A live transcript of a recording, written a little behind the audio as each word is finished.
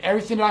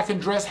Everything that I can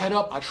dress head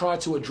up, I try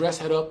to address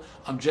head up.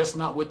 I'm just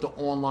not with the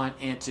online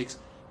antics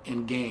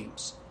and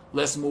games.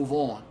 Let's move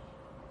on.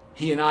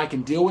 He and I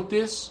can deal with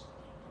this.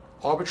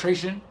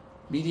 Arbitration,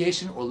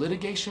 mediation, or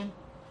litigation.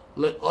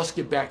 Let us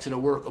get back to the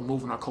work of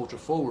moving our culture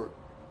forward,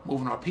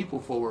 moving our people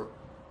forward,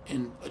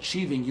 and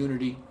achieving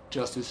unity,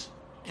 justice,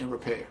 and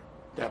repair.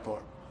 That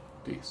part.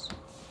 Peace.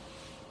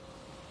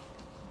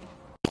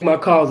 My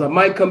calls. I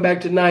might come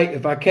back tonight.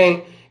 If I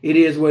can't, it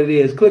is what it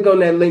is. Click on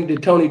that link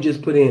that Tony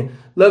just put in.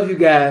 Love you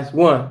guys.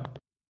 One.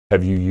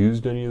 Have you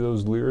used any of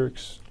those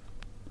lyrics?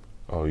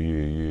 Oh,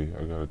 yeah.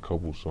 I got a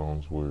couple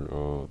songs where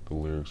the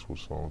lyrics were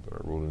songs that I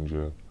wrote in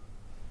jail.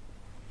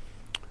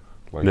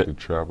 Like the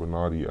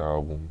Trapanati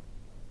album,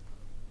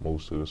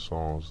 most of the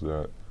songs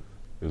that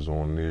is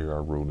on there I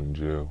wrote in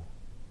jail.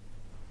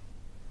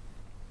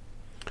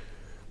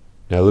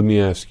 Now let me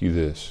ask you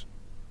this.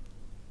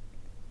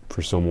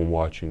 For someone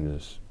watching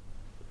this,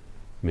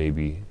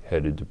 maybe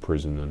headed to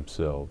prison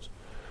themselves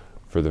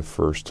for the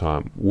first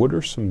time, what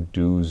are some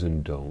do's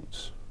and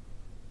don'ts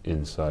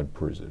inside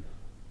prison?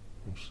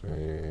 I'm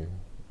saying,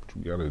 what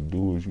you gotta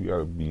do is you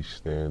gotta be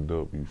stand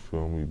up, you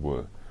feel me?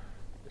 But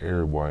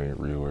everybody ain't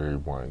real,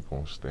 everybody ain't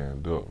gonna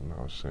stand up, you know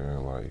what I'm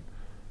saying? Like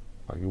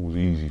it was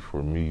easy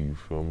for me, you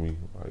feel me?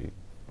 Like,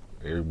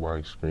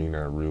 everybody scream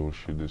that real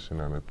shit, this and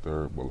that and the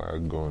third, but like, I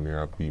go in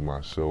there, I be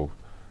myself.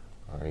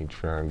 I ain't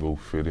trying to go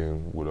fit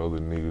in with other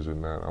niggas or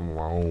not. I'm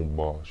my own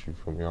boss, you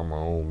feel me? I'm my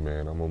own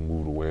man, I'm gonna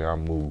move the way I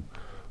move.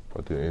 But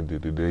at the end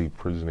of the day,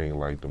 prison ain't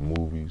like the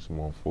movies.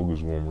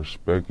 Motherfuckers gonna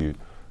respect it.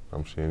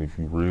 I'm saying, if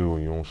you real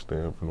and you don't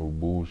stand for no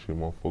bullshit,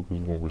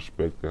 motherfuckers gonna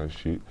respect that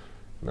shit.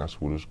 And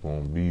that's what it's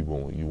gonna be. But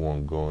when you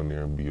wanna go in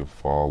there and be a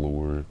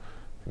follower,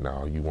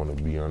 now you wanna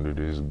be under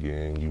this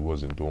gang, you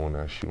wasn't doing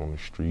that shit on the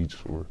streets,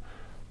 or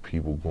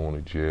people going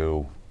to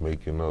jail,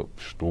 making up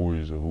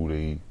stories of who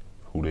they,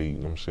 you know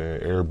what I'm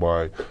saying?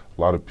 Everybody,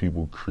 a lot of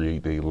people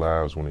create their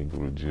lives when they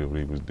go to jail.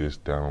 They was this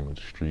down on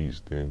the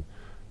streets, then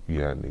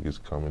you had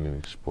niggas coming and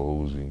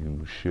exposing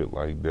you, shit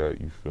like that,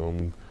 you feel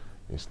me?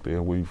 And stay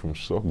away from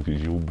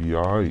suckers, you'll be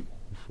alright,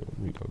 you feel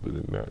me? Other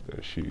than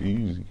that shit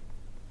easy.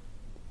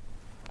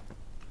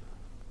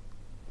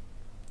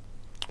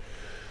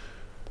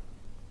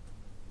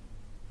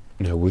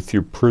 Now, with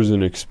your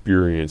prison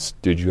experience,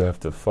 did you have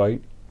to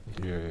fight?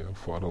 Yeah, I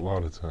fought a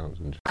lot of times.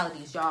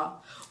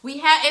 Y'all,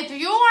 if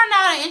you are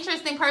not an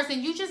interesting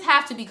person, you just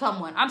have to become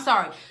one. I'm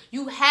sorry.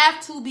 You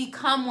have to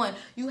become one.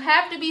 You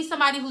have to be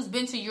somebody who's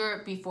been to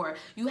Europe before.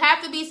 You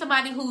have to be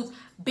somebody who's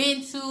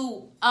been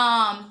to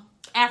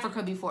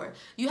Africa before.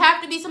 You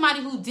have to be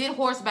somebody who did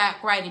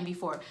horseback riding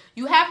before.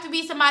 You have to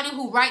be somebody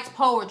who writes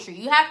poetry.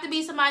 You have to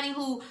be somebody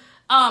who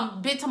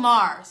been to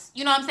Mars.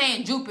 You know what I'm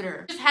saying?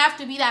 Jupiter. You just have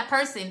to be that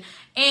person.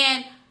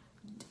 And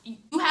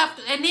you have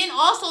to, and then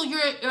also you're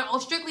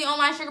strictly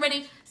online sugar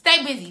baby.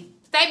 Stay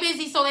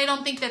busy so they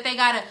don't think that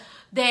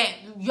that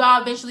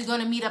y'all eventually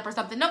gonna meet up or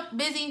something. Nope,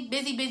 busy.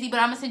 But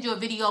I'm gonna send you a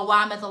video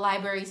while I'm at the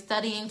library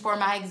studying for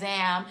my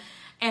exam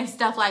and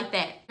stuff like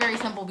that. Very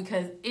simple,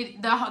 because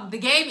the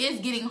game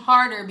is getting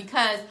harder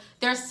because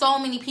there's so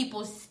many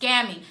people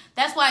scamming.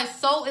 That's why it's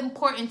so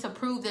important to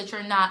prove that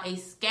you're not a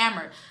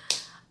scammer.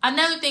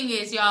 Another thing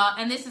is, y'all,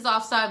 and this is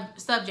off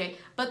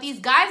subject, but these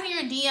guys in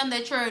your DM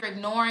that you're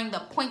ignoring,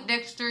 the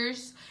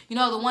Poindexters, you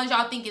know, the ones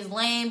y'all think is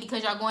lame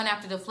because y'all going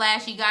after the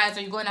flashy guys, or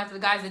you're going after the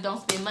guys that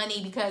don't spend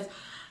money because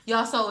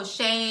y'all so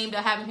ashamed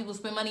of having people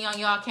spend money on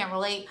y'all, can't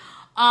relate.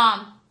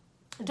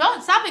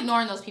 Don't stop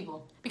ignoring those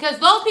people, because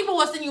those people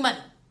will send you money.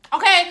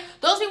 Okay?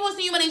 Those people will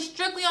send you money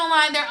strictly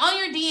online. They're on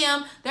your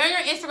DM. They're on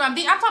your Instagram.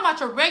 I'm talking about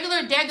your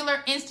regular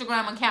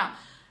Instagram account.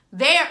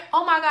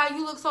 Oh my God,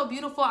 you look so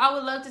beautiful. I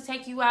would love to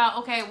take you out.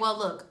 Okay, well,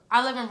 look,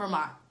 I live in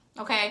Vermont.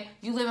 Okay,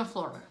 you live in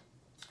Florida.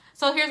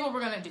 So here's what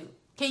we're gonna do.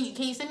 Can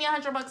you send me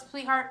 $100,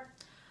 sweetheart?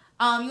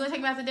 You wanna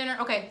take me out to dinner?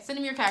 Okay, send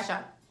me your cash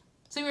out.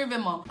 Send me your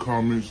Venmo.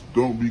 Comments,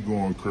 don't be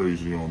going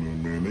crazy on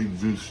them, man.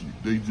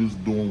 They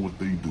just doing what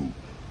they do.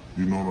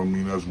 You know what I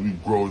mean? As we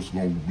grow, it's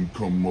gonna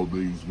become more.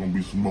 There's gonna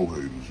be some more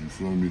haters. You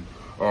feel me?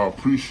 I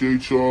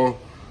appreciate y'all.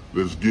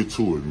 Let's get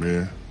to it,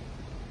 man.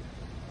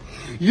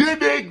 You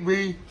dig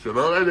me? So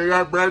they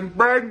got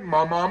bread,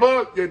 my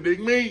mama. You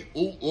dig me?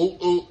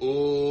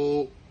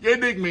 Ooh. You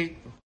dig me?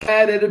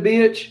 Mad at a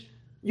bitch,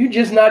 you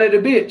just not at a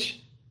bitch.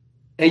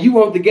 And you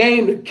want the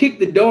game to kick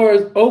the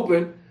doors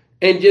open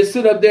and just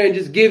sit up there and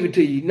just give it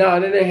to you. Nah,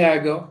 that ain't how I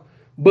go.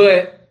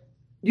 But,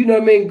 you know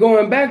what I mean,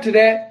 going back to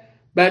that,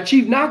 by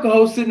Chief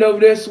Nakaho sitting over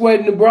there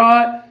sweating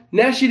abroad,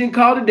 now she didn't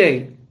call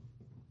today.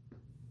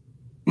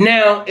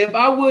 Now, if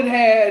I would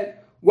had,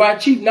 while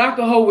Chief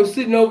Nakaho was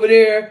sitting over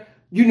there,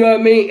 you know what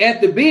I mean, at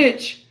the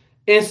bench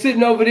and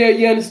sitting over there,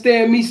 you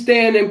understand me,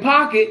 staying in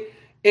pocket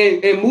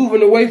and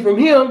moving away from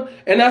him.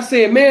 And I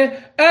said,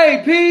 man,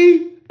 hey,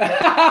 P,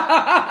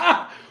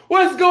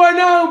 what's going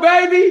on,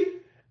 baby?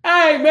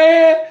 Hey,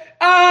 man,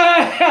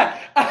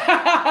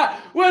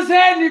 what's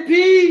happening,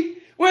 P?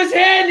 What's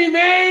happening,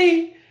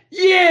 man?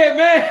 Yeah,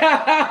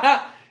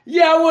 man.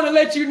 Yeah, I want to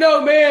let you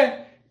know,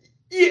 man.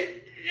 Yeah,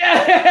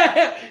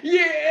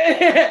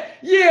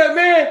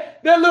 man,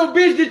 that little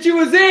bitch that you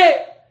was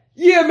at,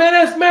 Yeah, man,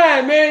 that's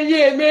mine, man.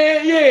 Yeah,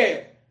 man,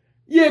 yeah.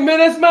 Yeah, man,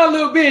 that's my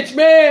little bitch,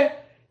 man.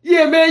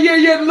 Yeah, man,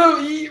 yeah,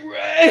 little,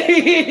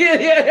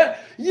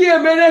 yeah,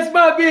 man, that's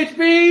my bitch,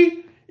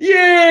 B.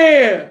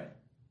 Yeah.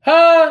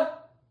 Huh?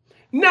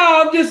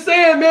 No, I'm just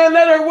saying, man,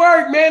 let her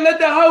work, man. Let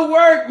the hoe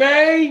work,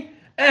 man.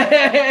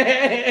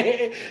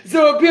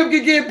 So a pimp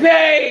can get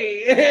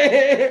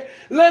paid.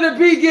 Let a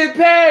P get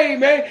paid,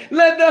 man.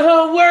 Let the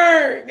hoe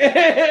work.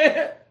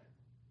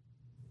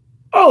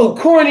 Oh,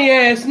 corny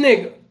ass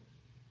nigga.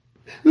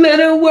 Let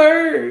her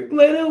work.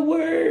 Let her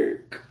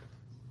work.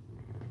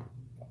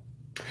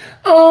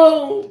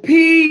 Oh,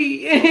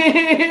 P.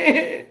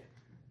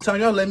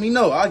 Time y'all let me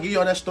know. I'll give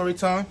y'all that story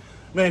time.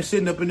 Man,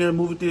 sitting up in there,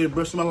 movie theater,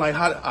 bro, smelling like a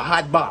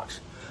hot box.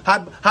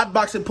 Hot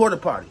box and porta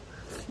potty.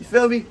 You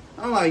feel me?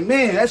 I'm like,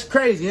 man, that's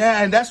crazy.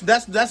 Yeah, and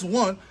that's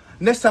one.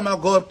 Next time I'll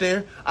go up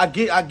there, I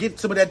get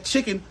some of that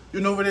chicken,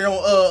 you know, over there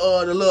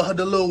on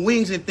the little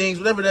wings and things,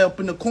 whatever that up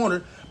in the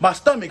corner. My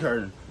stomach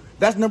hurting.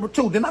 That's number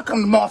two. Then I come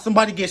to the mall,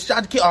 somebody get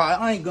shot. All right,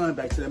 I ain't going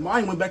back to that mall. I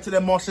ain't went back to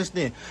that mall since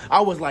then.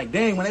 I was like,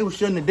 dang, when they was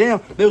shutting it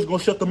down, they was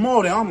gonna shut the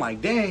mall down. I'm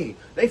like, dang,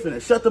 they finna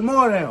shut the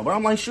mall down. But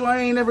I'm like, sure, I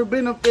ain't never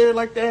been up there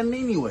like that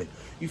anyway.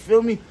 You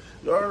feel me?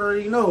 You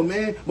already know,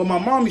 man. But my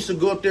mom used to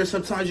go up there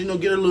sometimes, you know,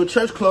 get her little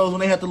church clothes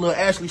when they had the little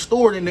Ashley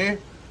store in there.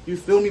 You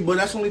feel me? But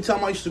that's the only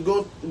time I used to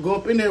go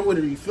up in there with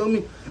her. You feel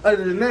me?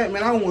 Other than that,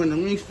 man, I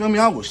wasn't. You feel me?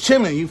 I was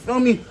chilling. You feel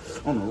me?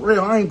 On the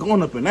real, I ain't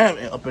going up in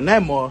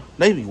that mall.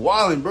 They be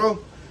wilding, bro.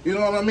 You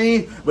know what I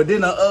mean? But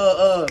then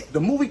the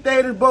movie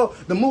theater, bro.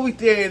 The movie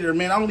theater,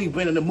 man. I only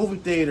been in the movie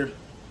theater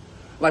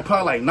like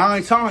probably like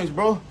 9 times,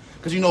 bro.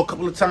 Cause you know a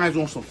couple of times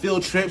on some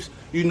field trips,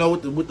 you know,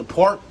 with the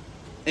park,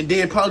 and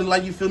then probably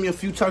like you feel me a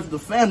few times with the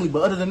family.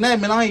 But other than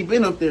that, man, I ain't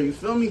been up there. You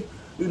feel me?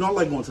 You know, I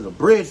like going to the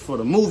bridge for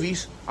the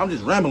movies. I'm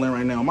just rambling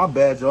right now. My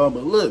bad, y'all.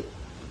 But look,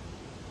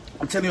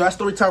 I'm telling you, that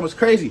story time was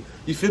crazy.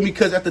 You feel me?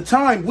 Cause at the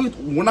time,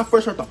 when I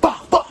first heard the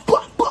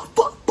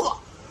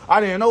I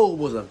didn't know it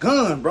was a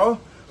gun, bro.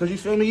 Cause you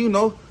feel me, you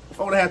know,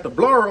 if I would have had the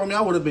blur on me,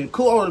 I would have been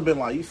cool. I would have been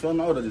like, you feel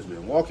me, I would have just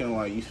been walking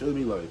like, you feel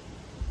me, like,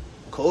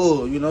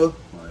 cool, you know,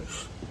 like,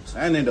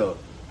 standing up.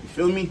 You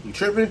feel me? You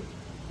tripping?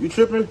 You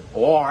tripping?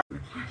 All right.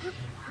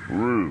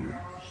 Really?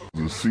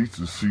 The seat's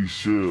a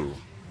seashell,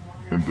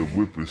 and the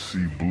whip is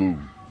sea blue,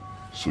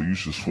 so you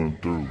should swim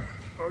through.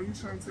 Oh, you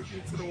trying to take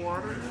me to the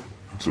water?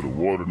 To the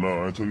water? No,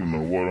 I ain't taking you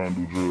no water. I don't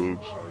do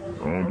drugs.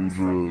 I don't do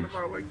drugs.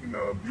 About like, you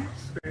know, a beach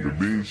stand. The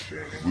beach?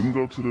 We can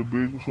go to the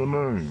beach. What's your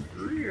name?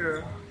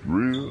 Rhea.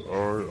 Rhea?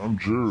 All right, I'm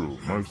Gerald.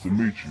 Nice to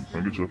meet you. Can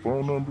I get your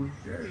phone number?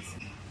 Yes.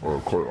 All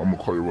right, I'm going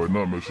to call you right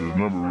now. Make sure this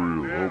number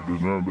real. I hope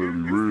this number better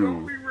be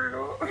real. It's gonna be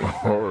real.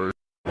 All right.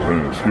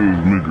 Man, excuse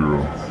me,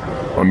 girl.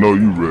 I know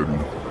you ready.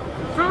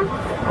 I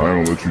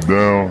ain't gonna let you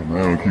down. I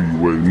ain't gonna keep you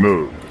waiting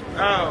up.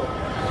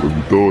 Oh. If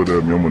you throw it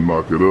at me, I'm gonna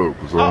knock it up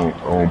because I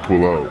don't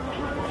pull out.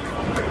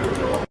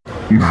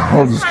 No,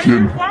 I'm just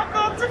kidding.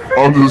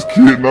 I'm just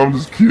kidding. I'm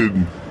just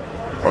kidding.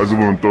 I just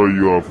want to throw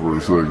you off for a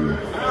second.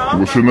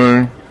 What's your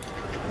name?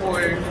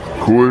 Boy.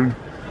 Coy?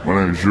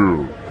 My name's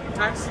Gerald.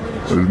 Nice to meet you.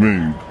 That's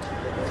me.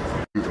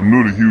 I'm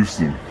new to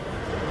Houston.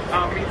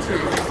 Oh, me too.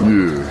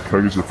 Yeah. Can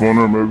I get your phone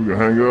number? Maybe we can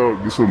hang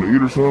out, get something to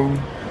eat or something?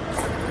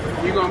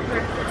 You gonna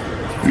pay?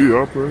 Yeah,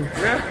 I'll pay.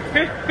 Yeah.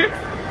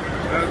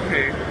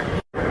 Okay.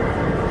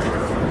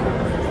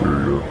 There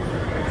you go.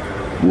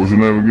 What's your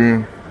name again?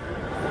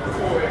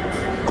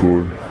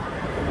 Coy.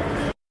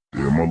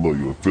 Yeah, my love,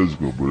 you're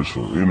physical, but it's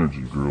your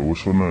energy, girl.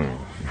 What's your name?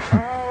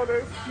 Oh,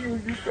 that's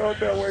cute. You felt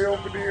that way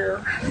over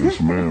there. Yes,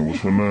 ma'am.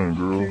 What's your name,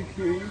 girl?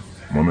 Kiki.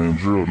 My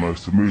name's Gerald.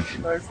 Nice to meet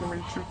you. Nice to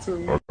meet you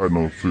too. I got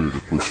no fear to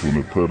put you on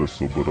the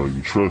pedestal, but are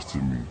you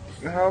trusting me?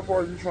 And how far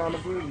are you trying to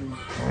put me?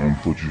 I'm gonna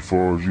put you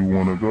far as you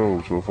want to go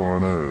with your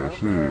fine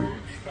ass. Yeah.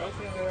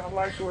 Okay, I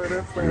like the way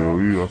that sounds. Hell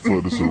yeah, I feel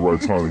like this is the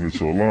right time to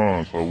hit your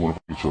line, so I want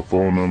to get your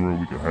phone number and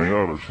we can hang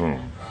out or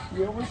something.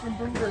 Yeah, we can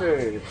do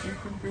that. You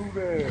can do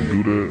that.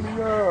 You do that?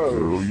 Yeah.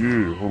 Hell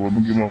yeah. Hold on, let me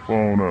get my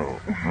phone out.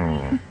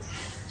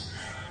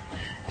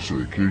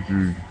 Say,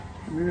 Kiki.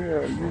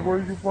 Yeah, where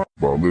you from?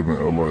 About living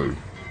in LA.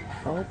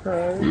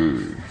 Okay.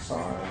 Yeah.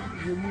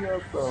 Give me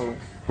up though.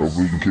 Hope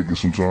we can kick it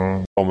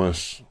sometime.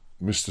 Thomas,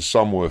 Mr.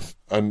 Samworth,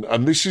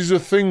 and this is a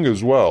thing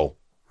as well,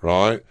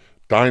 right?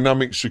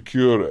 Dynamic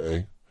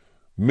security.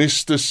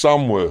 Mr.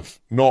 Samworth,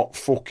 not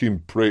fucking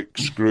prick,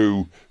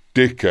 screw,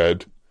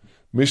 dickhead.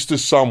 Mr.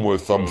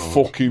 Samworth, I'm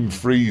fucking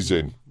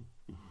freezing.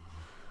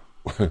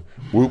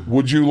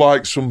 Would you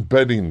like some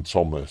bedding,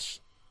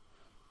 Thomas?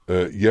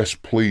 Yes,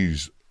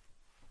 please.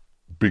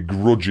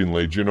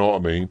 Begrudgingly, do you know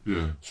what I mean?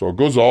 Yeah. So it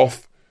goes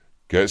off,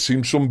 gets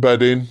him some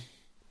bedding.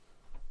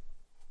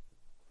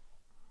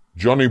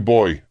 Johnny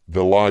Boy,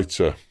 the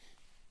lighter.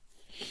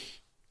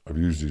 I've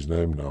used his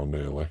name now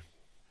nearly.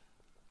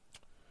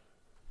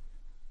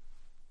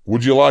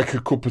 Would you like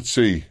a cup of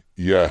tea?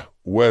 Yeah.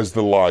 Where's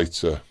the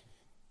lighter?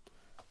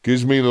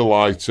 Gives me the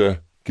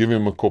lighter, give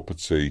him a cup of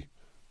tea.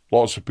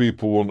 Lots of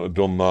people wouldn't have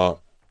done that.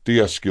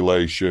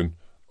 De-escalation,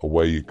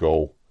 away you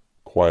go.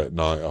 Quiet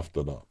night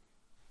after that.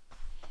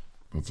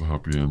 That's a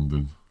happy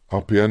ending.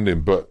 Happy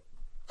ending, but,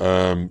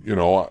 you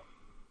know,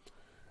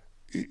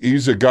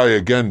 he's a guy,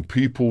 again,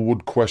 people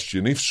would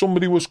question. If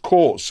somebody was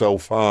caught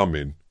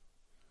self-harming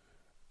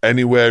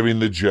anywhere in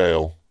the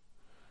jail,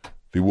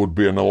 there would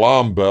be an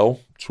alarm bell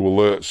to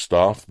alert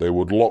staff. They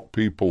would lock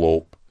people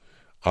up.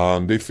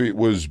 And if it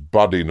was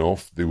bad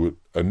enough,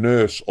 a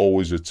nurse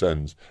always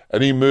attends.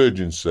 Any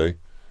emergency,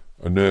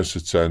 a nurse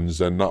attends,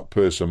 then that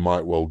person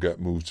might well get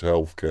moved to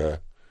healthcare.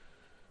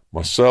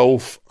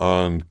 Myself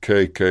and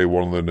KK,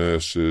 one of the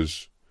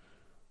nurses,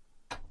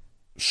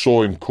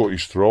 saw him cut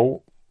his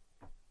throat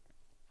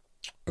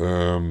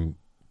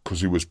because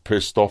he was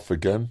pissed off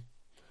again.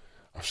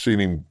 I've seen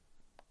him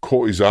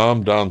cut his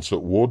arm down to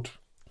wood,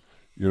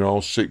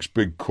 6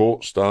 big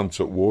cuts down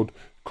to wood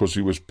because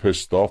he was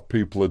pissed off.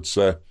 People would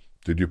say,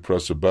 did you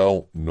press a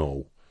bell?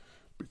 No.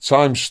 By the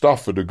time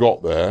Stafford had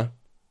got there,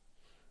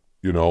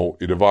 he'd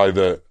have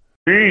either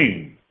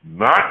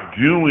not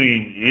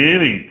doing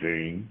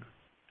anything,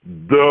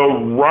 the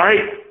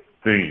right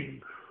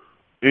thing.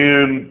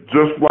 And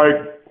just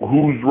like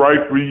who's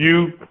right for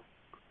you,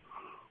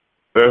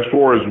 as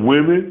far as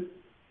women,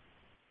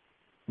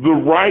 the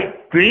right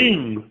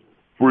thing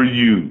for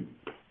you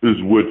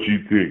is what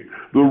you think.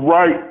 The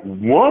right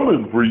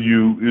woman for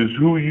you is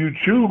who you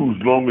choose,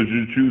 as long as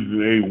you're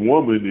choosing a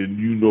woman and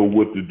you know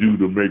what to do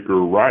to make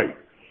her right.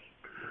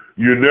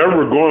 You're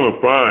never going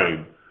to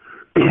find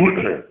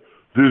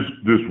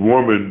this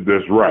woman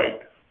that's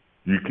right.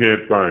 You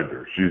can't find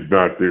her. She's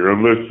not there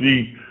unless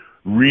she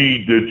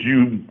read that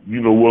you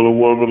want a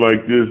woman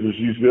like this, and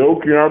she say,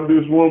 okay, I'm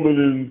this woman,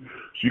 and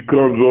she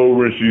comes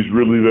over and she's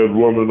really that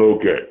woman,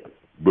 okay.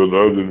 But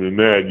other than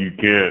that, you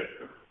can't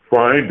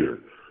find her.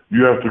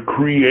 You have to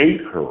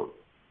create her.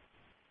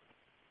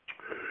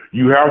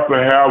 You have to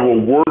have a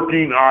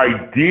working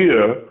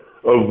idea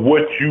of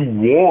what you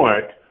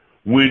want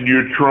when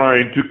you're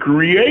trying to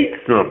create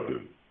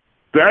something.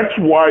 That's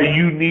why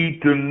you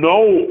need to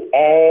know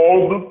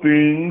all the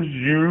things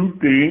you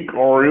think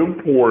are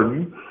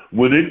important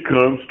when it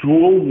comes to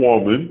a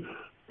woman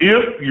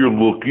if you're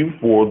looking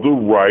for the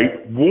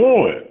right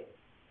one,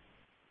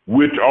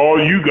 which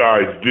all you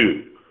guys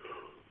do.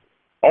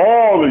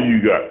 All of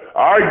you guys.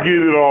 I get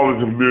it all the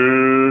time,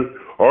 man.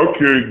 I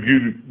can't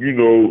get,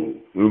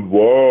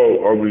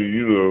 involved. I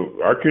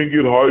mean, I can't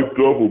get hyped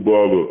up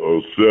about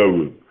a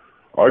 7.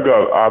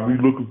 I'll be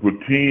looking for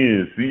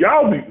 10. See,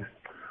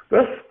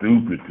 that's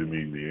stupid to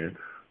me, man.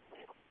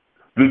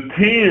 The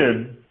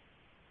 10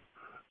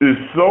 is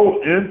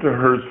so into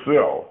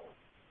herself.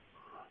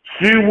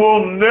 She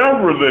will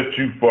never let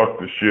you fuck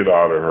the shit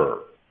out of her.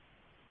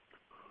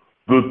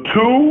 The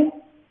 2,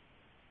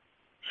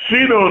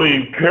 she don't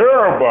even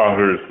care about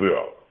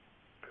herself.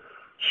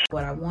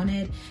 What I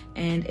wanted,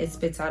 and it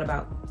spits out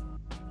about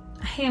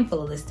a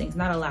handful of listings,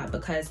 not a lot,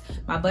 because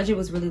my budget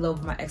was really low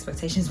but my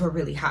expectations were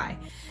really high.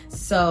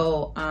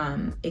 So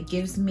it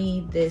gives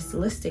me this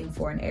listing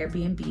for an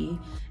Airbnb,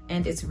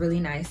 and it's really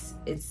nice.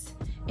 It's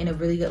in a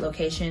really good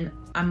location.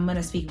 I'm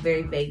gonna speak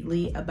very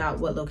vaguely about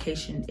what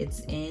location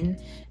it's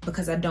in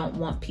because I don't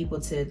want people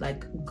to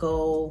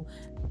go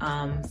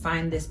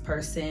find this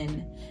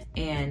person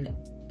and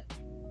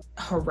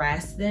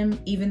harass them,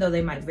 even though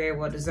they might very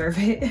well deserve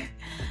it.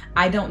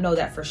 I don't know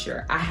that for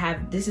sure.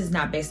 This is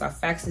not based off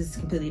facts, this is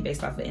completely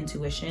based off of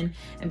intuition,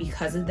 and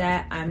because of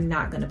that, I'm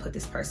not gonna put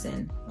this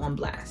person on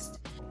blast.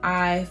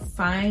 I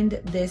find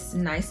this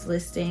nice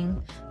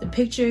listing. The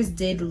pictures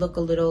did look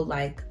a little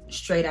like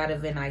straight out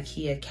of an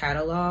IKEA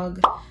catalog.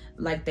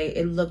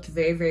 It looked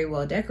very, very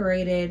well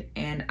decorated,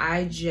 and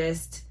I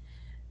just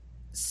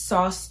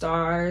saw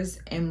stars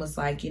and was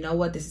like, you know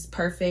what, this is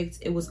perfect.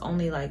 It was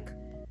only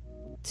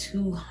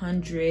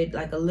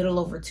 $200, a little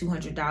over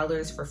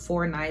 $200 for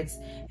 4 nights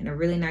in a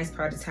really nice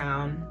part of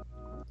town.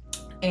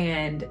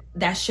 And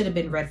that should have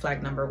been red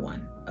flag number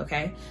 1,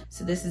 okay?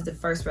 So this is the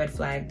first red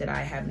flag that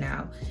I have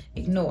now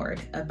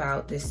ignored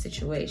about this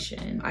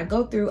situation. I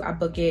go through, I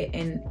book it,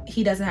 and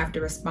he doesn't have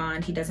to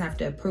respond. He doesn't have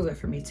to approve it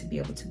for me to be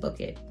able to book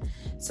it.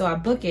 So I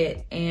book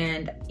it,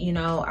 and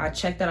I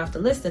check that off the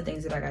list of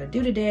things that I gotta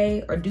do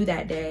today or do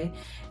that day,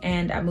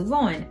 and I move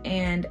on.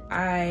 And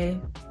I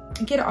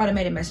get an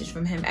automated message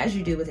from him, as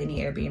you do with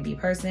any Airbnb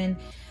person,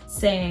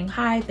 saying,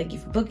 hi, thank you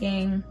for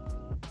booking.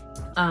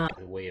 The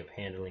way of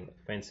handling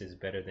offenses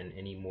better than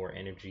any more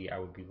energy I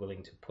would be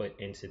willing to put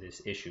into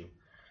this issue.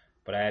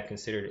 But I have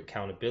considered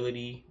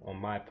accountability on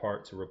my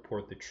part to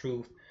report the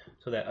truth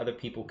so that other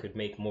people could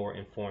make more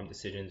informed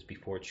decisions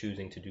before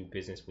choosing to do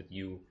business with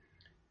you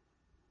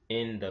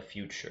in the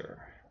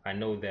future. I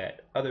know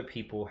that other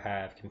people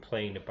have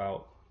complained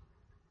about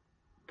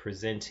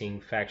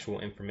presenting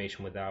factual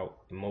information without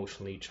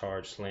emotionally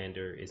charged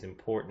slander is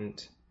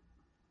important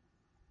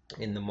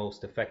in the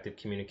most effective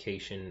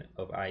communication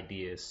of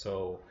ideas.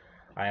 So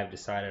I have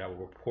decided I will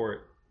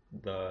report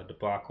the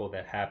debacle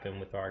that happened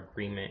with our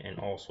agreement and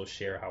also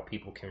share how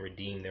people can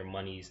redeem their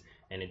monies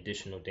and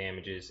additional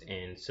damages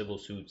in civil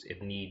suits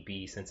if need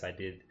be, since I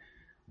did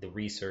the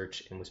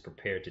research and was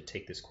prepared to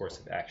take this course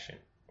of action.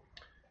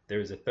 There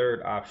is a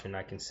third option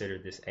I consider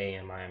this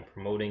AM. I am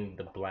promoting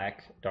the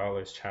Black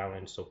Dollars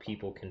Challenge so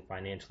people can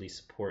financially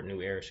support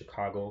New Era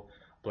Chicago.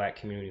 Black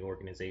community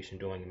organization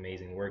doing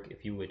amazing work.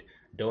 If you would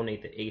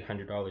donate the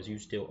 $800 you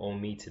still owe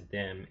me to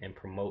them and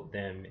promote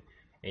them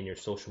in your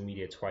social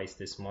media twice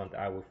this month,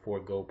 I would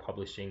forego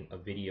publishing a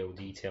video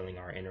detailing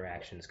our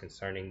interactions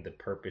concerning the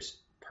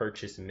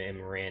purchase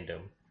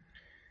memorandum.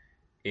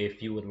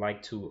 If you would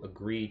like to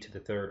agree to the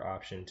third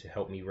option to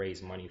help me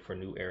raise money for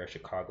New Era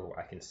Chicago,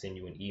 I can send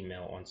you an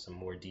email on some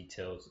more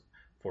details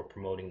for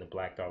promoting the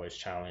Black Dollars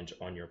Challenge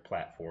on your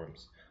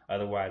platforms.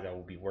 Otherwise, I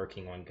will be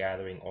working on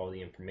gathering all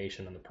the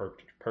information on the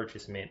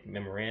purchase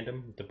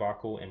memorandum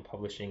debacle and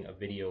publishing a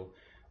video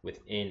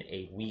within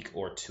a week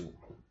or two.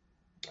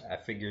 I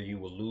figure you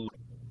will lose.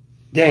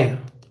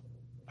 Damn.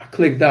 I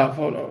clicked off.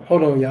 Hold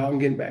on, y'all. I'm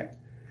getting back.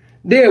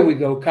 There we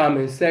go.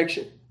 Comment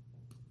section.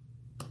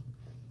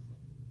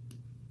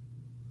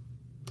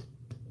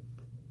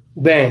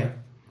 Bam.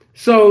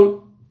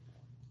 So,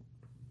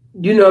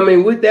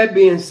 with that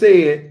being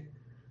said,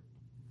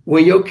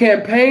 when your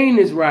campaign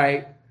is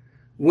right,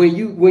 when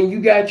you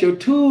got your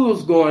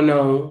tools going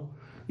on,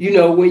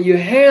 when you're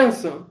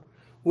handsome,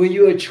 when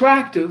you're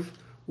attractive,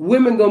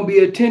 women gonna be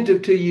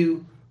attentive to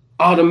you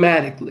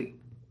automatically.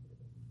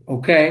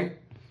 Okay?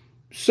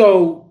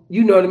 So,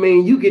 you know what I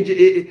mean? You can,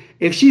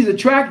 if she's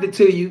attracted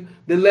to you,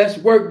 the less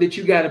work that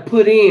you got to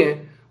put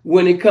in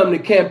when it comes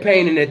to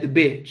campaigning at the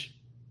bitch.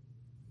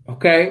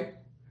 Okay?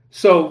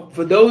 So,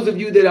 for those of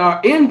you that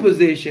are in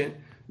position,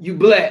 you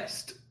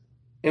blessed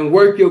and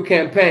work your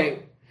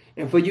campaign.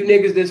 And for you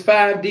niggas that's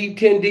 5 deep,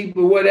 10 deep,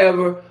 or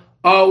whatever,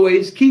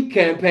 always keep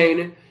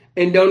campaigning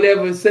and don't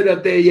ever sit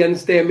up there, you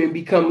understand me, and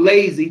become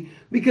lazy,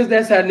 because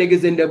that's how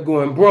niggas end up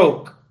going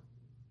broke.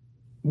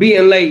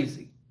 Being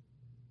lazy.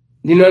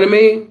 You know what I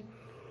mean?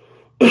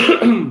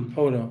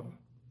 Hold on.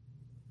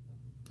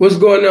 What's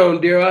going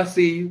on, dear? I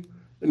see you.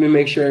 Let me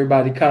make sure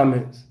everybody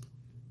comments.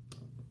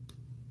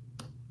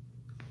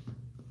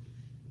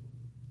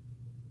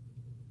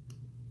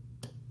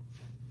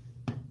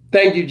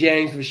 Thank you,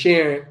 James, for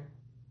sharing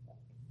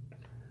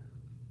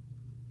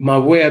my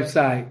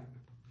website.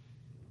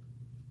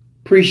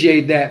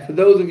 Appreciate that. For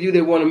those of you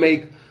that want to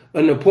make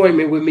an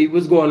appointment with me,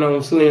 what's going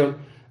on,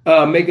 Slim?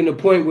 Make an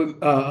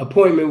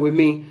appointment with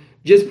me.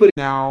 Just put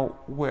Now,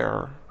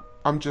 where?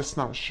 I'm just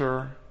not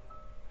sure.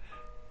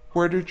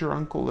 Where did your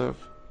uncle live?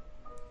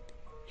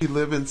 He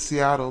lives in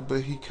Seattle,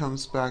 but he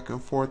comes back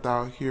and forth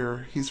out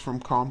here. He's from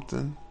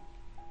Compton.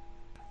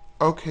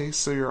 Okay,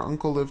 so your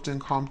uncle lived in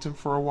Compton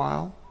for a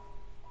while?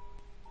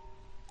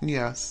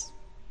 Yes.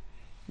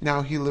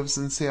 Now he lives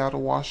in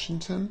Seattle,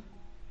 Washington?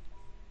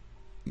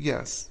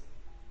 Yes.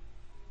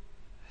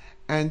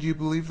 And you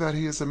believe that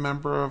he is a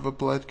member of a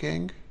blood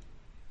gang?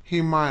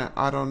 He might,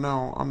 I don't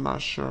know, I'm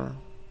not sure.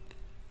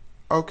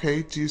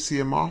 Okay, do you see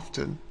him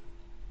often?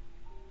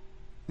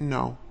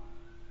 No.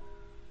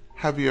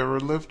 Have you ever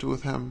lived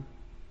with him?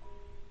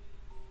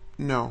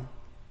 No.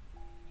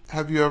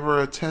 Have you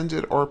ever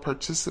attended or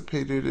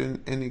participated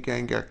in any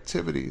gang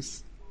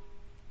activities?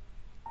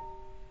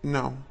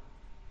 No.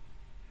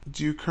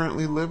 Do you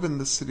currently live in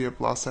the city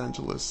of Los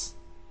Angeles?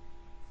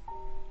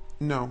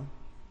 No.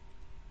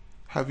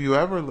 Have you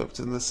ever lived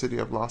in the city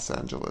of Los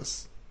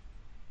Angeles?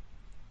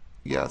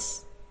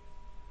 Yes.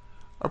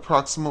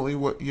 Approximately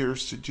what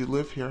years did you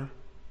live here?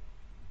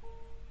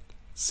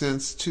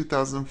 Since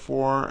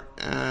 2004,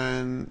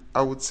 and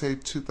I would say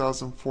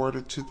 2004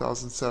 to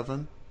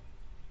 2007.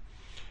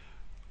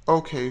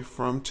 Okay,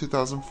 from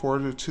 2004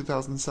 to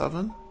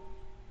 2007?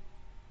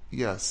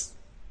 Yes.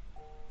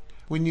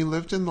 When you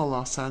lived in the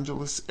Los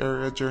Angeles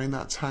area during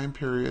that time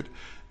period,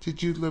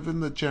 did you live in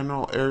the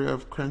general area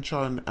of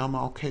Crenshaw and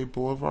MLK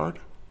Boulevard?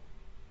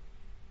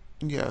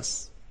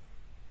 Yes.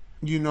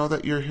 You know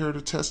that you're here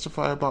to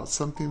testify about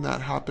something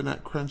that happened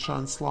at Crenshaw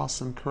and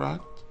Slauson,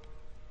 correct?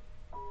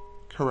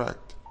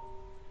 Correct.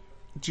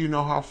 Do you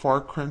know how far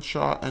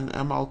Crenshaw and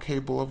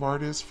MLK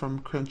Boulevard is from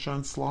Crenshaw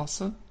and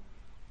Slauson?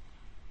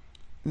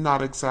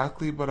 Not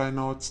exactly, but I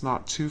know it's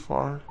not too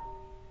far.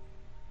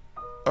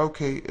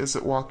 Okay, is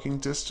it walking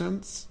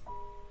distance?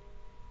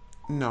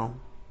 No.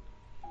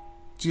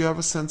 Do you have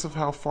a sense of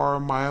how far a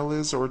mile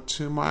is or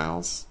 2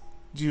 miles?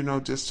 Do you know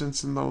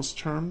distance in those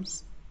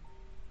terms?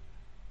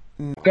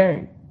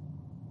 Gang.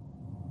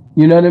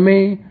 You know what I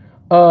mean?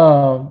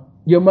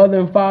 Your mother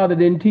and father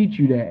didn't teach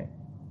you that.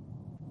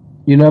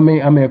 You know what I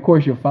mean? I mean, of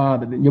course your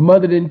father didn't. Your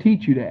mother didn't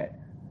teach you that.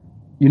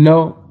 You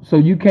know? So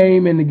you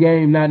came in the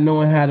game not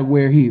knowing how to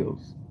wear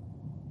heels.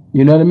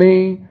 You know what I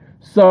mean?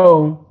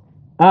 So,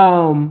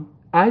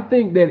 I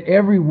think that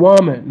every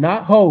woman,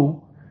 not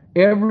hoe,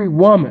 every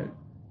woman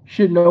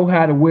should know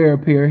how to wear a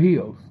pair of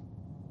heels.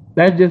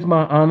 That's just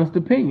my honest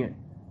opinion.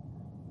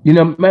 You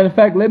know, matter of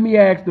fact, let me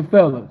ask the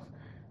fellas.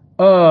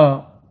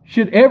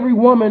 Should every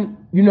woman,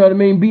 you know what I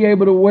mean, be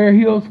able to wear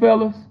heels,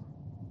 fellas?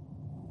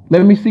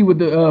 Let me see what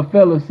the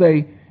fellas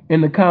say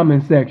in the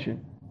comment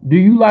section. Do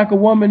you like a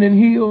woman in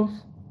heels?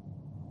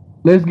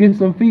 Let's get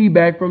some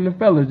feedback from the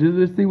fellas. Just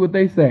let's see what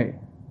they say.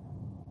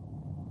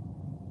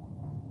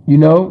 You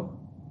know,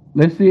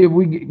 let's see if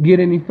we get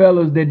any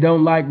fellas that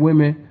don't like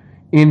women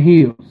in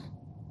heels.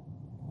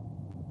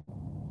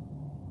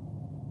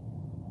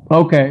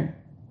 Okay.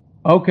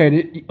 Okay,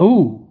 they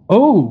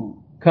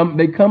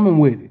coming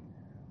with it.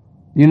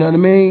 You know what I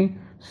mean?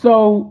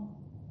 So,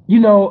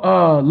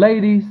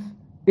 ladies,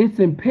 it's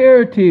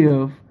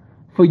imperative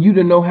for you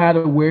to know how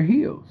to wear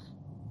heels.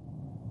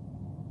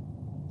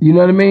 You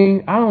know what I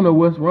mean? I don't know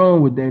what's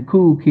wrong with that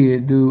cool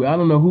kid, dude. I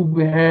don't know who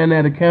behind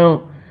that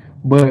account,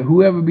 but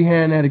whoever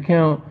behind that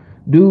account,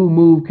 dude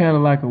move kind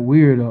of like a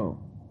weirdo.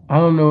 I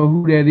don't know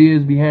who that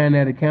is behind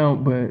that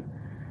account, but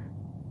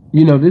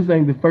this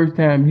ain't the first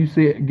time you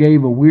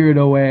gave a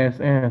weirdo ass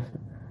answer.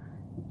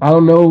 I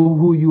don't know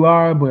who you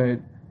are, but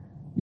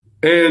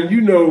and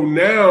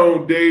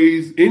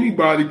nowadays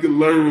anybody can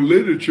learn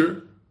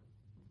literature.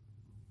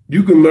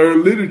 You can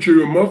learn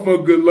literature. A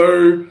motherfucker could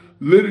learn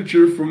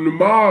literature from the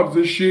mobs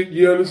and shit,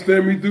 you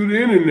understand me, through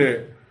the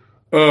internet.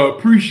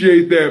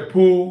 Appreciate that,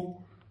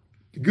 Pool.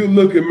 Good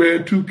looking,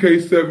 man.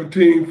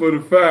 2K17 for the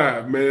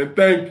 5, man.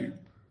 Thank you.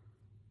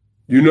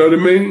 You know what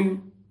I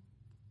mean?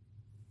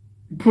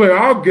 You play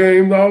our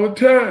games all the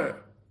time.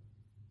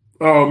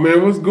 Oh,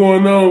 man, what's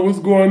going on? What's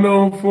going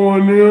on for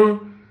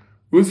them?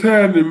 What's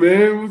happening,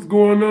 man? What's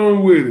going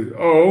on with it?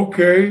 Oh,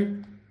 okay.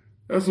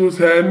 That's what's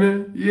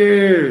happening.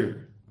 Yeah.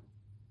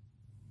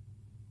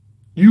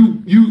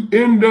 You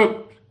end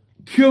up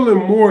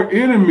killing more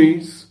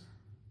enemies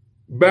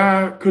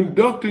by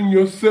conducting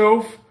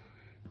yourself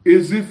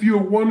as if you're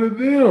one of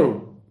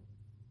them.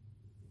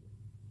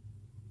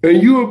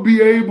 And you'll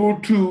be able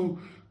to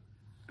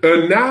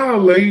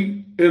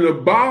annihilate and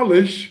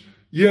abolish,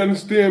 you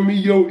understand me,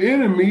 your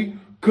enemy,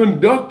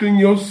 conducting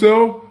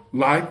yourself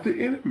like the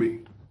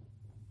enemy.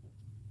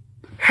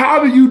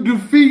 How do you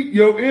defeat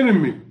your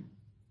enemy?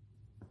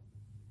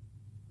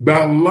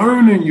 By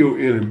learning your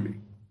enemy.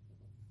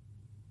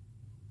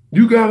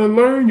 You got to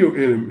learn your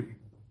enemy.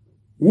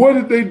 What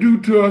did they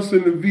do to us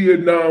in the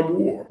Vietnam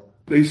War?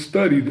 They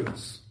studied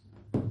us.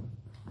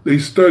 They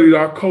studied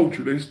our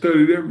culture. They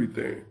studied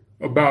everything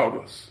about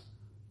us.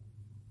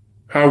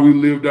 How we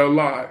lived our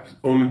lives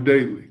on a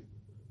daily.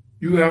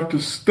 You have to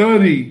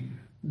study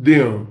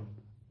them,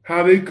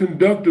 how they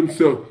conduct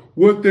themselves,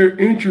 what they're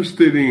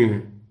interested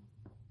in.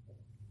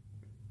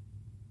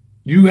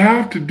 You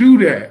have to do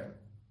that.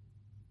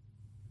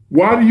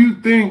 Why do you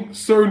think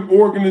certain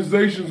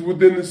organizations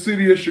within the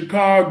city of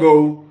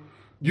Chicago,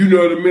 you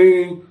know what I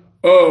mean,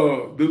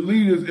 the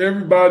leaders,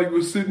 everybody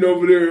was sitting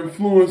over there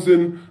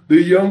influencing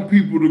the young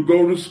people to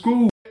go to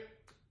school?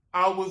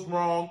 I was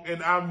wrong,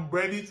 and I'm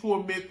ready to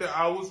admit that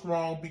I was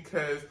wrong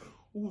because,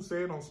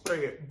 say it, don't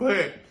spray it,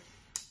 but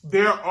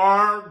there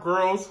are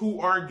girls who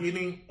are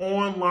getting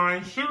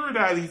online sugar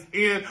daddies,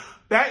 and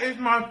that is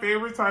my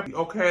favorite type.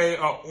 Okay,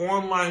 an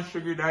online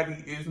sugar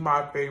daddy is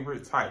my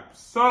favorite type.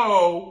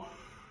 So,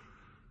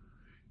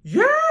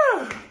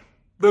 yeah,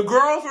 the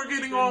girls are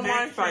getting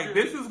online site.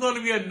 This is going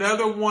to be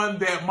another one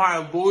that my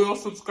loyal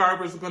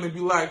subscribers are going to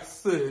be like,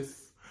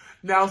 sis,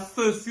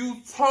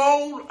 you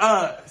told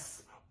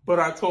us, but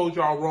I told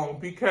y'all wrong,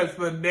 because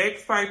the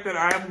next site that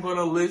I am going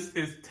to list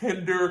is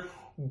Tinder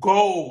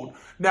Gold.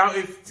 Now,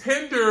 it's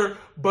Tinder,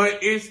 but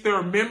it's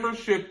their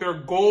membership, their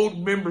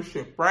gold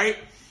membership, right?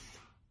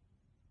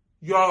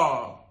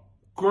 Y'all,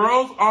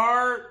 girls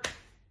are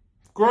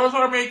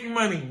making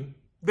money.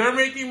 They're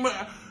making money.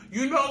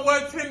 You know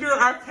what, Tinder?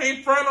 I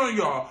can't front on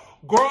y'all.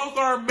 Girls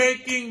are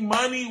making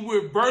money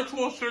with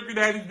virtual sugar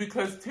daddies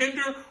because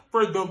Tinder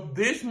for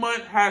this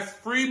month has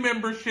free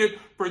membership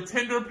for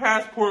Tinder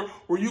Passport,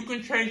 where you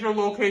can change your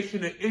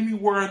location to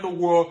anywhere in the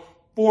world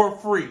for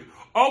free.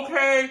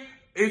 Okay,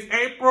 it's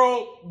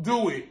April.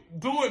 Do it.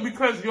 Do it,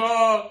 because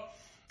y'all,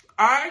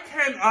 I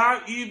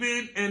cannot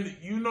even, and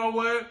you know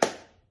what?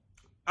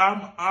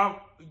 I'm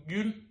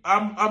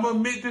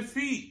amid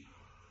defeat.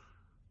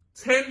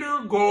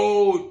 Tinder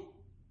Gold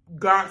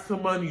got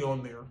some money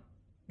on there.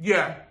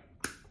 Yeah.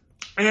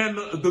 And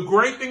the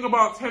great thing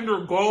about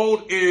Tinder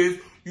Gold is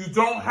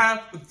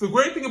the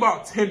great thing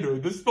about Tinder,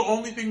 this is the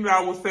only thing that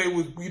I would say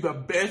would be the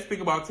best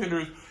thing about Tinder,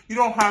 is you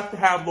don't have to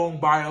have long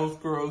bios,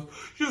 girls.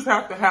 You just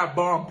have to have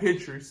bomb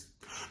pictures.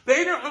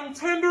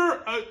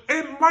 Tinder,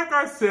 and like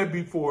I said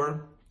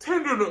before,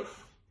 Tinder,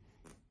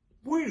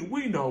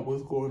 we know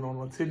what's going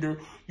on Tinder.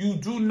 You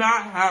do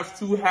not have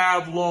to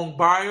have long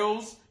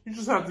bios. You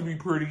just have to be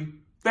pretty.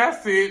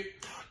 That's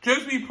it.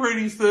 Just be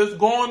pretty, sis.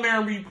 Go on there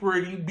and be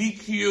pretty. Be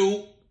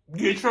cute.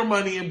 Get your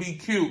money and be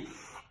cute.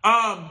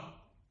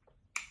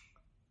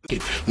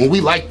 When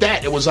we liked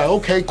that, it was like,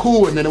 okay,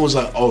 cool. And then it was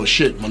like, oh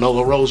shit,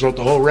 Manolo Rose wrote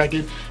the whole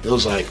record. It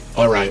was like,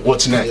 all right,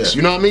 what's next? Yeah.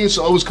 You know what I mean?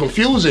 So it was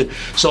confusing.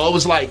 So it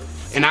was like,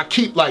 and I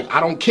keep like, I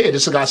don't care.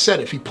 Just like I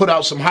said, if he put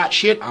out some hot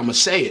shit, I'ma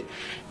say it.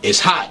 It's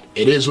hot.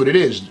 It is what it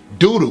is.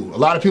 Doo-doo. A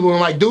lot of people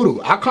don't like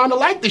doo-doo. I kind of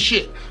like the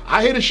shit.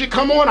 I hear the shit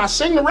come on, I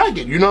sing the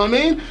record, you know what I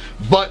mean?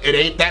 But it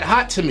ain't that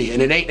hot to me,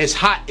 and it ain't as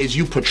hot as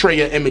you portray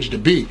your image to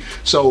be.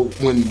 So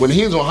when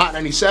he was on Hot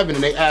 97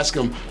 and they ask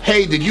him,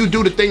 hey, did you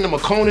do the thing to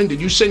McConan?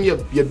 Did you send your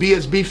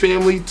BSB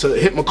family to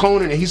hit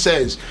McConan? And he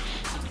says,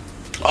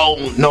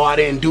 oh, no, I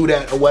didn't do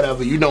that or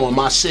whatever. You know, in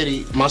my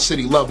city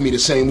loved me the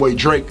same way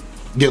Drake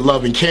get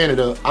love in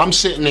Canada. I'm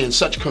sitting there in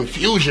such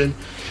confusion,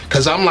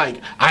 Cause I'm like,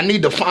 I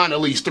need to find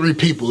at least 3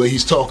 people that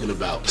he's talking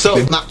about. So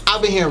now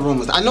I've been hearing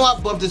rumors. I know I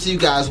bumped into you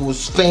guys who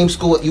was Fame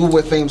School. You were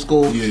with Fame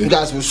School. Yeah. You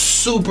guys were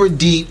super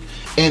deep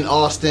in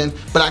Austin,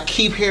 but I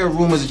keep hearing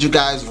rumors that you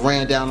guys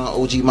ran down on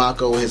OG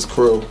Mako and his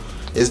crew.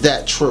 Is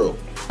that true?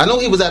 I know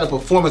he was at a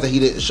performance that he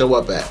didn't show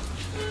up at.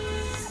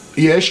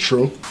 Yeah, it's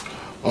true.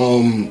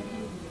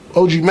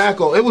 OG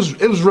Mako, it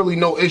was really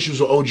no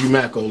issues with OG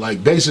Mako.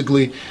 Like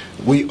basically,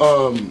 we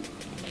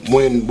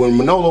when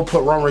Manolo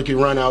put Run Ricky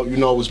Run out, you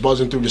know, it was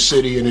buzzing through the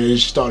city, and it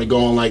started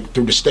going like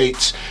through the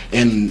states,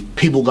 and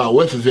people got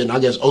whiff of it. And I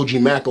guess OG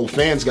Mako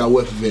fans got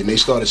whiff of it, and they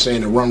started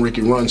saying that Run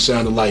Ricky Run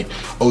sounded like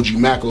OG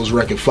Mako's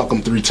record, Fuck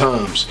 'Em 3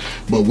 Times.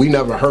 But we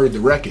never heard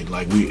the record.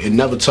 Like it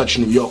never touched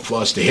New York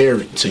for us to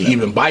hear it, to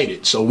even bite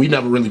it. So we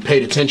never really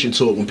paid attention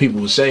to it when people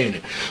were saying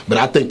it. But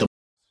I think the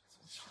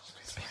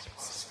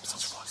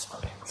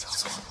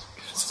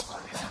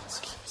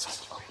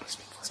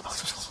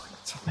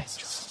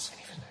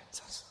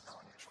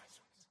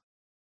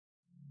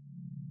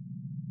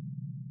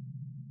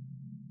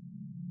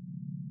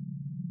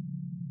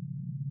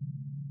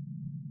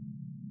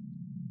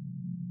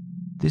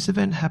This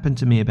event happened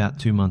to me about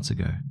 2 months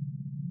ago.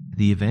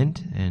 The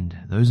event, and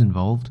those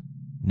involved,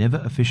 never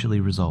officially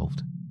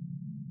resolved.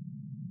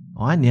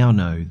 I now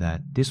know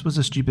that this was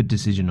a stupid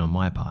decision on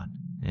my part,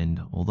 and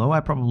although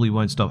I probably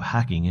won't stop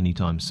hacking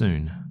anytime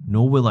soon,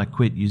 nor will I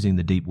quit using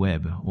the deep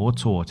web or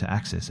Tor to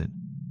access it,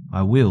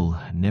 I will,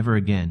 never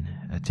again,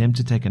 attempt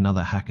to take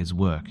another hacker's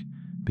work,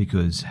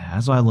 because,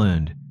 as I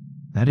learned,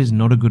 that is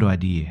not a good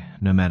idea,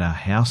 no matter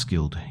how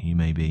skilled you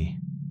may be.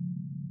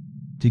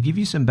 To give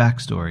you some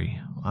backstory,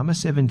 I'm a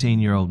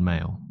 17-year-old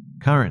male,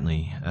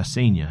 currently a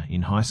senior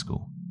in high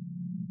school.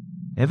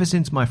 Ever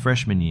since my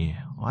freshman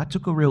year, I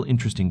took a real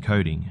interest in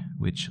coding,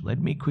 which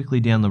led me quickly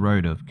down the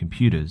road of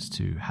computers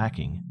to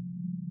hacking.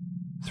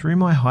 Through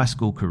my high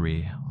school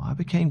career, I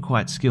became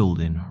quite skilled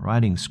in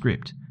writing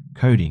script,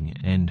 coding,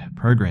 and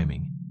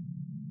programming.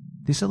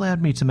 This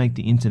allowed me to make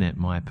the internet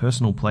my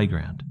personal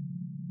playground.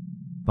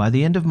 By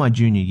the end of my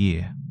junior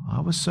year,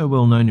 I was so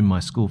well known in my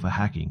school for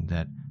hacking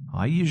that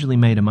I usually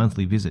made a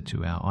monthly visit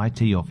to our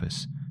IT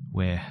office,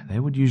 where they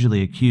would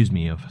usually accuse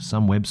me of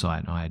some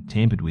website I had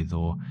tampered with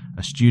or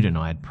a student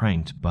I had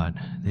pranked, but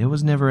there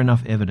was never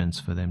enough evidence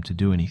for them to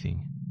do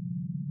anything.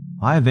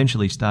 I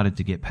eventually started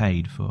to get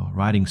paid for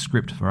writing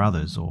script for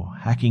others or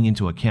hacking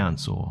into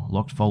accounts or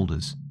locked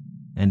folders,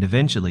 and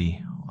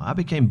eventually I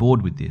became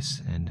bored with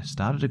this and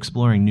started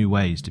exploring new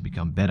ways to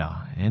become better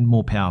and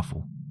more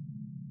powerful.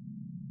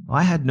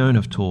 I had known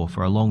of Tor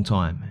for a long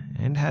time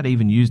and had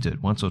even used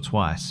it once or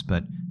twice,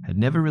 but had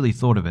never really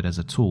thought of it as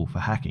a tool for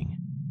hacking.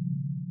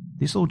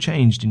 This all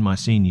changed in my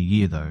senior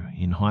year though,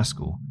 in high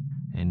school,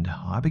 and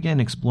I began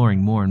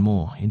exploring more and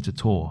more into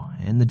Tor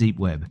and the deep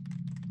web.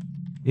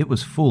 It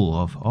was full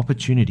of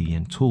opportunity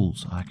and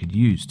tools I could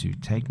use to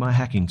take my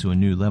hacking to a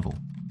new level.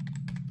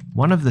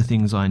 One of the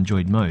things I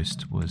enjoyed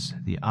most was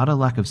the utter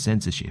lack of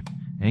censorship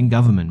and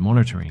government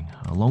monitoring,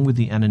 along with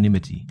the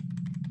anonymity.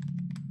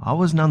 I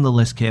was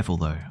nonetheless careful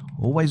though,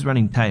 always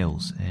running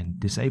tails and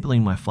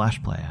disabling my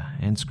Flash player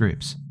and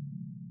scripts.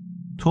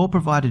 Tor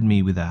provided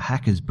me with a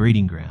hacker's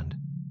breeding ground.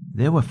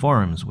 There were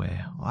forums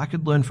where I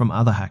could learn from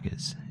other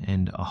hackers,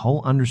 and a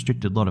whole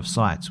unrestricted lot of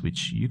sites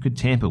which you could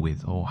tamper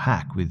with or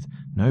hack with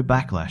no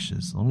backlash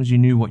as long as you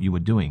knew what you were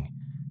doing,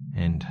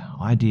 and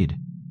I did.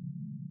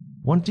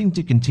 Wanting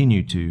to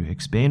continue to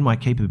expand my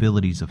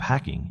capabilities of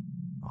hacking,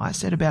 I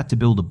set about to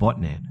build a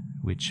botnet,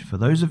 which, for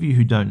those of you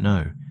who don't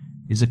know,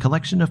 is a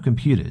collection of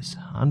computers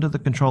under the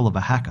control of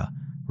a hacker,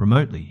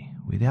 remotely,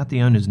 without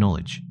the owner's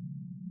knowledge.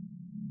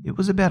 It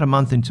was about a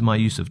month into my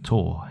use of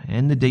Tor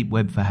and the deep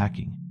web for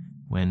hacking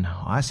when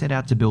I set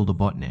out to build a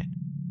botnet.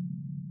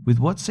 With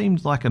what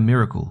seemed like a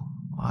miracle,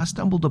 I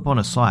stumbled upon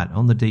a site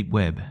on the deep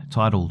web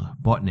titled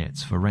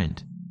Botnets for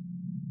Rent.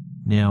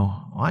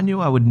 Now, I knew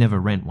I would never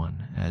rent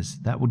one, as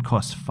that would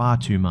cost far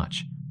too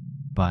much,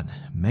 but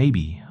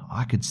maybe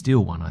I could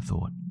steal one, I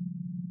thought.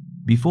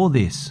 Before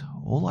this,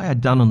 all I had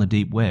done on the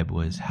deep web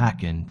was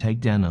hack and take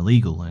down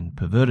illegal and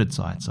perverted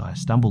sites I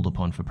stumbled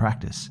upon for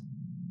practice.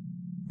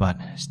 But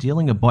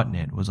stealing a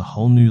botnet was a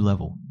whole new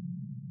level.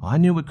 I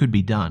knew it could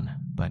be done,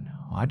 but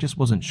I just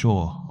wasn't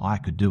sure I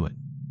could do it.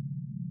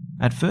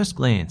 At first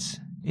glance,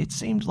 it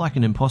seemed like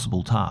an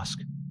impossible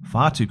task,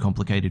 far too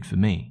complicated for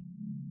me.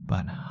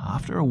 But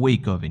after a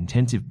week of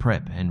intensive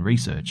prep and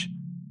research,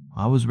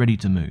 I was ready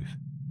to move.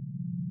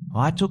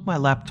 I took my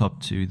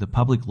laptop to the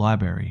public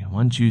library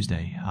one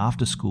Tuesday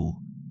after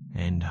school,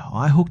 and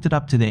I hooked it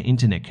up to their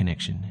internet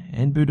connection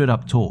and booted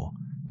up Tor,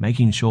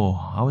 making sure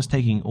I was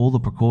taking all the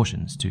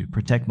precautions to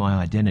protect my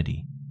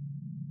identity.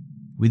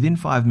 Within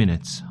 5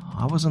 minutes,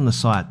 I was on the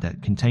site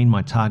that contained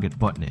my target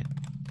botnet.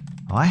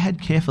 I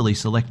had carefully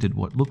selected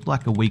what looked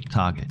like a weak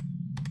target.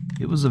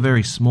 It was a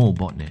very small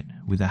botnet,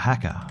 with a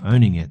hacker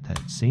owning it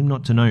that seemed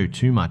not to know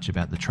too much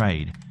about the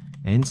trade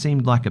and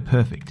seemed like a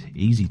perfect,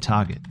 easy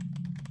target.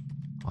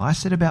 I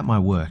set about my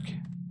work,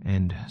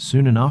 and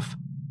soon enough,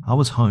 I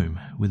was home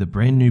with a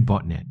brand new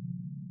botnet.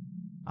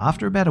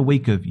 After about a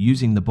week of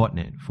using the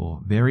botnet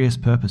for various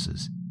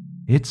purposes,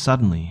 It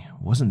suddenly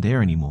wasn't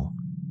there anymore.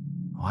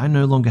 I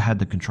no longer had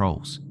the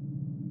controls.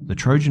 The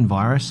Trojan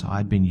virus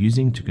I'd been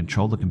using to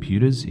control the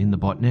computers in the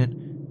botnet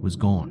was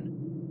gone.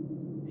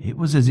 It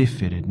was as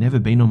if it had never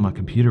been on my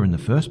computer in the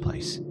first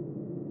place.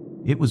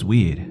 It was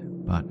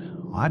weird, but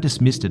I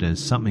dismissed it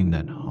as something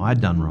that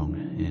I'd done wrong,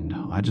 and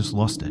I just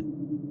lost it.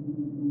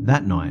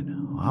 That night,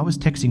 I was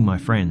texting my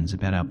friends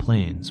about our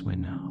plans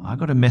when I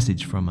got a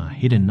message from a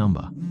hidden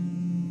number.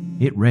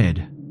 It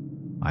read,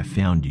 "I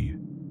found you."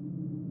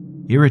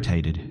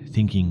 Irritated,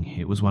 thinking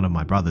it was one of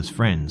my brother's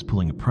friends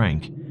pulling a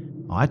prank,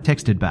 I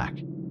texted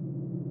back.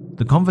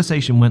 The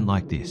conversation went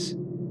like this.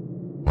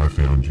 "I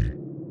found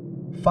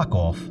you. Fuck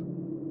off.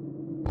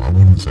 I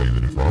wouldn't say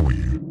that if I were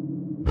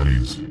you. That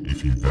is,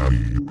 if you value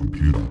your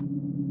computer.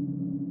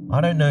 I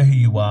don't know who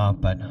you are,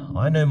 but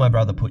I know my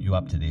brother put you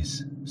up to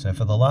this. So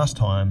for the last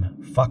time,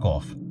 fuck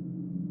off.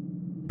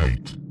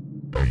 8,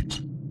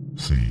 8,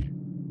 C,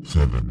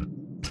 7,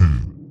 2,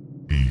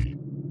 E,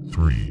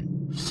 3,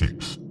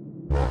 6,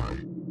 Y,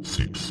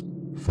 6,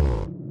 4,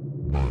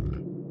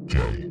 1,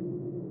 J.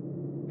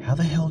 How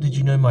the hell did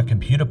you know my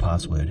computer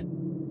password?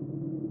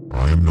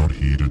 I am not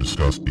here to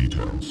discuss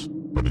details,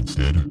 but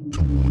instead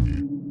to warn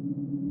you.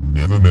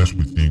 Never mess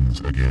with things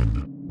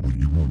again, or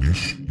you will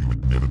wish you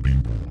had never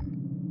been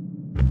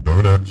born. And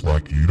don't act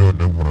like you don't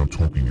know what I'm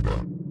talking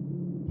about.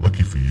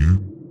 Lucky for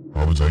you,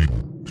 I was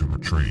able to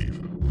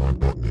retrieve my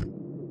botnet.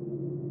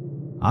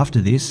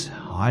 After this,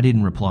 I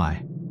didn't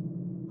reply.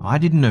 I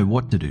didn't know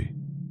what to do.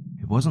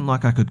 It wasn't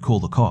like I could call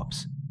the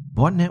cops.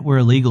 Botnet were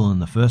illegal in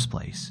the first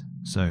place,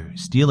 so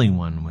stealing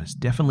one was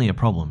definitely a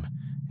problem,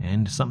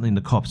 and something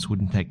the cops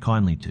wouldn't take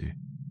kindly to.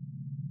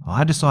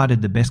 I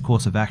decided the best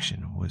course of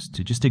action was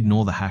to just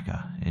ignore the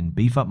hacker and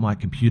beef up my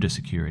computer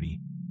security.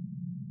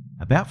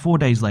 About 4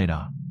 days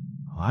later,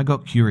 I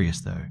got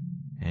curious though,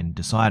 and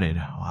decided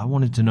I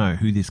wanted to know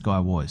who this guy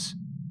was.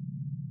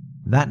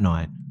 That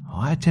night,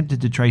 I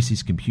attempted to trace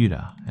his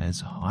computer,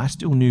 as I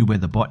still knew where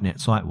the botnet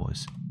site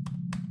was.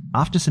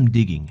 After some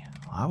digging,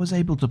 I was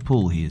able to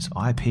pull his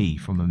IP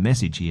from a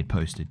message he had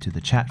posted to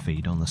the chat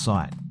feed on the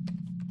site.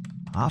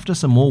 After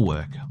some more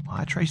work,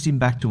 I traced him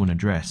back to an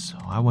address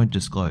I won't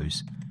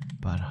disclose,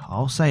 but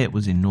I'll say it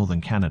was in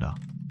northern Canada.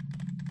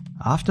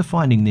 After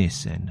finding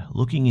this and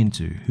looking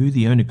into who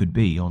the owner could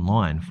be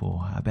online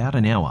for about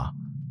an hour,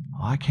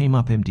 I came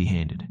up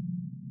empty-handed.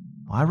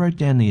 I wrote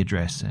down the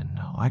address and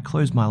I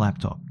closed my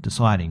laptop,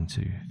 deciding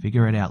to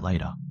figure it out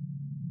later.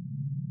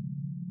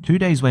 2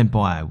 days went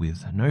by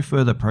with no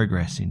further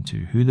progress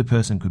into who the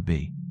person could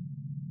be.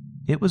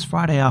 It was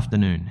Friday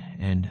afternoon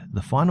and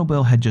the final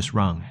bell had just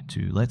rung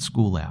to let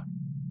school out.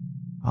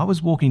 I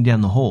was walking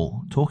down the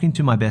hall talking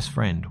to my best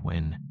friend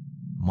when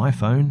my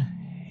phone,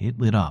 it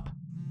lit up.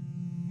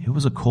 It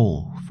was a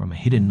call from a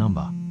hidden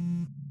number.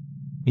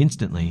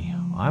 Instantly,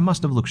 I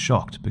must have looked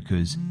shocked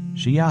because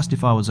she asked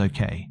if I was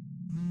okay.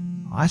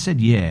 I said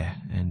yeah,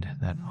 and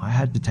that I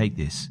had to take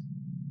this.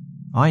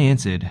 I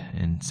answered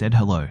and said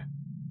hello.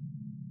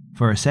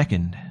 For a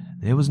second,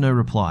 there was no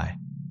reply.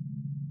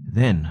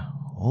 Then,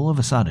 all of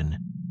a sudden,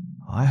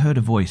 I heard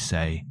a voice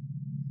say,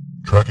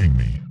 "Tracking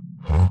me,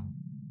 huh?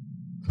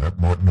 That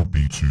might not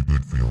be too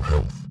good for your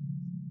health."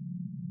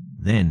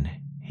 Then,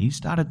 he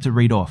started to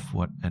read off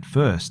what at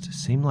first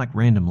seemed like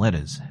random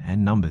letters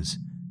and numbers,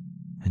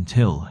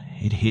 until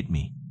it hit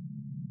me.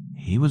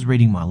 He was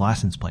reading my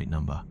license plate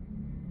number.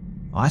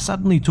 I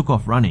suddenly took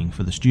off running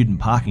for the student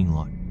parking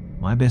lot.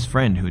 My best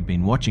friend, who had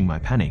been watching my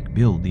panic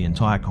build the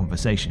entire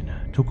conversation,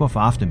 took off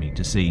after me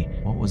to see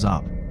what was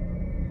up.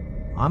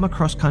 I'm a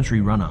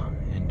cross-country runner,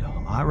 and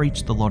I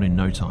reached the lot in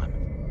no time.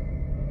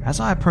 As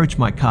I approached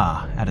my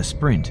car at a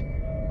sprint,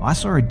 I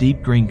saw a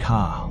deep green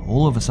car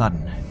all of a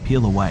sudden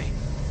peel away.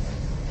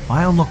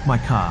 I unlocked my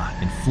car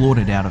and floored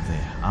it out of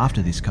there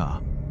after this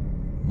car.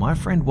 My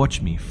friend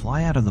watched me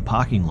fly out of the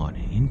parking lot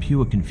in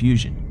pure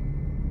confusion.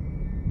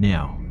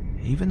 Now,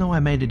 even though I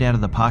made it out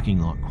of the parking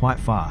lot quite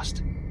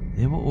fast,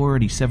 there were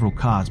already several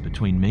cars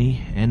between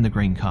me and the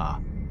green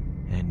car,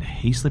 and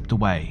he slipped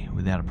away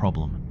without a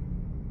problem.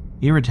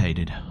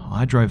 Irritated,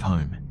 I drove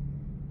home.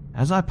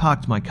 As I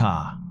parked my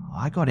car,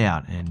 I got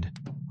out and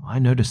I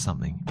noticed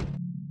something.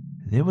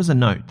 There was a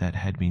note that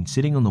had been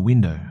sitting on the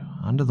window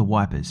under the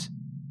wipers.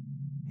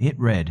 It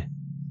read,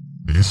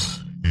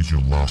 "This is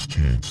your last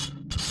chance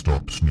to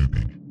stop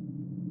snooping."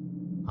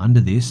 Under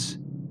this,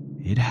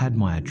 it had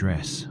my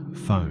address,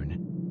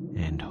 phone,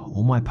 and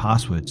all my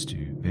passwords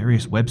to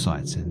various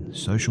websites and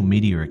social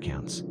media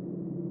accounts.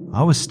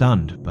 I was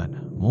stunned, but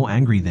more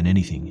angry than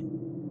anything.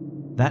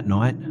 That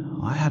night,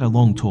 I had a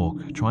long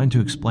talk trying to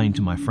explain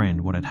to my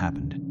friend what had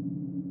happened.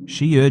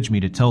 She urged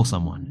me to tell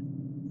someone,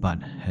 but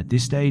at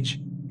this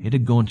stage, it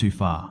had gone too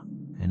far,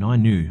 and I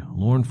knew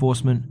law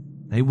enforcement,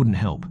 they wouldn't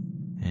help,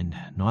 and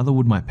neither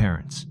would my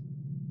parents.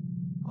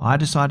 I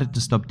decided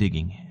to stop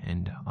digging,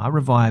 and I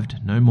revived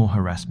no more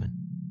harassment.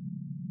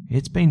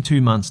 It's been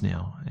 2 months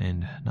now,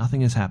 and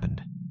nothing has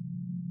happened.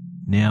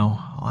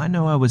 Now, I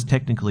know I was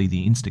technically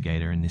the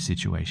instigator in this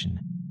situation,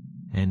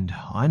 and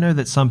I know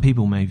that some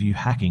people may view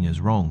hacking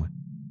as wrong,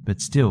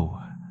 but still,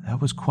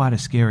 that was quite a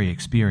scary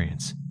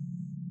experience,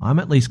 I'm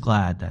at least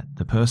glad that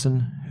the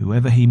person,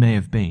 whoever he may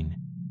have been,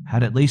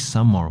 had at least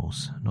some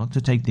morals not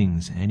to take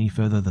things any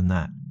further than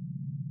that.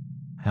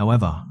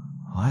 However,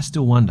 I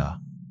still wonder,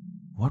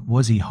 what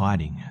was he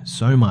hiding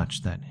so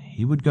much that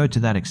he would go to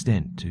that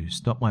extent to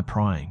stop my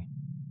prying?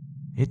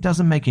 It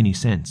doesn't make any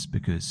sense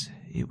because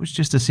it was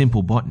just a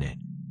simple botnet.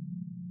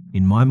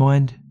 In my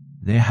mind,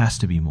 there has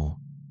to be more,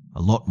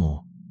 a lot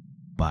more,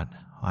 but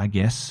I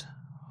guess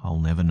I'll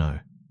never know.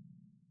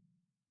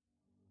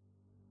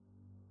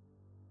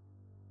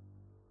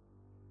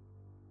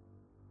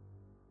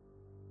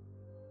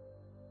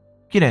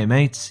 G'day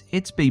mates,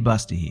 it's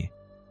B-Buster here.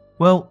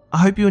 Well, I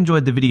hope you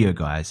enjoyed the video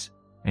guys,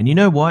 and you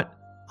know what?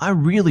 I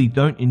really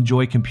don't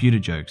enjoy computer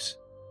jokes,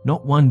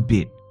 not one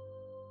bit.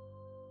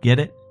 Get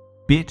it?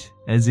 Bit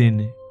as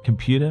in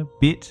computer,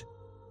 bit?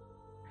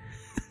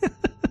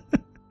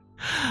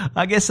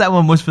 I guess that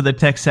one was for the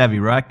tech savvy,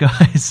 right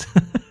guys?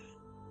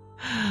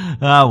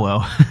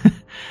 Well.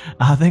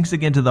 Thanks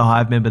again to the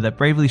Hive member that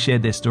bravely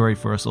shared their story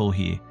for us all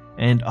here,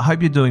 and I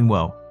hope you're doing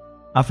well.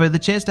 For the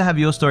chance to have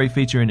your story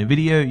feature in a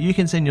video, you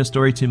can send your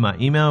story to my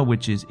email,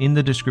 which is in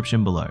the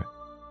description below.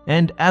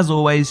 And as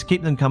always,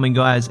 keep them coming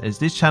guys, as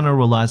this channel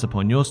relies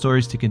upon your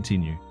stories to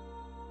continue.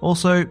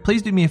 Also,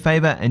 please do me a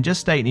favour and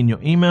just state in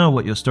your email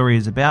what your story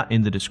is about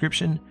in the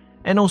description,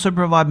 and also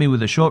provide me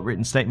with a short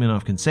written statement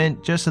of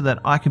consent just so that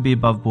I can be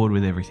above board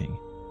with everything.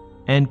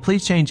 And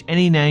please change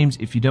any names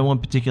if you don't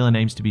want particular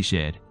names to be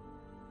shared.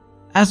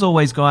 As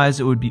always guys,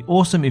 it would be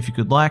awesome if you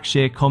could like,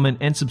 share, comment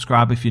and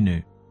subscribe if you're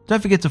new.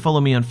 Don't forget to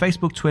follow me on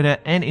Facebook, Twitter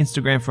and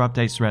Instagram for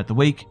updates throughout the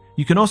week.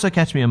 You can also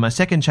catch me on my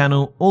second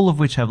channel, all of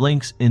which have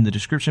links in the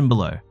description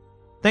below.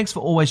 Thanks for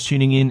always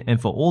tuning in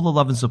and for all the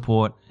love and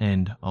support,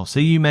 and I'll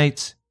see you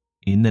mates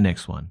in the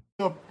next one.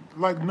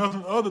 Like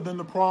nothing other than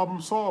the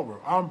problem solver.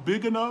 I'm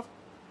big enough,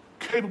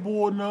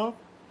 capable enough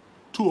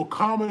to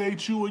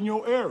accommodate you in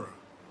your era.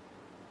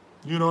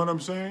 You know what I'm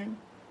saying?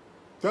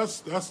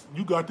 That's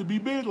you got to be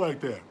big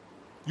like that.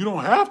 You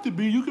don't have to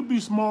be. You can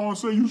be small and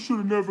say you should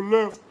have never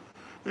left,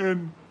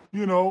 and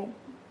you know,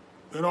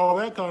 and all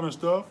that kind of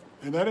stuff,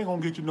 and that ain't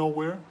gonna get you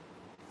nowhere.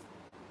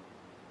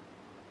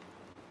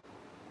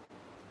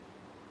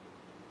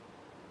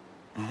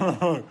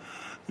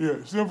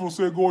 Yeah, Simple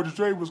said Gorgeous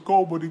Dre was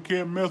cold, but he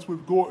can't mess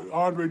with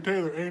Andre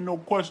Taylor. Ain't no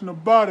question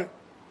about it.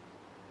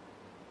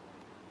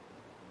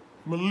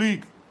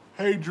 Malik,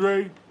 hey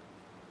Dre,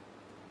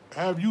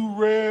 have you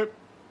read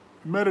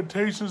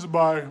Meditations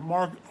by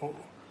Mark? Oh,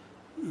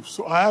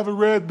 so I haven't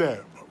read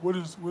that. What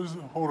is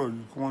it? Hold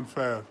on, you're going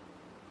fast.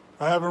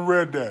 I haven't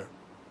read that.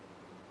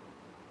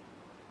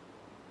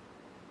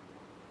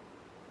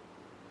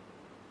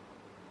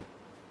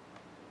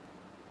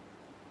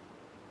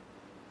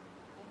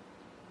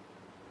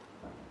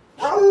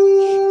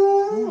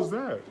 Who was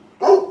that?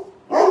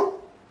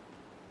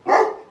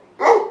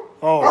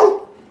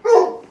 Oh.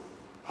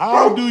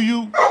 How do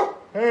you...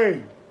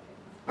 Hey.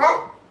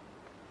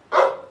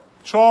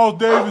 Charles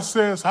Davis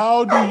says,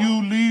 how do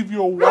you leave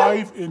your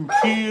wife and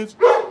kids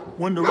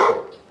when the...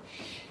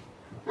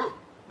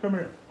 Come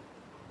here.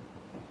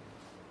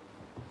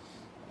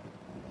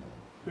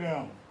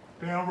 Down.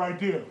 Down right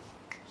there.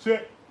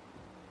 Sit.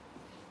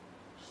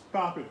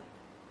 Stop it.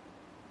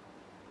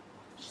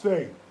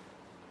 Stay.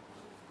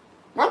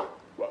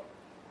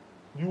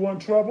 You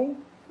want trouble?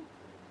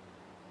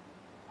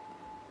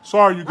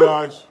 Sorry, you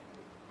guys.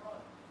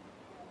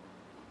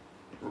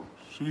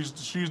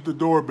 She's the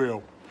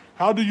doorbell.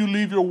 How do you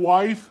leave your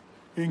wife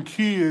and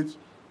kids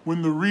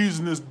when the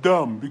reason is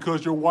dumb?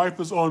 Because your wife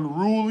is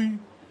unruly?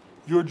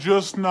 You're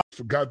just not...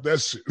 Forgot that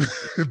shit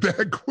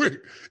that quick.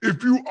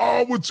 If you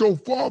are what your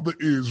father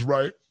is,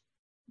 right?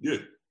 Yeah.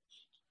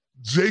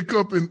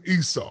 Jacob and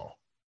Esau,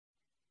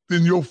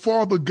 then your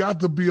father got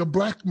to be a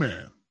black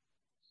man.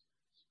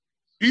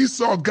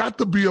 Esau got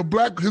to be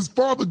his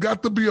father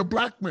got to be a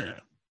black man.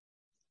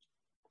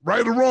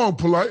 Right or wrong,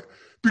 Polite?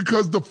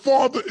 Because the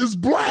father is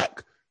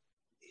black.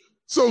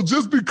 So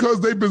just because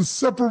they've been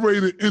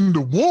separated in the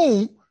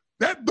womb,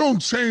 that don't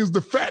change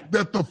the fact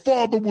that the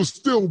father was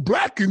still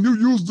black and you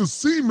used the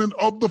semen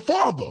of the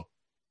father.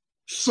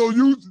 So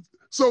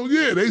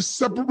yeah, they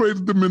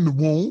separated them in the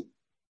womb,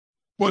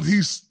 but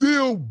he's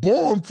still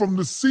born from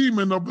the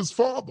semen of his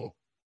father.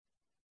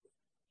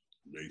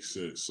 Makes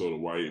sense. So the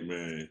white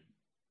man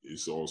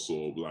is also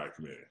a black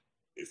man.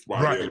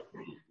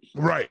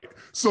 Right.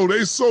 So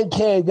they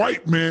so-called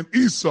white man,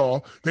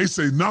 Esau, they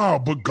say, nah,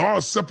 but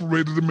God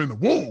separated him in the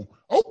womb.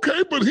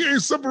 Okay, but he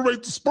ain't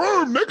separate the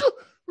sperm, nigga.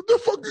 What the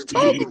fuck you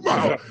talking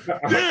about?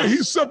 Yeah, he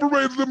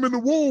separated them in the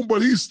womb,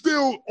 but he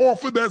still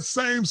offered that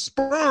same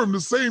sperm,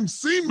 the same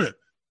semen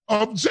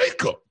of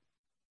Jacob.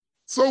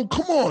 So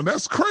come on,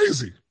 that's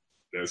crazy.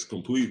 That's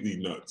completely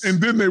nuts.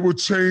 And then they would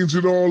change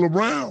it all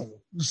around.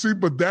 You see,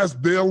 but that's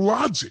their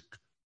logic.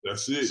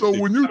 That's it. So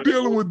when you're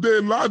dealing with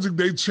their logic,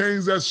 they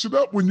change that shit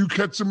up when you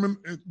catch them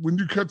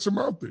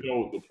out there. You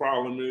know, the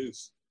problem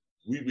is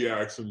we be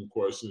asking them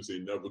questions they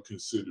never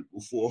considered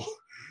before,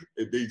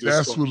 and they just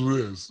that's what it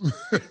is.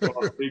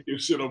 Start making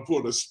shit up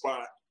on the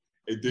spot,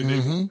 and then they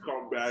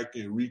come back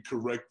and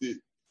recorrect it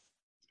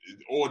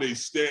or they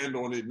stand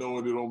on it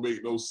knowing it don't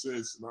make no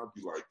sense. And I'd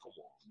be like, come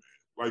on, man.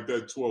 Like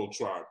that 12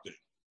 tribe thing.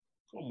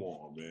 Come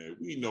on, man.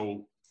 We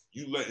know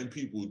you letting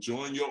people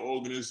join your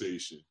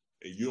organization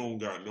and you don't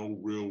got no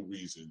real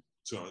reason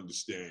to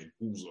understand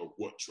who's of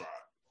what tribe.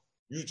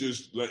 You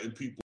just letting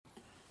people.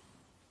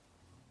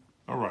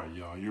 All right,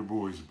 y'all, your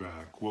boy's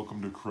back.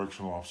 Welcome to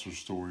Correctional Officer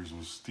Stories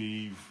with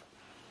Steve.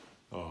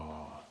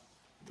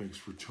 Thanks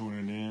for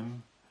tuning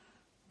in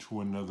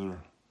to another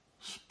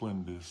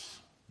splendid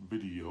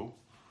video,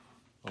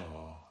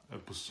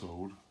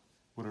 episode,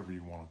 whatever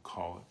you want to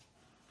call it,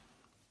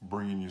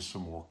 bringing you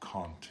some more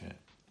content.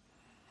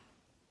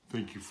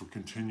 Thank you for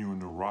continuing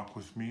to rock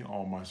with me,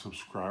 all my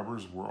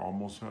subscribers. We're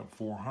almost at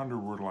 400.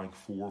 We're like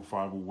 4 or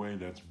 5 away.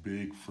 That's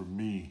big for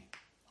me.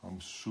 I'm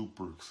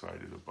super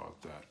excited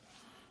about that.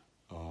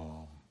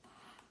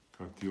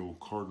 Got the old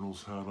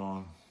Cardinals hat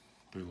on.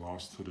 They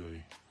lost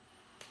today.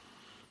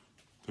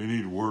 They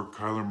need work.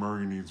 Kyler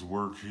Murray needs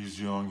work.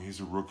 He's young. He's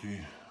a rookie.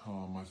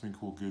 I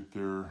think we'll get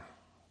there.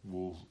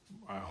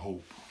 I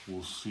hope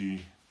we'll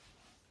see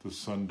the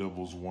Sun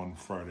Devils won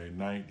Friday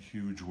night.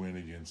 Huge win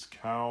against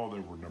Cal. They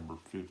were number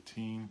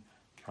 15.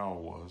 Cal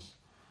was.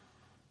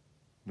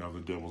 Now the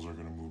Devils are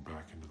going to move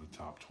back into the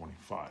top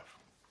 25.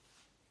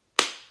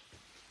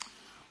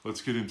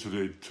 Let's get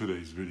into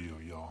today's video,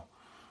 y'all.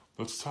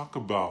 Let's talk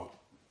about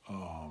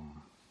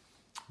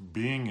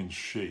being in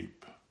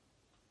shape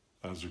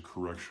as a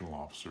correctional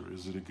officer.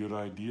 Is it a good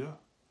idea?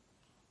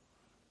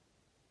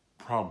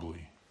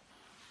 Probably.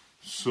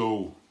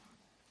 So,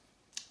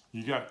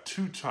 you got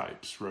 2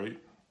 types, right?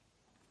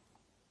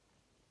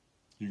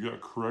 You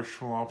got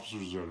correctional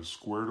officers that are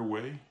squared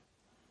away,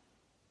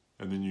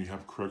 and then you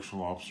have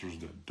correctional officers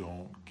that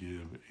don't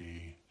give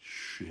a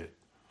shit.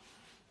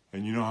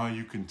 And you know how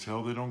you can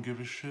tell they don't give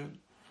a shit?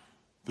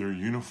 Their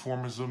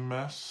uniform is a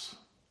mess,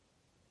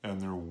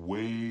 and they're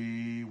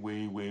way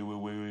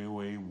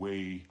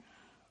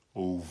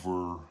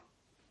overweight.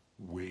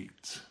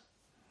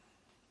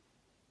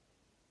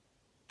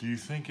 Do you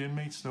think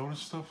inmates notice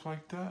stuff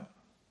like that?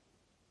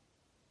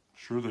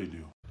 Sure they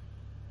do.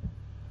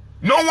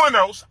 No one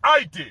else,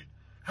 I did.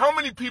 How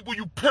many people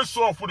you piss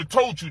off would have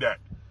told you that?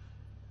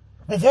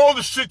 With all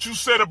the shit you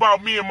said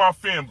about me and my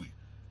family.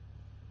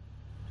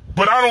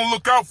 But I don't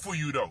look out for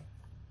you though.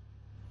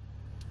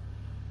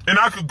 And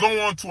I could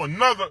go on to a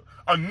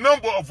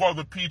number of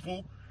other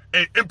people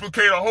and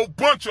implicate a whole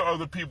bunch of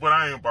other people, but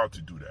I ain't about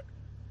to do that.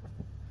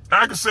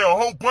 I could say a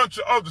whole bunch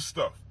of other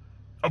stuff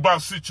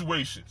about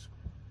situations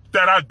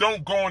that I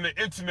don't go on the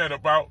internet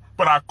about,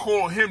 but I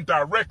call him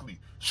directly.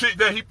 Shit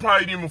that he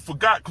probably didn't even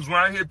forgot, because when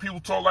I hear people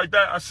talk like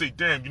that, I say,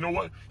 damn, you know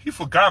what? He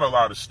forgot a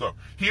lot of stuff.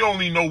 He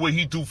only know what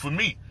he do for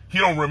me. He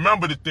don't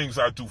remember the things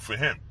I do for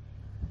him.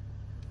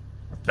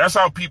 That's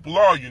how people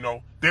are, you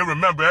know. They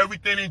remember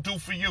everything they do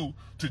for you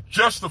to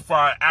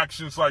justify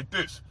actions like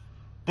this.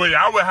 But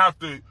I would have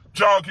to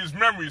jog his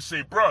memory and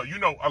say, bro, you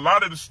know, a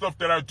lot of the stuff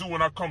that I do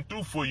when I come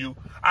through for you,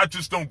 I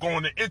just don't go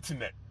on the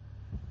internet.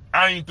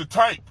 I ain't the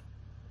type.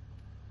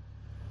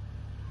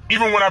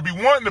 Even when I be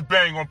wanting to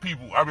bang on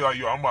people, I be like,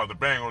 yo, I'm about to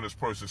bang on this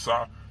person,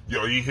 so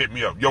yo, he hit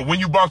me up. Yo,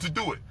 when you about to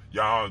do it?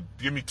 Y'all,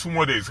 give me 2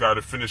 more days,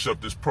 gotta finish up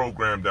this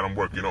program that I'm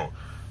working on.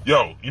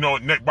 Yo, you know,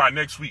 by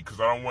next week, because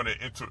I don't want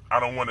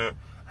to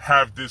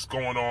have this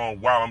going on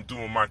while I'm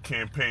doing my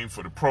campaign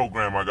for the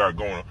program I got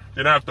going on.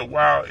 Then after a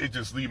while, it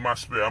just leave my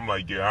spirit. I'm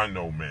like, yeah, I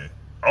know, man.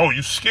 Oh,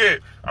 you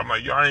scared? I'm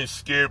like, yo, I ain't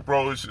scared,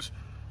 bro. It's just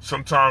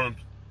sometimes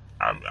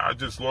I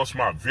just lost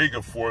my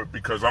vigor for it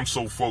because I'm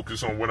so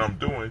focused on what I'm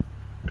doing,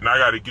 and I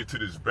got to get to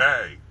this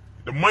bag.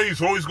 The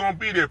money's always going to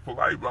be there for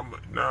life. I'm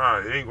like, nah,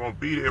 it ain't going to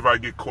be there if I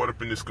get caught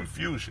up in this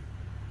confusion.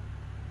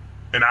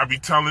 And I be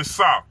telling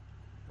Sal,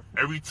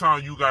 every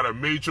time you got a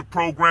major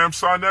program,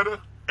 Sarnetta,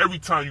 every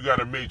time you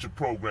got a major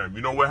program,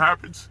 you know what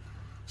happens?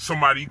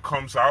 Somebody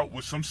comes out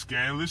with some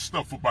scandalous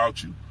stuff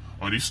about you,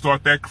 or they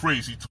start that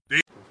crazy.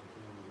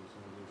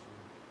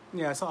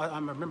 Yeah, so I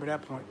remember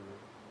that point.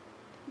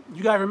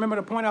 You guys remember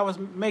the point I was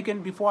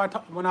making before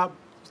when I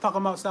was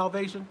talking about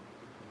salvation?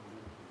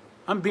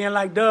 I'm being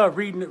like Dove,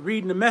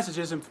 reading the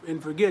messages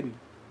and forgetting.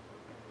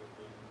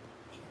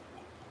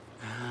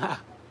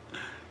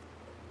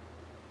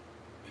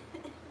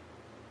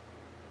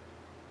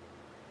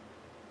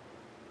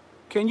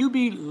 Can you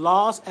be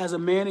lost as a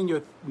man in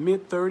your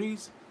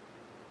mid-30s?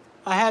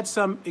 I had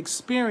some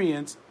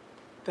experience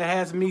that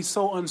has me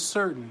so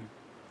uncertain.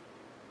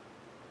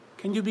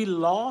 Can you be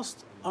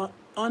lost?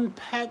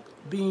 Unpack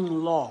being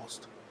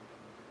lost.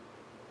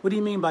 What do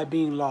you mean by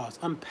being lost?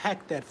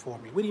 Unpack that for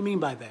me. What do you mean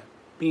by that?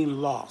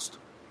 Being lost.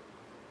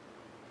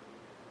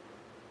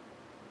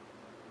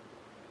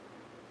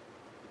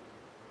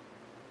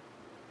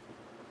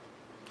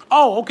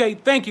 Oh, okay.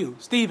 Thank you,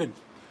 Stephen.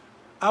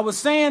 I was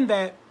saying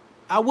that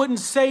I wouldn't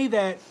say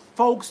that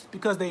folks,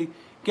 because they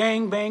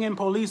gang banging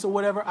police or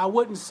whatever, I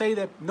wouldn't say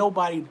that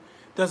nobody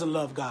doesn't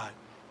love God.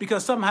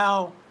 Because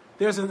somehow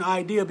there's an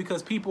idea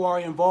because people are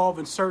involved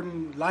in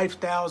certain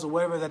lifestyles or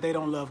whatever that they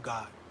don't love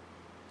God.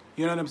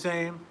 You know what I'm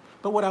saying?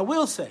 But what I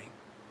will say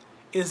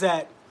is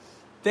that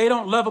they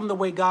don't love him the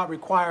way God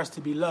requires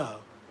to be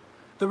loved.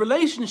 The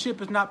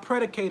relationship is not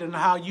predicated on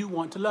how you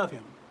want to love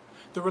him.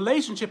 The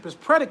relationship is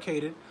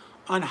predicated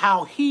on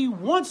how he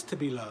wants to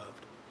be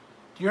loved.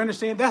 Do you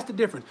understand? That's the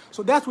difference.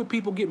 So that's where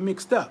people get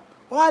mixed up.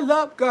 Oh, I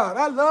love God.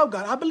 I love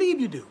God. I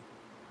believe you do.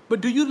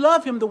 But do you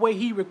love him the way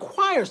he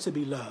requires to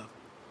be loved?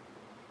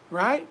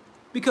 Right?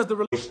 Because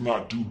let's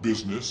not do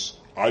business.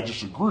 I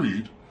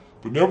disagreed.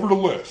 But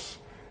nevertheless,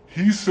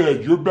 he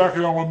said, you're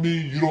backing out on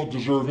me, you don't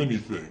deserve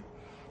anything.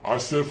 I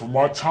said, for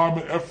my time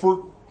and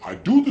effort, I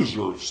do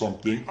deserve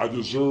something. I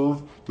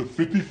deserve the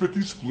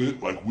 50-50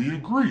 split like we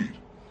agreed.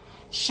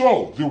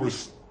 So there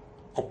was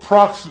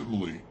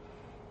approximately,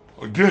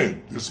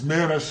 again, this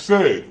man has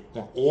said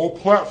on all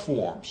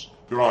platforms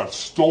that I've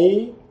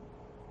stole,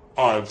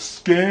 I've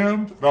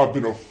scammed, and I've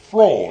been a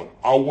fraud.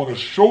 I want to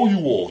show you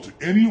all, to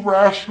any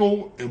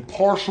rational,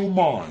 impartial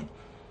mind,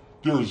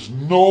 there is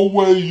no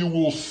way you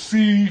will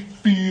see,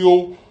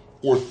 feel,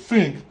 or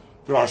think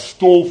that I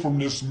stole from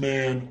this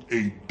man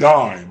a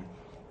dime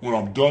when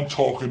I'm done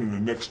talking in the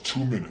next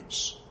 2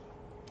 minutes.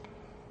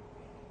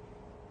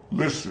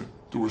 Listen,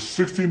 there was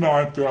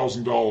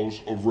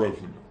 $69,000 of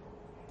revenue,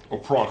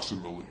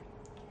 approximately.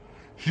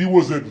 He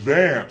was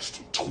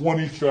advanced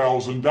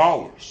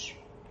 $20,000.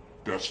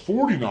 That's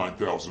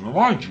 $49,000. Now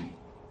mind you,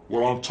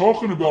 what I'm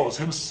talking about is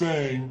him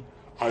saying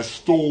I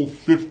stole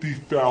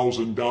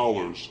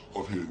 $50,000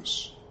 of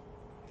his,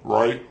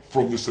 right,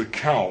 from this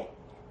account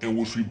in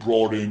which we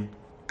brought in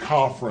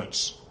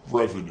conference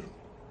revenue.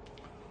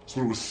 So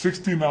it was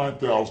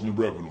 $69,000 in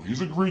revenue. He's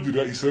agreed to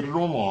that. He said it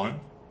online.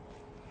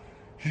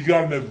 He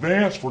got an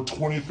advance for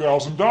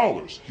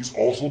 $20,000. He's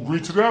also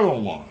agreed to that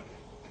online.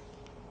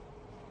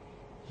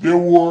 There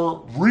were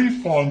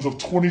refunds of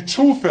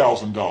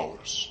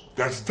 $22,000.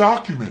 That's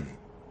documented.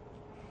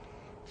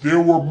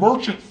 There were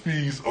merchant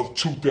fees of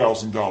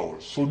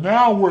 $2,000. So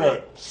now we're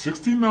at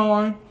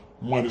 69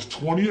 minus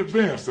 20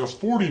 advance, that's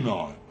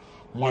 49.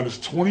 Minus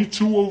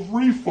 22 of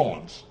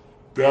refunds,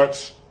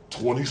 that's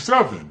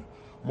 27.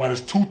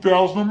 Minus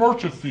 2,000 of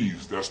merchant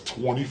fees, that's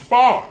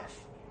 25.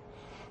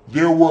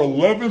 There were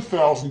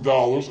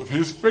 $11,000 of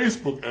his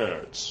Facebook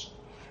ads.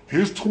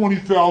 His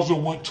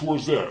 $20,000 went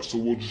towards that, so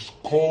we'll just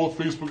call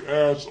the Facebook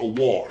ads a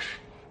wash.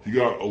 He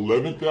got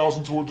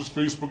 $11,000 towards his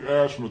Facebook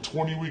ads from the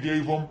 20 we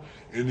gave him,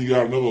 and he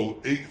got another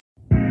 8.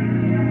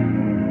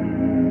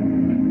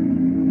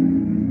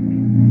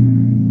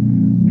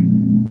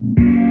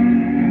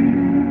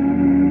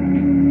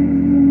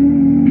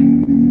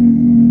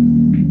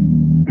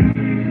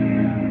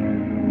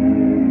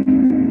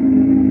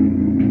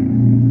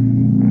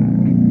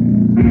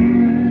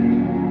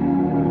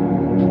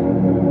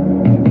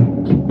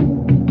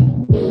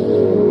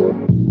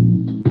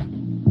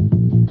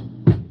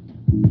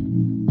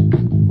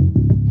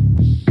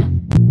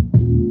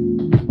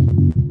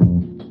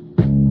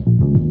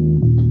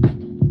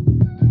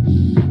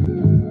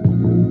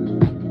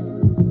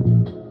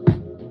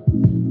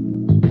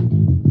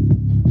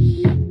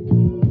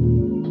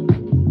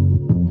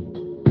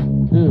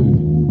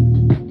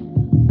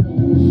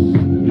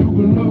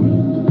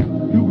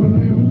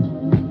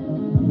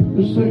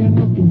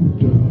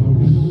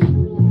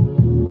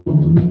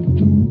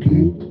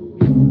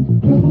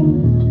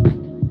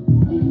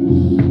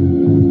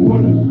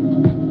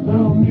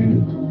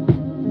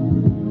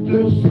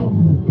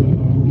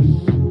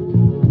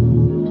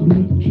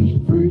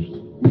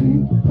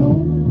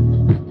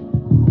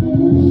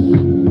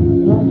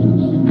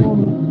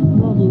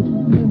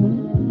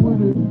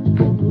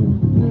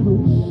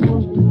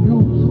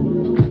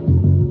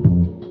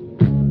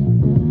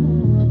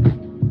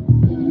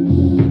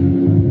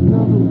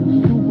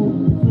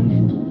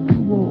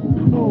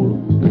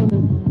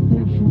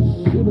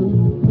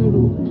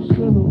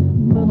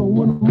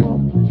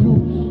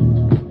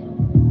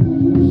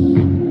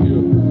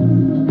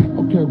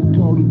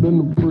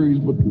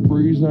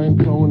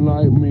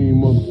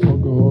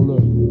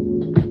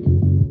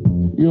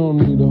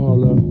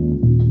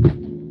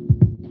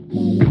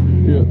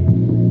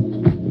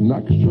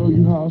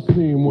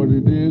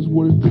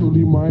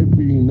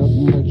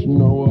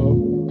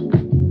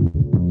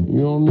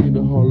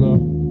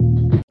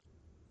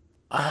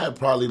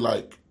 Probably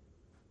like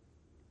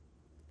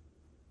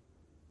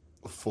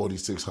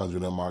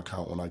 4,600 in my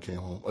account when I came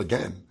home.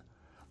 Again,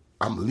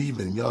 I'm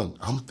leaving young.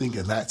 I'm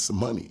thinking that's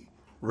money.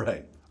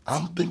 Right.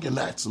 I'm thinking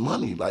that's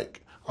money.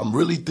 Like, I'm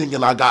really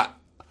thinking I got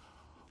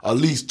at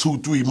least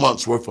 2-3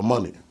 months worth of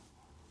money.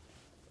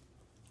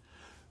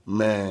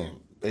 Man,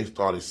 they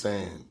started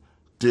saying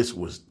this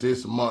was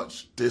this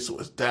much, this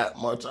was that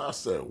much. I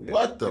said,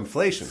 what the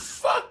inflation?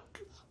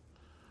 Fuck?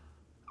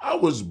 I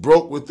was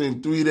broke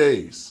within 3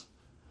 days.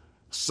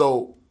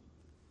 So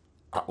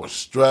I was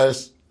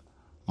stressed.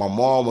 My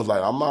mom was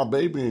like, I'm not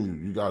babying you.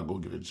 You gotta go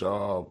get a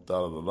job,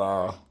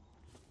 da-da-da-da.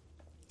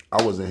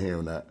 I wasn't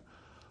hearing that.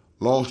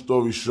 Long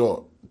story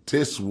short,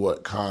 this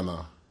what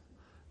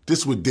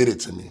did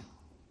it to me.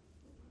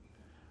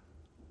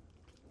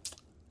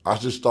 I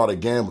just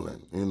started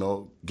gambling,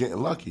 getting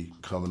lucky,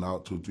 coming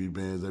out 2-3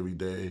 bands every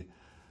day,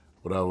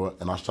 whatever,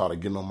 and I started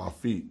getting on my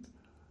feet.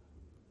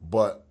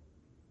 But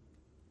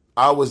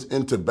I was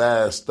into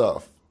bad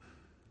stuff.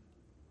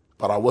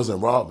 but I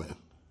wasn't robbing.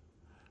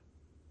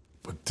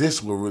 But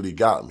this what really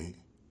got me.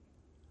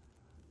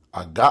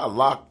 I got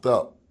locked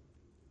up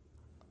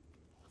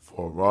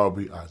for a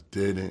robbery I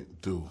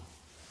didn't do.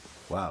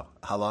 Wow.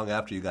 How long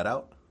after you got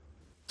out?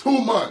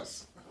 2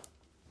 months.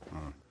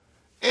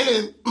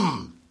 And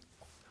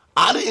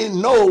I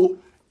didn't know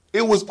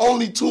it was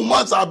only 2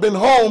 months I've been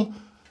home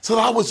till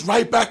I was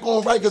right back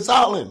on Rikers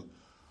Island.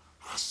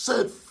 I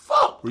said,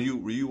 fuck. Were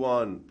you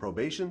on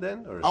probation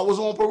then? Or? I was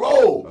on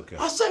parole. Okay.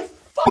 I said,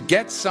 To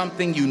get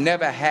something you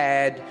never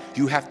had,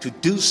 you have to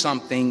do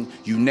something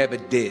you never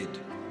did.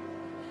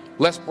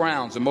 Les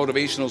Brown's a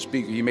motivational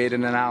speaker. He made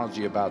an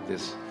analogy about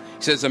this.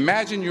 He says,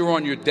 imagine you're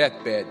on your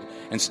deathbed,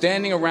 and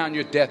standing around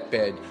your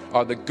deathbed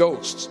are the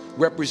ghosts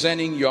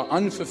representing your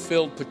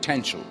unfulfilled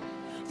potential.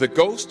 The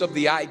ghost of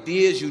the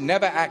ideas you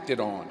never acted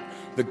on.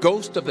 The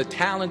ghost of the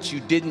talents you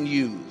didn't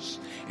use.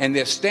 And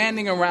they're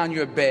standing around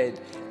your bed,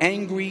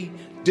 angry,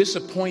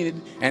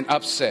 disappointed, and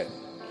upset.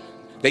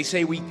 They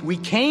say, we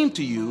came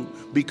to you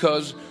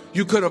because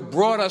you could have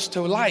brought us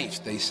to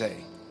life, they say.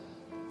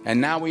 And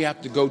now we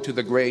have to go to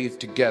the grave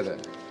together.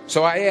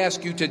 So I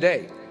ask you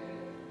today,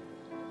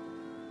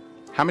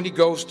 how many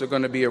ghosts are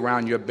going to be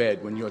around your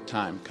bed when your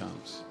time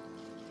comes?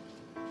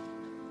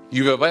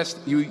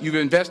 You've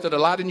invested a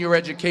lot in your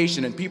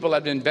education, and people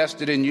have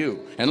invested in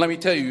you. And let me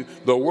tell you,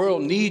 the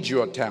world needs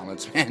your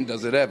talents, man,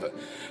 does it ever.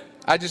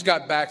 I just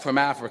got back from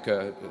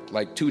Africa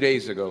like 2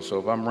 days ago, so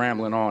if I'm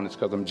rambling on, it's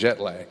because I'm jet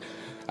lagged.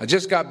 I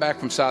just got back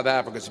from South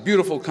Africa. It's a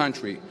beautiful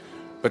country,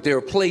 but there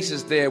are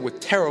places there with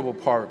terrible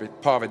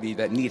poverty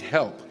that need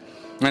help.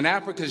 And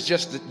Africa is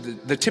just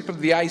the tip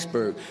of the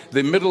iceberg.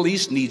 The Middle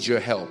East needs your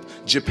help.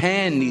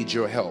 Japan needs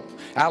your help.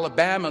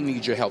 Alabama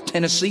needs your help.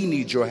 Tennessee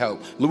needs your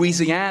help.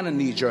 Louisiana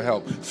needs your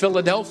help.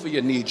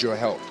 Philadelphia needs your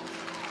help.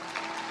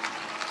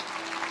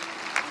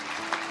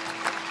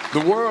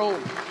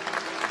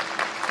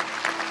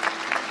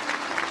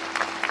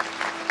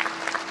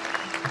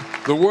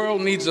 The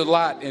world needs a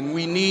lot, and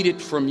we need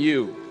it from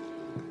you.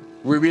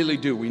 We really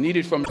do. We need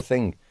it from...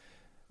 Thing.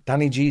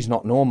 Danny G's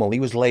not normal. He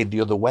was laid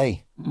the other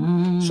way.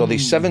 So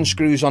there's 7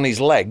 screws on his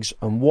legs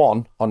and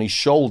 1 on his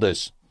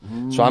shoulders.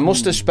 So I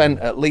must have spent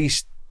at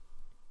least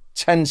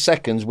 10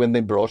 seconds with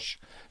my brush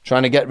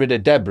trying to get rid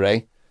of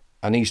debris,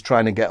 and he's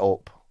trying to get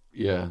up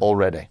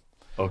already.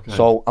 Okay.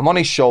 So I'm on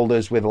his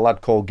shoulders with a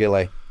lad called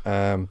Gilly.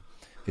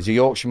 He's a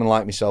Yorkshireman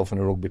like myself and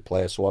a rugby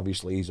player, so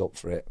obviously he's up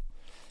for it.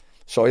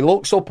 So he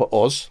looks up at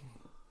us,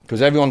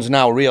 because everyone's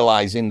now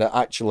realising that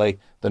actually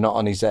they're not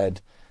on his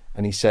head.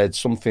 And he said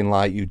something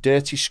like, you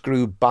dirty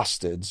screwed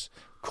bastards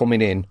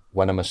coming in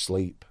when I'm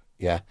asleep.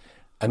 Yeah.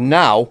 And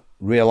now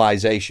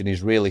realisation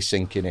is really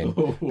sinking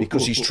in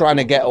because he's trying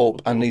to get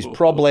up, and there's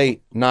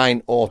probably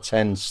 9 or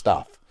 10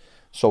 staff.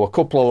 So a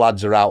couple of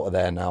lads are out of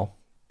there now.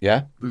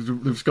 Yeah.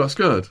 They've got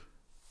scared.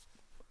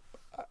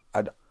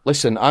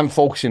 Listen, I'm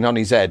focusing on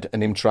his head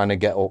and him trying to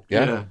get up.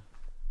 Yeah.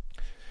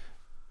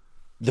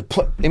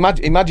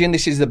 Imagine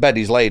this is the bed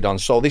he's laid on.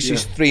 So this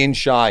is 3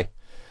 inch high.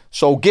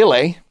 So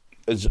Gilly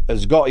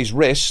has got his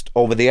wrist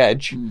over the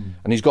edge,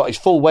 and he's got his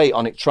full weight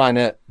on it trying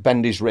to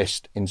bend his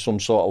wrist in some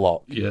sort of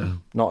lock. Yeah.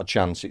 Not a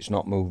chance, it's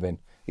not moving.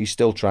 He's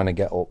still trying to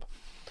get up.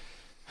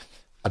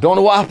 I don't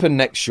know what happened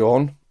next,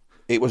 Sean.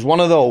 It was one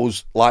of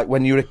those, like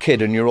when you're a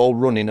kid and you're all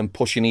running and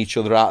pushing each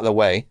other out of the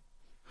way,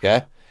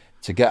 yeah,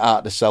 to get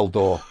out the cell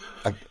door.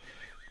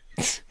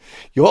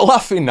 You're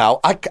laughing now.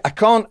 I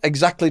can't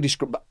exactly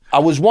describe. I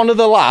was one of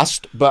the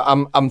last, but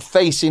I'm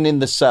facing in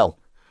the cell.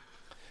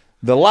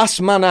 The last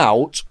man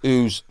out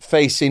who's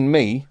facing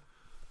me.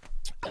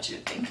 What you're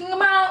thinking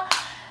about?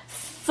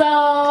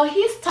 So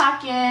he's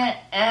talking,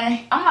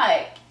 and I'm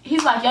like,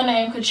 he's like, your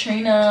name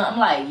Katrina? I'm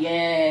like,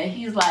 yeah.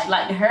 He's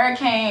like the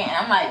hurricane.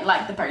 I'm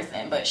like the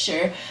person, but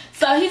sure.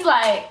 So he's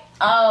like,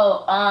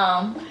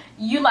 oh,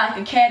 you like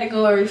a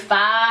category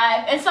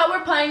 5, and so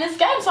we're playing this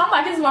game. So I'm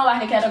like, it's more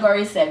like a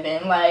category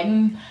 7. Like,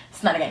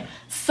 it's not a game.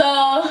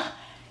 So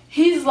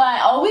he's like,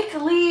 oh, we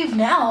could leave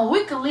now.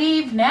 We could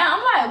leave now.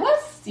 I'm like,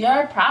 what's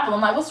your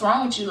problem? Like, what's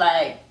wrong with you?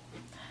 Like,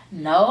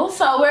 no.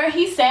 So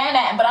he's saying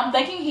that, but I'm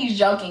thinking he's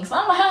joking. So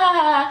I'm like, ha ha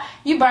ha,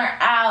 you burnt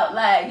out.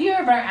 Like,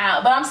 you're burnt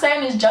out. But I'm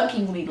saying this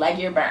jokingly, like,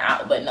 you're burnt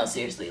out. But no,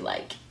 seriously,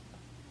 like,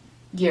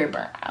 you're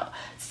burnt out.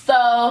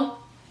 So,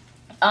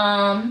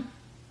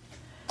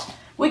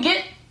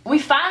 we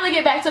finally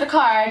get back to the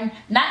car,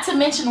 not to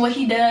mention what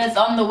he does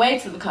on the way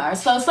to the car.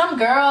 So some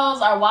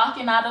girls are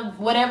walking out of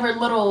whatever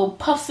little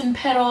Puffs and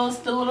Petals,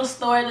 the little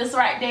store that's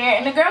right there.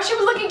 And the girl, she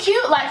was looking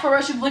cute. Like, for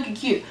real, she was looking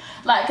cute.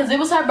 Like, because it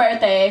was her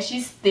birthday.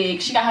 She's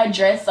thick. She got her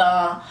dress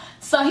on.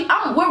 So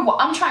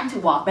I'm trying to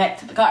walk back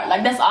to the car.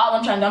 Like, that's all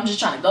I'm trying to do. I'm just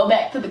trying to go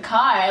back to the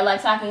car,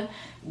 like, so I can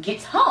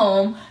get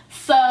home.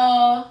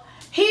 So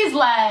he's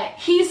like,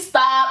 he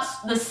stops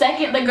the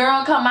second the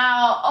girl come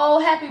out. Oh,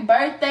 happy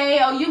birthday.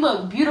 Oh, you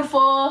look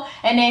beautiful.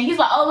 And then he's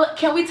like, oh, look,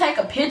 can we take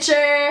a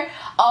picture?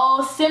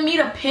 Oh, send me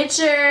the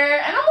picture.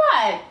 And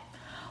I'm like,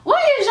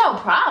 what is your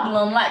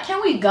problem? Like,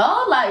 can we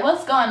go? Like,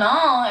 what's going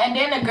on? And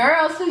then the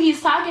girls who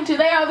he's talking to,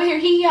 they over here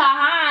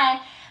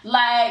hee-ha-hi.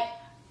 Like,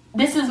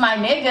 this is my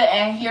nigga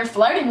and you're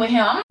flirting with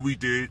him. We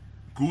did.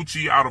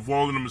 Gucci, out of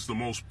all of them, is the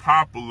most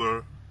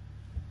popular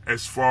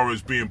as far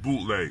as being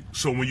bootleg.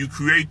 So when you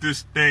create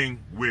this thing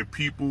where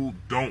people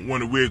don't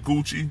want to wear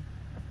Gucci,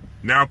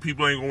 now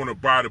people ain't going to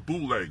buy the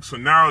bootleg. So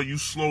now you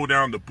slow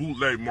down the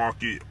bootleg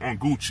market on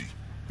Gucci.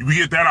 We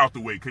get that out the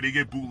way, because they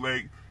get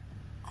bootleg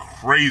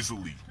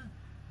crazily.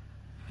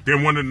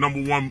 They're one of the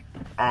number one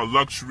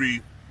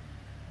luxury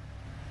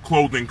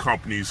clothing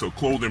companies or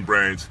clothing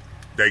brands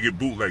that get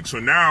bootleg. So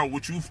now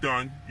what you've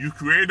done, you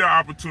created an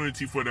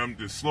opportunity for them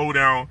to slow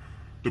down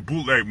the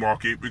bootleg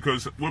market,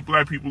 because what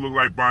black people look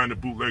like buying the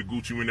bootleg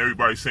Gucci when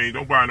everybody's saying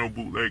don't buy no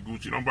bootleg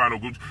Gucci, don't buy no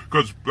Gucci,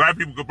 because black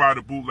people could buy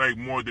the bootleg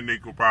more than they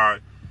could buy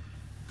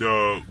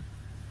the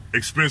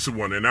expensive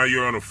one. And now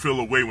you're on a feel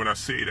away when I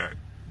say that.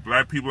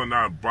 Black people are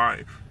not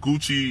buying.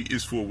 Gucci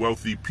is for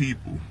wealthy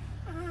people.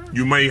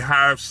 You may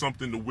have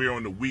something to wear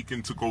on the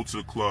weekend to go to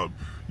the club.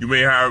 You may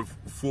have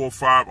 4 or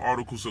 5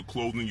 articles of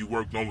clothing you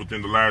worked on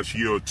within the last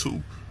year or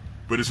 2.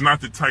 But it's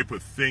not the type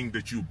of thing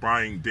that you're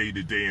buying day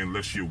to day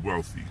unless you're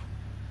wealthy.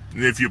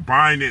 And if you're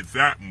buying it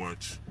that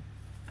much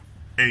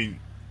and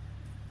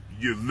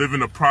you live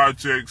in the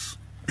projects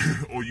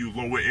or you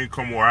lower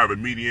income or have a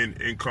median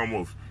income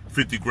of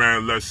 50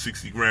 grand less,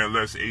 60 grand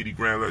less, 80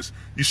 grand less,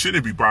 you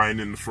shouldn't be buying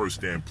in the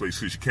first damn place,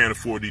 because you can't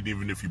afford it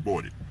even if you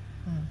bought it.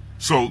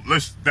 So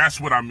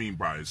that's what I mean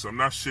by it. So I'm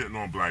not shitting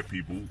on black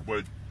people,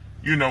 but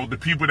you know, the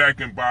people that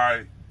can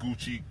buy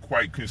Gucci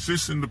quite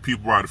consistent, the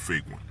people buy the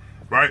fake one,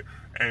 right?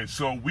 And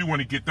so we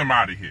want to get them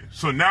out of here.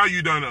 So now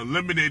you done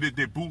eliminated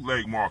the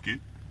bootleg market.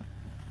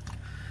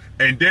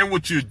 And then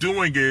what you're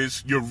doing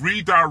is you're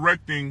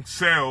redirecting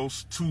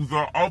sales to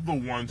the other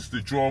ones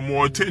to draw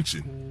more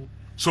attention.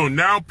 So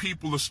now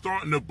people are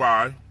starting to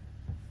buy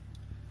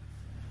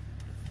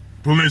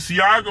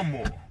Balenciaga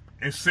more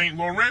and Saint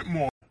Laurent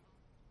more.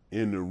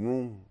 In the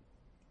room,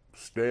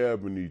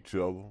 stabbing each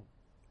other,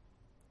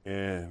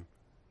 and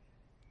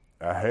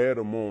I had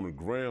him on the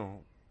ground,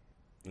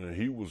 and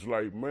he was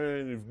like,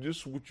 man, if this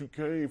is what you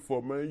came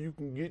for, man, you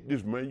can get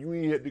this, man. You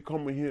ain't had to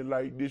come in here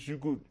like this. You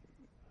could.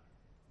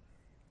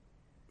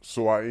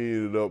 So I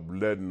ended up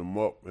letting him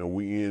up, and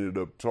we ended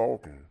up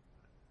talking.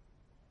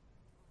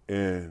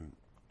 And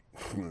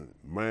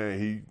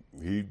man,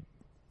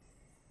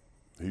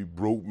 he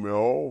broke me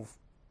off.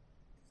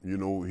 You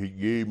know, he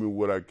gave me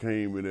what I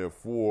came in there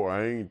for.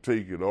 I ain't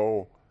take it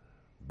all,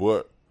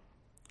 but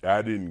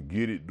I didn't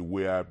get it the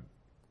way I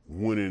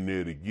went in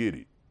there to get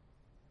it.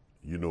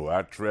 You know,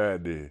 I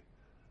tried to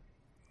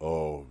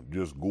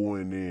just go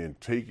in there and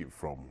take it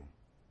from him.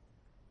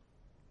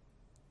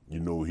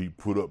 You know, he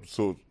put up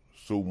so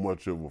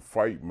much of a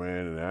fight,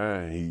 man,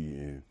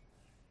 and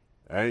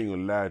I ain't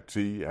gonna lie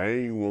to you, I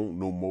ain't want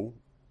no more.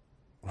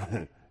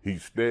 He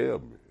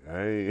stabbed me.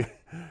 I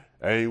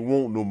ain't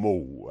want no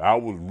more. I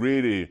was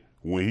ready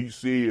when he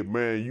said,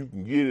 man, you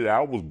can get it.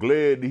 I was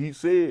glad that he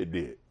said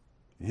that.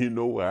 You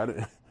know,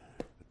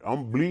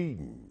 I'm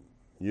bleeding,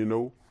 you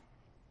know.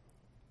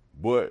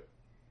 But,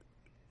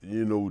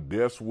 you know,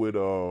 that's what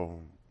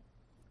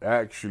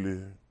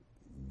actually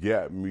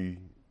got me,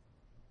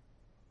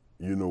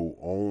 you know,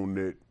 on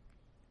that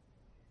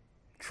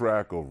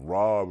track of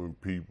robbing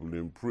people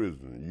in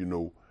prison, you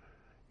know.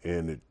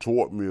 And it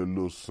taught me a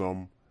little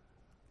something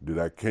that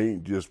I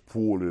can't just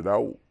pull it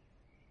out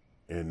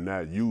and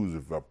not use it.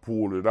 If I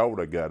pull it out,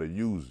 I gotta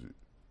use it.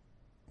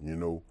 You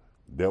know,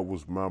 that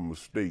was my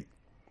mistake.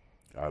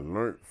 I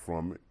learned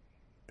from it,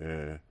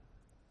 and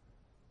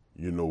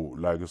you know,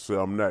 like I said,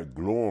 I'm not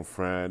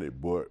glorifying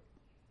it, but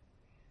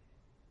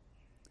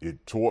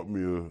it taught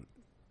me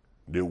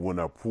that when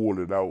I pulled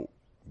it out,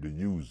 to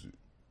use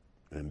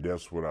it. And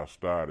that's what I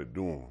started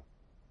doing.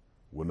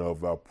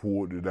 Whenever I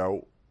pulled it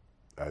out,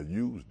 I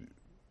used it.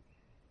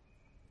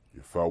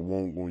 If I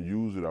wasn't gonna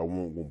use it, I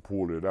wasn't gonna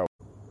pull it out.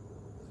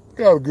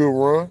 Got a good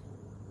run.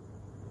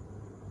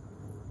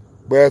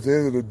 But at the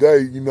end of the day,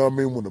 you know what I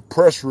mean, when the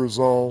pressure is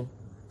on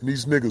and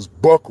these niggas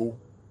buckle,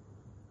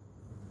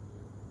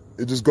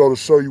 it just go to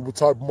show you what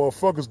type of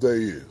motherfuckers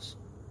they is.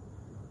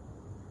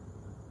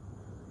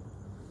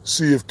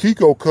 See, if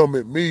Kiko come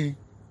at me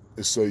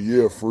and say,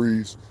 yeah,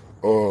 Freeze,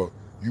 you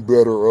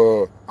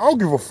better, I don't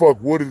give a fuck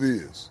what it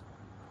is.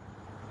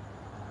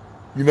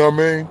 You know what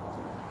I mean?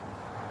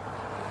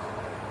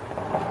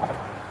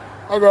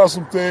 I got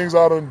some things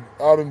I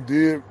done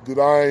did that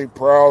I ain't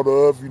proud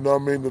of, you know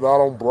what I mean, that I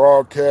don't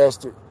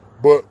broadcast it.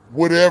 But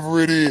whatever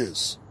it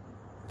is,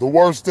 the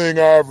worst thing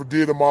I ever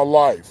did in my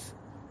life,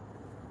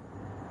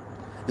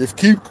 if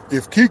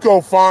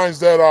Kiko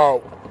finds that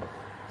out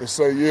and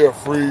say, yeah,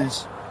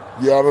 Freeze,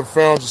 yeah, I done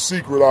found your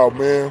secret out,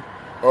 man.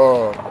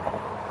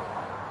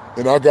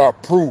 And I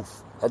got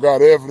proof. I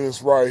got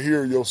evidence right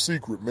here, your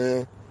secret,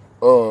 man.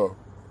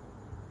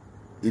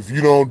 If you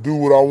don't do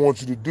what I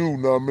want you to do,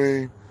 know what I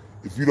mean?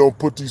 If you don't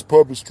put these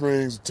puppet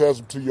strings, attach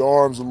them to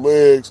your arms and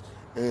legs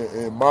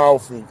and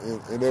mouth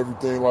and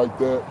everything like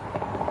that,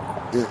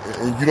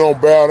 and you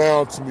don't bow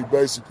down to me,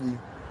 basically,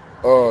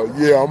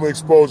 yeah, I'm gonna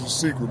expose your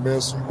secret,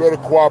 man, so you better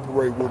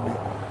cooperate with me.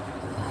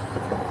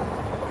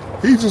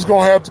 He's just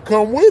gonna have to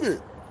come with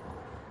it.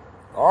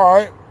 All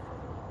right,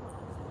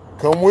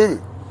 come with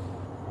it.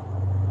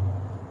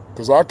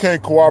 Because I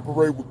can't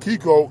cooperate with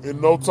Kiko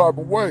in no type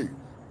of way.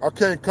 I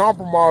can't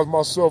compromise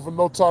myself in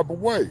no type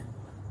of way.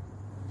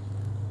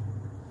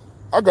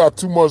 I got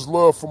too much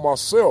love for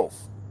myself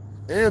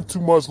and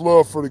too much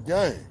love for the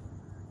game.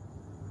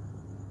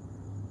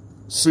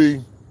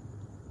 See,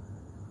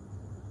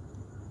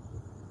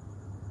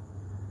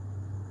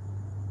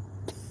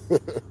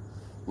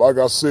 like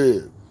I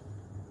said,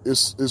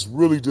 it's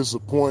really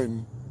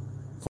disappointing.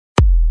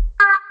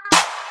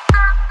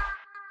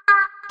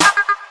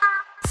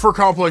 For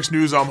Complex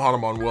News, I'm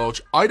Hanuman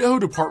Welch. Idaho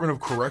Department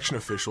of Correction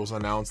officials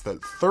announced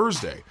that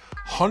Thursday,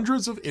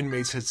 hundreds of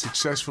inmates had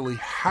successfully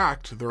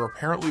hacked their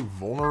apparently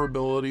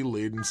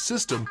vulnerability-laden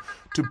system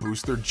to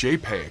boost their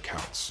JPay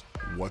accounts.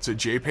 What's a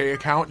JPay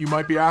account, you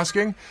might be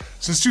asking?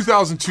 Since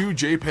 2002,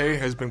 JPay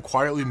has been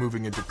quietly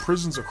moving into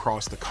prisons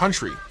across the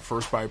country,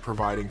 first by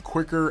providing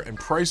quicker and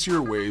pricier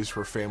ways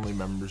for family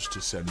members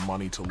to send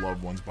money to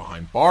loved ones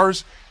behind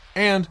bars,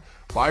 and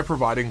by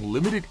providing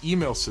limited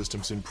email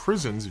systems in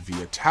prisons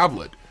via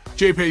tablet.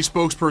 JPay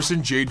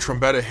spokesperson Jade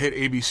Trombetta hit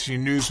ABC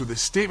News with a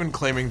statement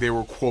claiming they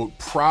were, quote,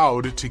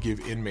 proud to give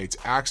inmates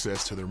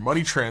access to their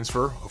money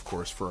transfer, of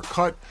course for a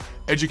cut,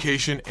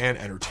 education, and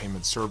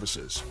entertainment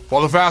services.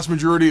 While the vast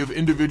majority of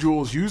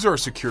individuals use our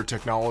secure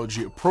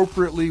technology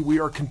appropriately, we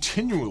are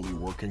continually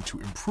working to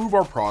improve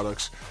our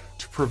products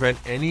to prevent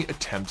any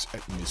attempts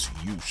at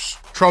misuse.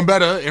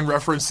 Trombetta, in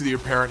reference to the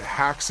apparent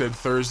hack, said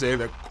Thursday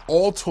that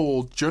all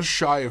told, just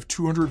shy of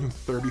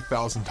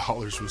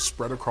 $230,000 was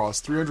spread across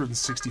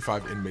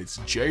 365 inmates'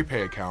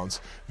 JPay accounts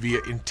via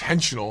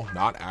intentional,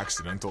 not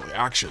accidental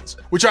actions.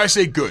 Which I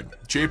say good.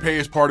 JPay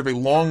is part of a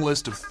long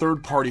list of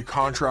third-party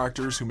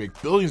contractors who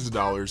make billions of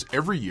dollars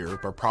every year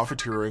by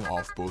profiteering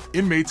off both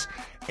inmates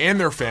and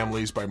their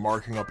families by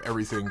marking up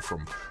everything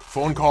from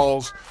phone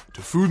calls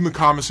to food in the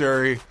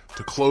commissary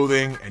to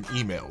clothing and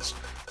emails.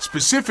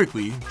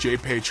 Specifically,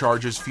 JPay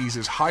charges fees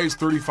as high as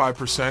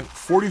 35%,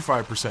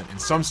 45% in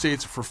some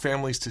states for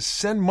families to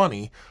send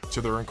money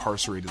to their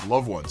incarcerated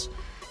loved ones.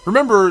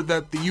 Remember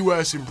that the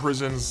U.S.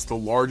 imprisons the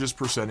largest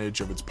percentage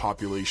of its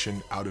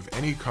population out of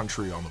any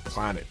country on the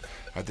planet.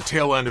 At the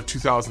tail end of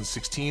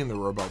 2016, there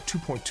were about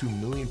 2.2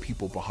 million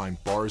people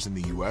behind bars in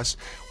the U.S.,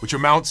 which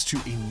amounts to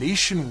a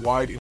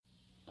nationwide...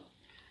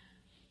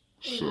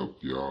 What's up,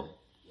 y'all?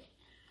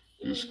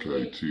 It's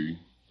KT,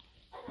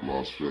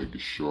 Las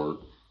Vegas Shark,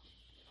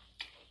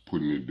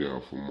 putting it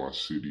down for my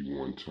city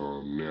one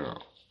time now.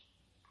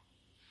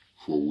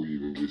 Before we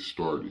even get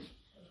started,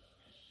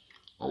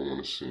 I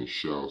want to send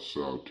shouts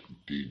out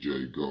to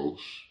DJ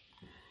Ghost,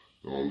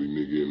 the only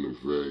nigga in the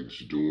Vegas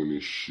doing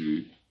this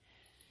shit.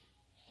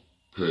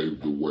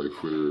 Paved the way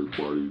for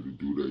everybody to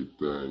do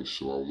their thing,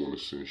 so I want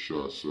to send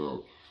shouts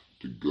out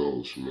to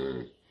Ghost,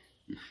 man.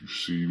 If you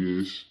see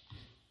this,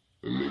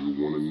 a nigga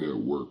want to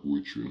network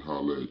with you and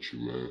holler at you,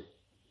 man.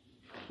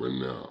 But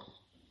now,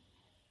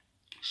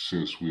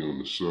 since we on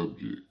the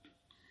subject,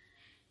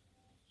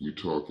 we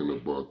talking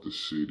about the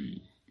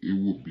city. It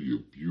would be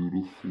a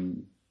beautiful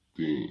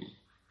thing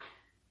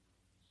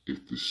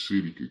if the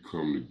city could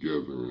come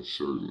together in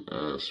certain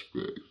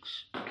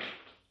aspects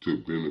to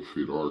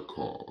benefit our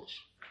cause.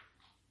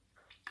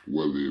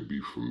 Whether it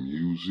be from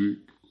music,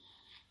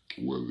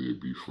 whether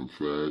it be from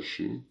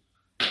fashion,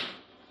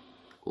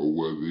 or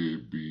whether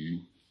it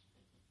be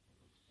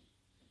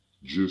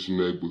just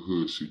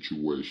neighborhood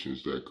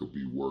situations that could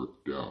be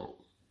worked out.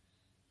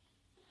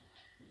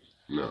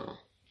 Now,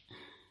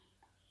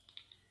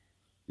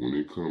 when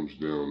it comes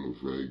down to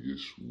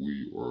Vegas,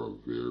 we are a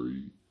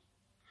very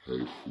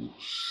hateful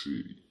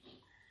city.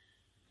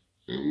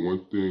 And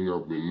one thing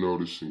I've been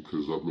noticing,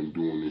 because I've been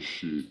doing this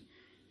shit,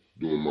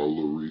 doing my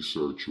little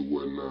research or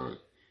whatnot,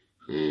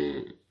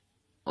 and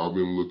I've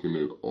been looking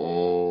at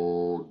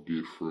all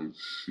different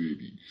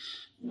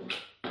cities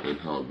and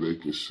how they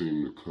can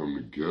seem to come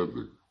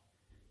together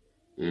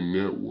and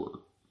network.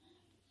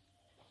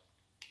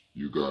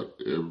 You got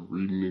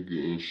every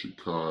nigga in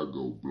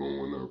Chicago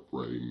blowing up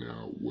right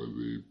now, whether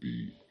it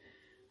be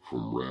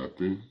from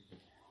rapping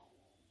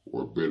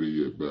or better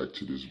yet back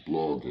to this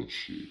blogging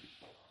shit.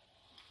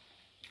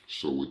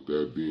 So with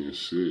that being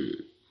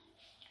said,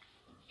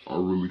 I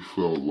really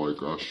felt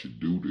like I should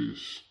do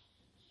this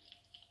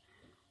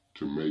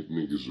to make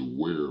niggas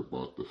aware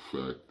about the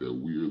fact that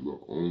we are the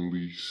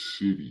only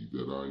city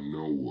that I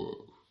know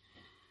of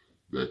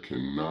that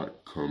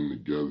cannot come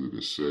together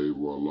to save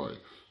our life.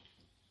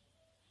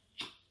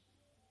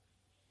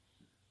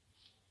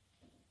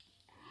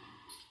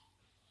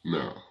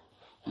 Now,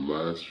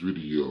 last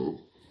video,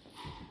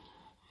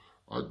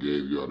 I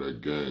gave y'all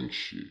that gang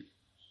shit.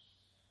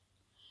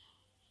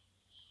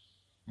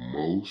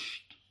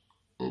 Most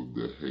of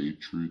the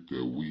hatred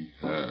that we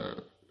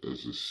have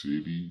as a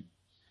city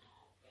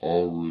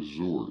all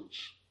resorts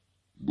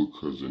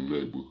because of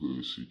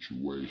neighborhood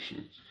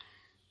situations.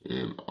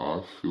 And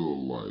I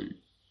feel like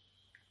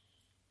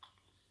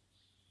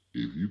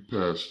if you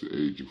pass the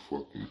age of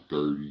fucking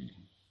 30,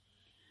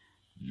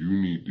 you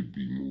need to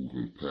be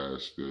moving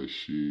past that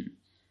shit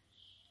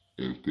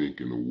and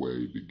thinking a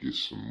way to get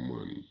some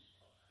money.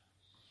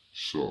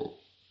 So,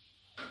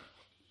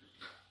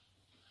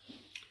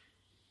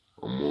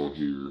 I'm on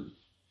here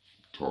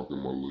talking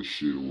my little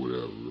shit or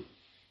whatever.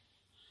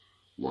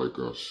 Like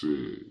I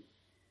said,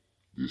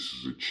 this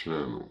is a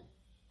channel.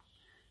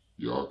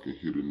 Y'all can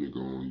hit a nigga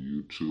on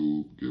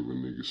YouTube, give a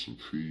nigga some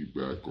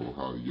feedback on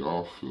how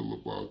y'all feel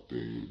about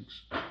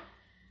things,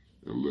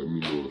 and let me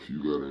know if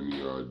you got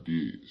any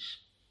ideas.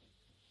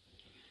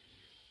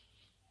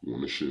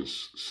 Wanna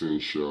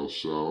send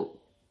shouts out?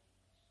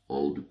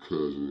 Older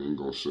cousin, ain't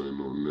gonna say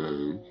no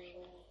names,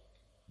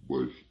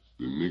 but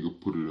the nigga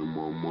put it in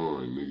my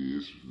mind, nigga,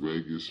 it's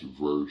Vegas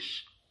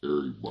versus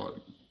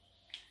everybody.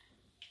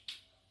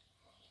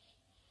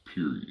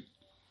 Period.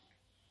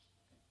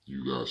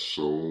 You got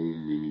so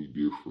many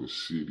different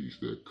cities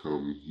that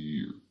come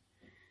here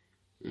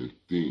and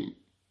think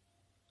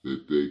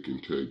that they can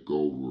take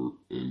over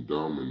and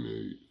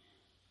dominate,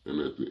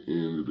 and at the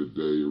end of the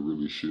day, it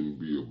really shouldn't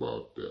be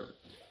about that.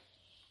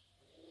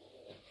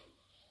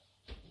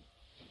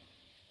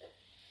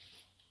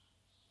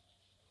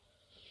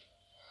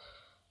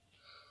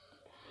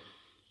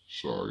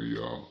 Sorry,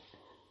 y'all.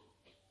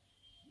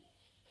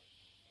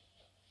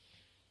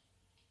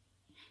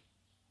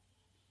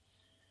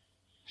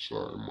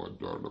 Sorry, my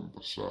daughter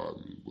beside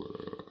me,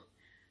 but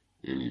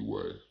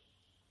anyway.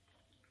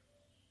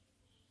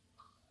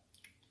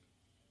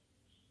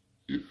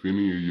 If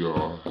any of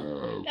y'all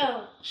have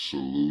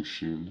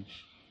solutions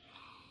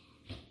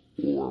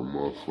or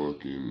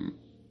motherfucking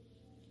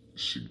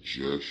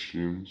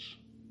suggestions,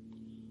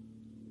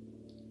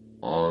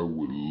 I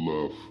would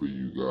love for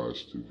you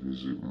guys to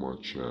visit my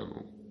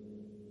channel.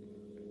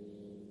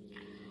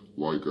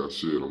 Like I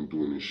said, I'm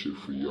doing this shit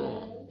for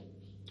y'all.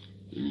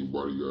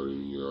 Anybody got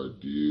any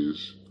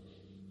ideas?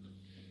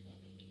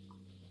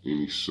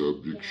 Any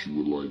subjects you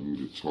would like me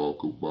to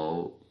talk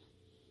about?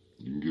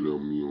 You can get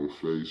at me on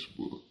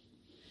Facebook.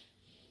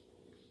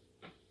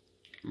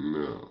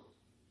 Now,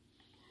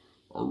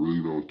 I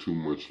really don't too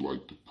much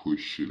like to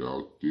push shit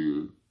out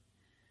there.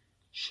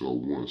 So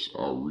once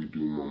I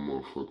redo my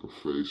motherfucking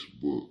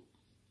Facebook,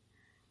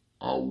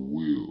 I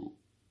will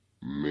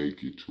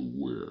make it to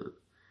where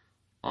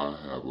I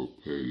have a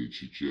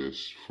page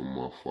just for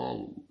my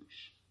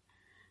followers.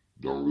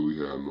 Don't really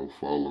have no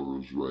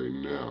followers right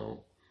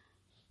now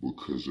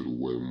because of the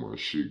way my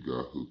shit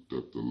got hooked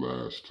up the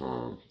last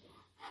time.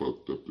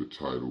 Fucked up the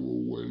title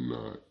or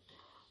whatnot.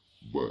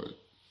 But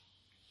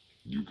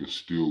you can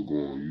still go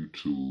on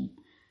YouTube,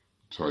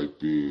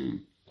 type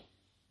in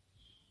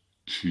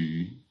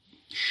T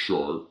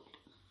Sharp,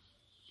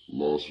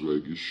 Las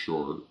Vegas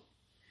Sharp,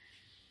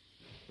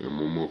 and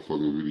my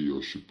motherfucking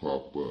video should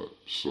pop up.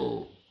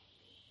 So,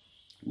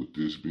 with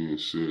this being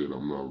said,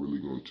 I'm not really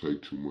gonna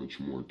take too much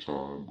more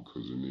time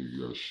because the nigga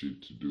got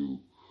shit to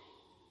do.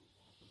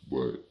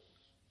 But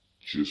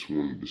just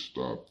wanted to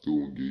stop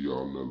through and give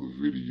y'all another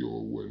video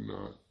or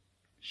whatnot.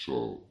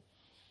 So,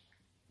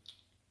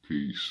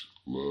 peace,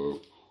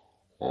 love,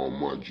 all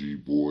my G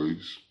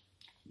boys,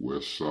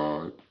 West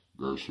Side,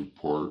 Gerson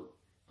Park,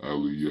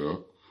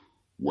 Aliyah,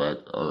 Whack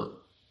Earth.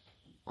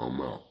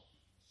 I'm out.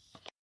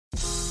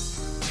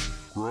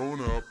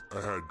 Growing up,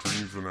 I had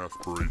dreams and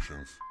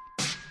aspirations,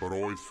 but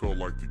always felt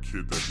like the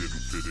kid that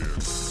didn't fit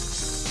in.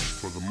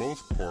 For the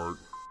most part,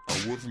 I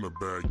wasn't a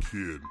bad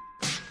kid,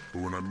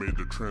 but when I made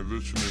the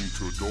transition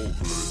into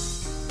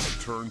adulthood, I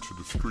turned to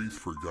the streets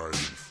for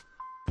guidance.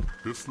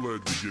 This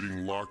led to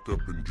getting locked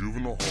up in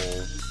juvenile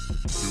hall,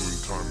 doing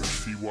time at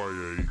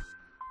CYA,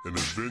 and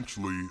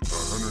eventually a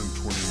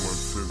 120-month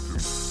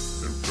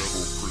sentence in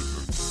federal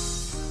prison.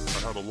 I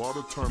had a lot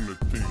of time to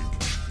think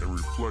and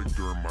reflect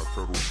during my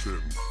federal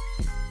sentence.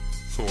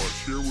 So I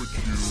share with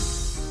you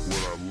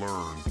what I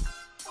learned,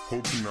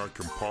 hoping I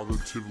can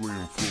positively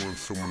influence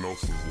someone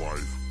else's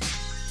life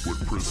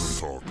with Prison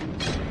Talk.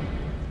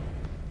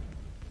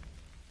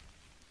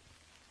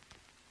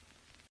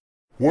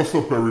 What's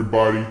up,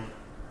 everybody?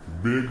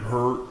 Big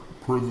Hurt,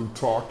 Prison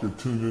Talk. You're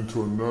tuned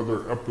into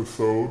another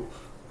episode.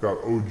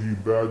 Got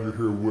OG Badger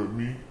here with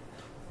me.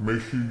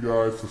 Make sure you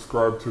guys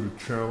subscribe to the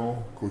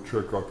channel. Go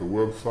check out the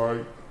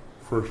website,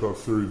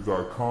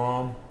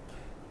 freshoutseries.com.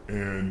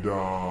 And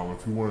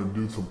if you want to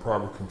do some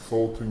private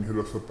consulting, hit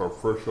us up at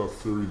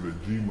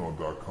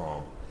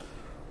freshoutseries@gmail.com.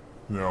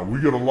 Now, we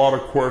get a lot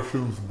of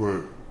questions,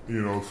 but,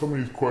 you know, some of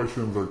these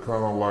questions are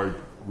kind of like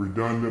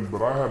redundant.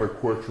 But I had a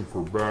question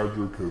for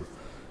Badger because,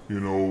 you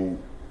know,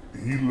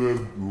 he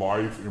lived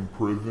life in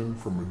prison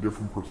from a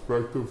different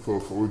perspective, so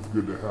it's always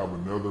good to have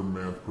another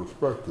man's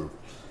perspective.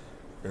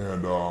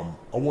 And I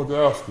wanted to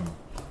ask him,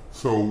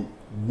 so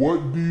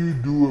what do you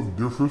do if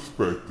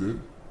disrespected?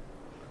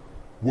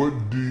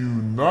 What do you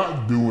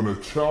not do in a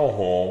chow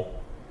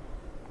hall?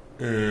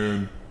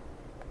 And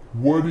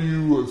what do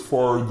you as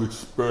far as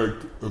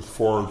expect as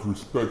far as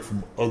respect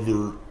from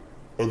other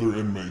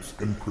inmates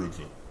in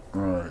prison?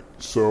 Alright,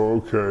 so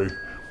okay.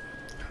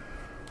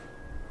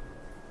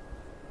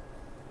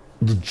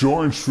 The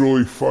joint's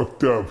really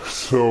fucked up,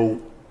 so,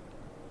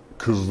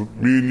 cause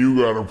me and you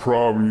got a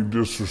problem, you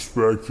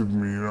disrespected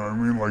me, you know what I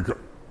mean? Like,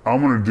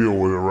 I'm gonna deal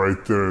with it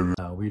right there.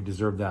 We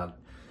deserve that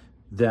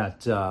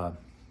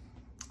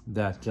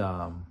that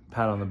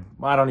pat on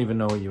the, I don't even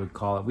know what you would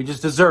call it. We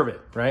just deserve it,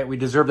 right? We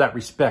deserve that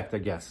respect, I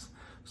guess.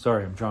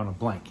 Sorry, I'm drawing a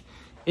blank.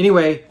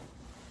 Anyway,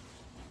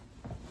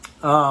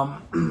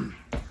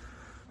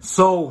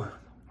 so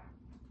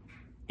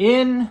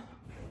in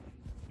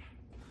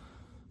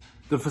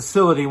the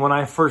facility, when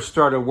I first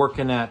started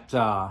working at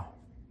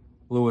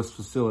Lewis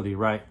facility,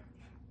 right,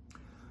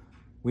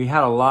 we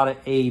had a lot of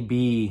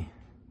AB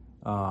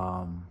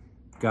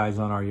guys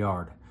on our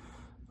yard.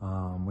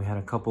 We had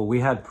a couple, we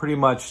had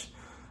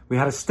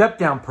a step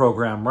down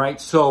program, right?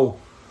 So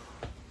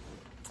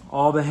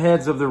all the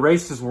heads of the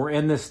races were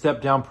in this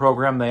step down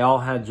program. They all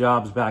had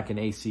jobs back in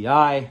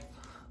ACI.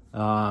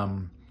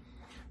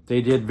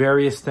 They did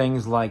various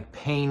things like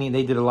painting.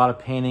 They did a lot of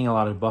painting, a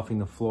lot of buffing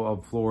the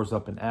floors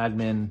up in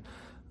admin,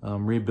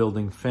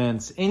 rebuilding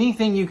fence.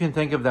 Anything you can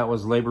think of that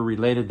was labor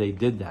related, they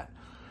did that.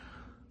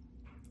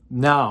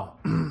 Now,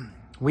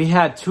 we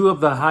had two of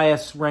the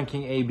highest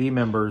ranking AB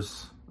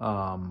members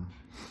on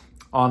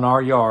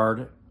our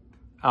yard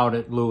out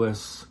at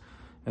Lewis,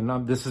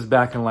 and this is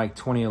back in like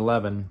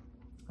 2011.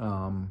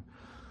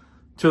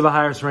 Two of the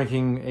highest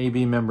ranking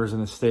AB members in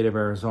the state of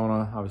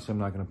Arizona. Obviously, I'm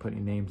not going to put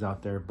any names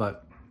out there,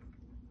 but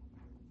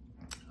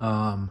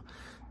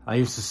I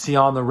used to see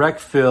on the rec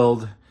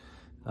field,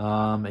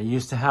 it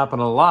used to happen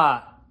a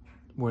lot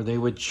where they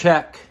would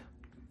check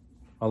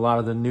a lot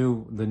of the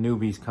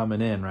newbies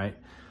coming in, right?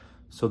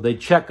 So they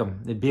check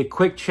them. It'd be a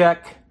quick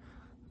check.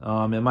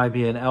 It might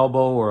be an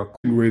elbow or a...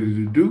 Ready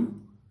to do.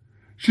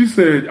 She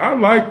said, I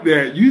like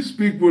that. You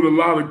speak with a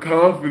lot of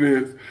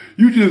confidence.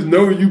 You just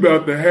know you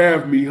about to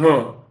have me,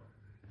 huh?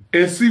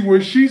 And see,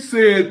 when she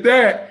said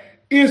that,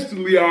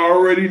 instantly I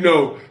already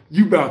know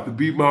you about to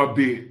be my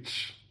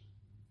bitch.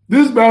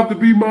 This about to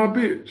be my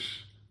bitch.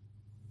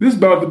 This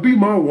about to be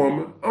my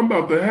woman. I'm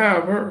about to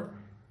have her.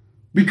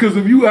 Because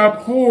if you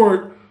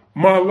abhorred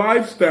my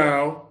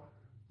lifestyle,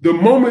 the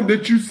moment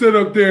that you sat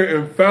up there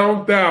and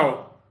found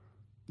out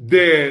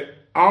that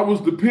I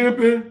was the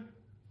pimping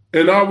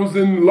and I was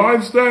in the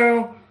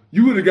lifestyle,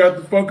 you would have got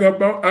the fuck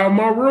up out of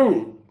my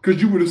room because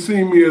you would have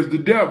seen me as the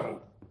devil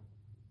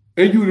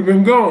and you would have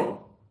been gone.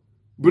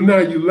 But now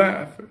you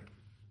laughing.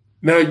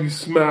 Now you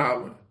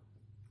smiling.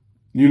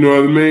 You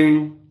know what I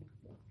mean?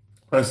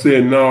 I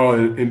said no,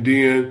 and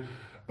then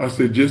I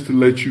said, just to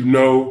let you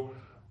know,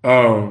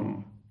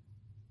 a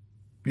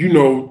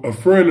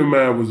friend of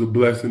mine was a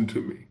blessing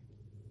to me.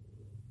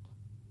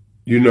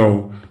 You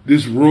know,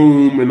 this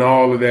room and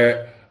all of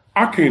that,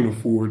 I can't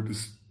afford to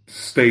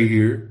stay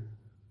here.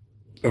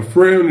 A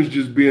friend is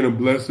just being a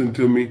blessing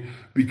to me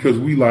because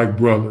we like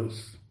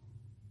brothers.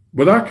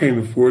 But I can't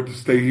afford to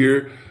stay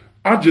here.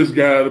 I just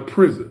got out of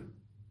prison.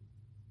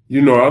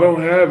 You know, I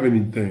don't have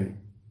anything.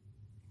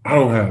 I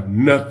don't have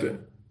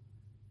nothing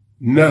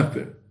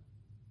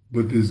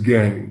but this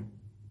game.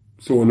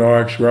 So in all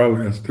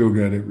actuality, I still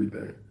got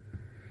everything.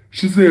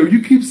 She said, well,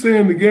 you keep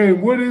saying the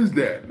game, what is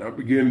that? And I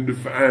began to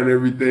define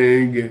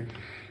everything and,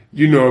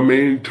 you know what I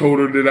mean, told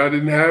her that I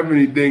didn't have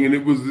anything. And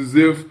it was as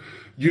if,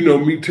 you know,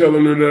 me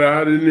telling her that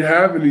I didn't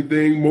have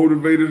anything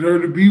motivated her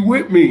to be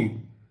with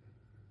me.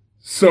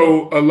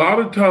 So a lot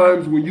of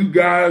times when you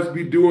guys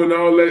be doing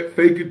all that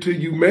fake it till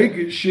you make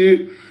it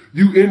shit,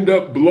 you end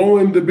up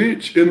blowing the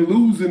bitch and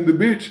losing the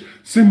bitch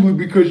simply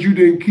because you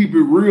didn't keep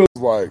it real.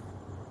 Like,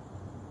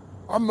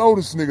 I know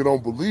this nigga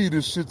don't believe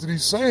this shit that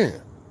he's saying.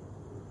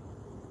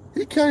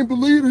 He can't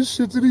believe this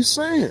shit that he's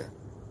saying.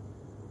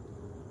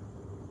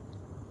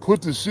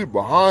 Put this shit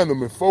behind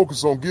him and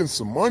focus on getting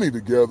some money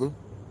together.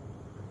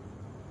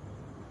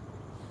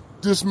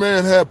 This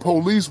man had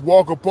police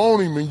walk up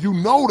on him and you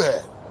know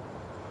that.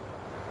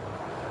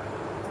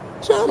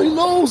 Johnny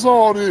knows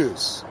all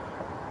this.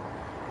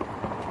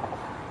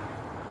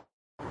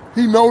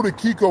 He know that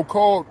Kiko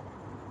called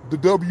the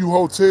W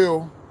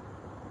Hotel.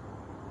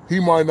 He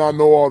might not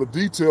know all the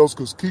details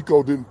because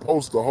Kiko didn't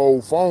post the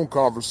whole phone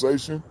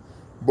conversation,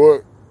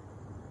 but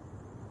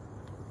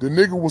the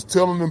nigga was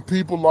telling them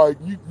people like,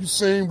 you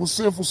seen what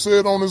Sinful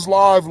said on his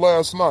live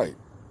last night.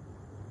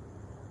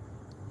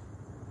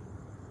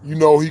 You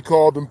know, he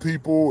called them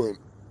people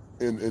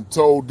and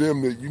told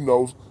them that, you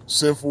know,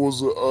 Sinful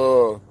was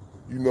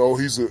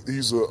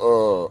he's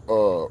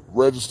a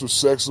registered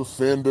sex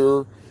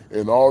offender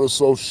and all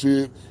this old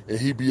shit, and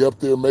he be up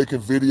there making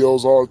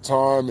videos all the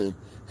time, and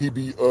he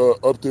be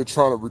up there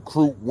trying to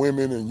recruit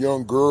women and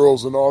young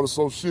girls and all this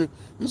old shit.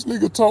 This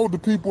nigga told the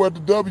people at the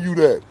W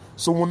that.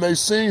 So when they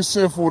seen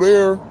Sinful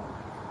there,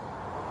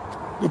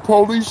 the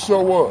police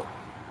show up.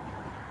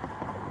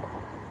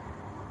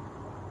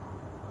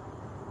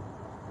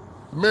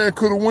 The man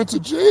could have went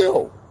to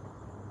jail.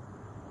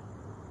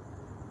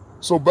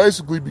 So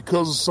basically,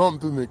 because of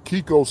something that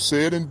Kiko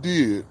said and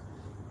did,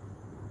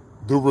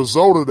 the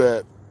result of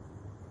that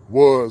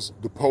was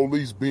the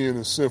police being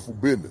in Sinful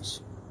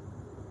business.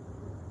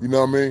 You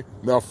know what I mean?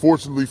 Now,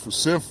 fortunately for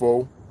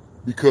Sinful,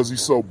 because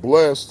he's so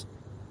blessed,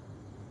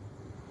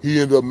 he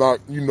ended up not,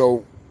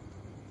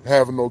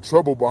 having no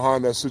trouble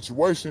behind that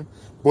situation,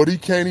 but he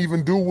can't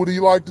even do what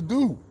he liked to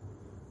do.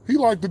 He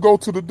liked to go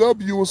to the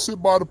W and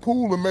sit by the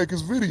pool and make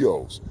his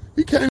videos.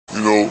 He can't.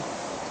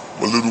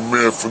 my little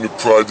man from the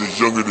project,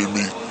 younger than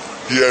me,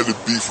 he had a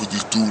beef with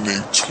this dude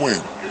named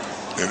Twin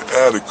in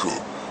Attica.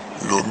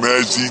 You know,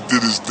 Mad G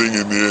did his thing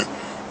in there,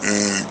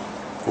 and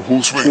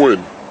who's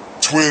Twin?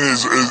 Twin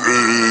is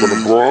from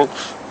the Bronx.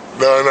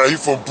 Nah, he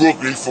from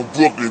Brooklyn. He from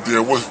Brooklyn.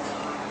 Then what?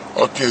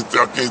 I can't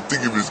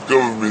think of his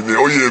government name.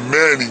 Oh yeah,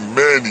 Manny.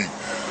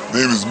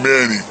 Name is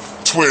Manny.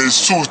 Twin.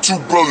 It's two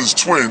brothers.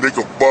 Twin. They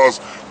can boss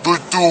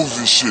good dudes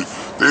and shit.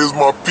 There's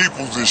my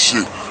peoples and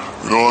shit.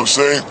 You know what I'm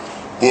saying?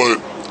 But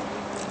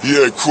he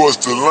had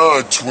crossed the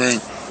line, Twin.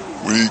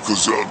 When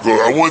cause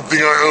one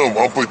thing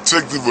I'm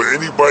protective of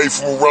anybody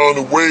from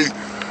around the way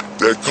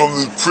that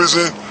comes to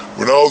prison.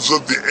 When I was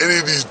up there, any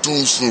of these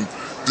dudes from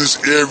this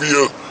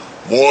area,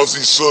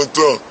 Marzi,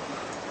 Santa,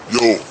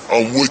 yo,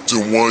 I'm with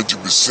them 100%.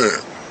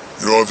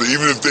 You know what I'm saying?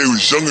 Even if they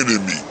was younger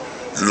than me,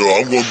 you know,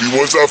 I'm gonna be,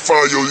 once I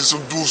find, yo, there's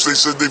some dudes, they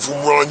said they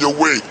from around your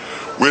way.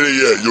 Where they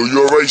at? Yo,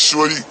 you alright,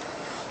 shorty?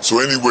 So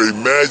anyway,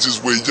 Madge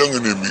is way younger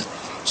than me.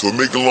 So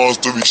make a long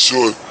story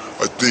short,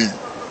 I think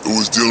it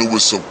was dealing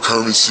with some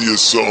currency or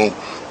something.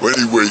 But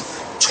anyway,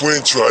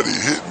 Twin tried to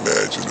hit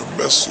Madge in a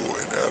mess hall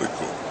in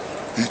Attica.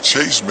 He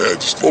chased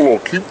Madge. Hold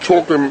on, keep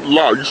talking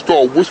loud. You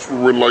start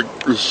whispering like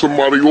there's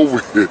somebody over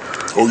here.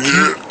 Oh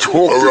yeah? Keep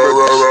talking. All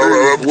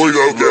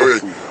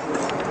right.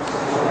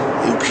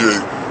 Okay,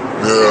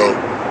 now,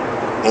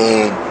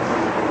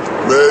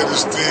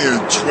 Majesty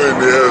and Twin,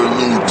 they had a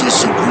little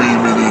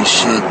disagreement and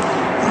shit.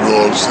 You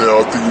know what I'm saying?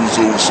 I think it was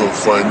over some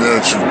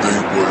financial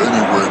thing, but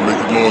anyway,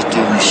 make a long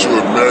story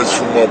short, Madge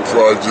from my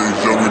project,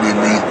 younger than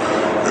me,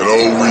 and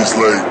always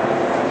like,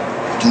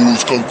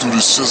 dudes come through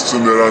the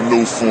system that I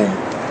know from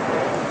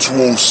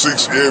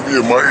 206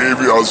 area, my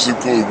area, our zip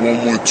code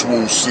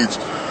 11206.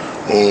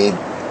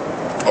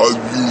 I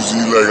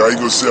usually, like, I ain't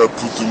gonna say I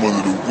put them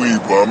under the wing,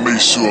 but I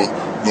make sure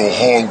no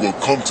harm will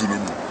come to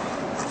them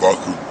if I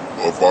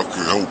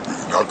could help it,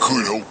 and I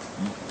could help it.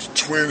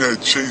 Twin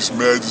had chased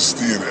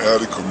Majesty and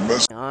Attica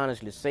mess. I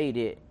honestly say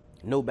that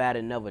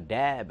nobody never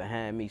died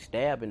behind me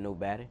stabbing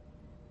nobody,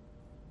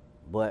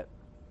 but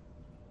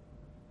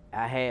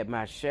I had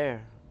my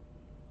share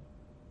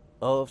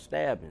of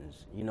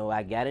stabbings. You know,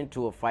 I got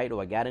into a fight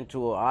or I got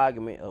into an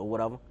argument or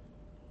whatever.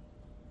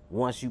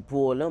 Once you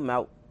pull them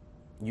out,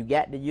 you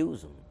got to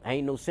use them.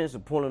 Ain't no sense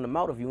of pulling them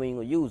out if you ain't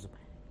gonna use them.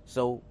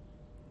 So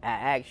I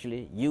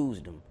actually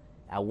used them.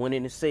 I went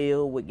in the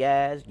cell with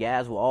guys.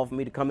 Guys will offer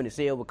me to come in the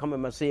cell. Well, come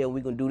in my cell.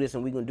 We gonna do this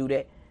and we gonna do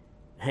that.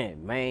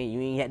 Man,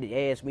 you ain't had to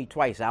ask me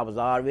twice. I was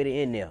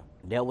already in there.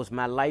 That was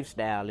my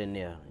lifestyle in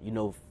there. You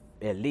know,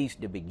 at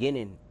least the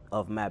beginning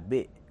of my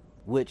bit,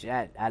 which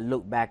I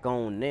look back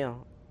on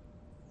now,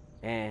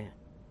 and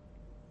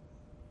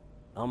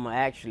I'm gonna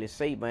actually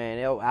say,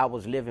 man, I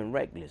was living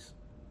reckless.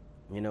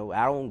 You know,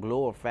 I don't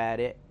glorify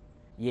that.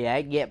 Yeah,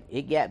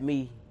 it got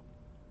me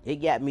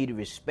the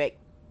respect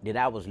that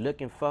I was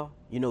looking for.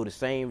 You know, the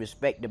same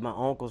respect that my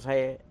uncles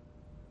had.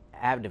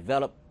 I've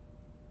developed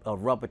a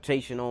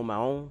reputation on my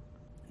own.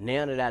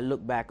 Now that I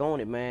look back on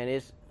it, man,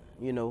 it's,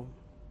 you know,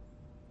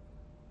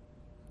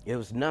 it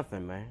was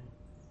nothing, man.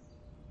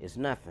 It's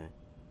nothing.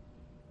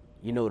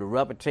 You know, the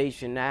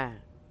reputation I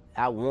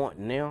want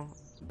now,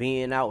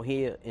 being out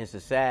here in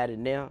society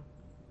now,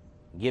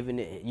 given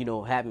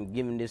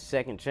this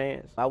second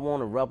chance. I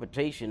want a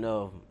reputation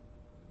of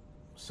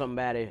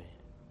somebody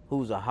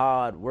who's a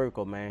hard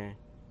worker, man,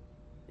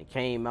 that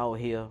came out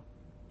here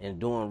and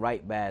doing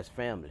right by his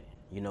family.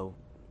 You know,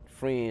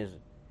 friends,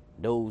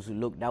 those who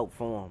looked out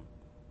for him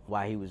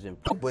while he was in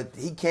prison. But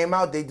he came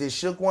out, they did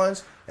Shook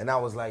Ones, and I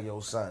was like,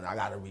 yo, son, I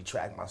gotta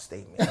retract my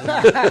statement.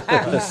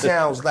 He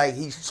sounds like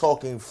he's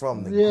talking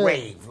from the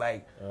grave.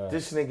 Like,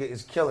 this nigga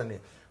is killing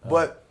it.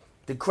 But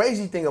the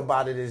crazy thing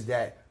about it is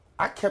that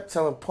I kept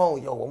telling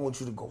Pone, yo, I want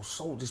you to go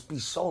solo, just be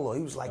solo.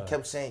 He was like,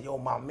 kept saying, yo,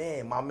 my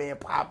man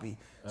Poppy.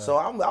 So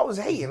I was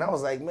hating. I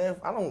was like, man,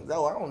 I don't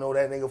know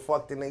that nigga,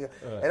 fuck the nigga.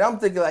 And I'm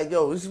thinking like,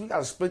 yo, we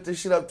gotta split this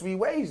shit up 3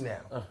 ways now.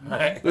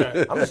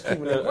 I'm just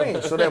keeping it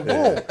real. So then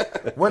boom,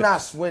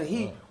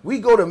 we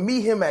go to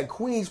meet him at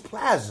Queens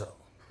Plaza.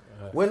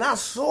 When I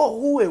saw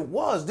who it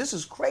was, this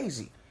is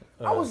crazy.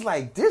 I was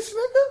like, this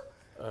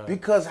nigga?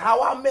 Because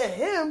how I met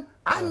him,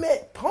 I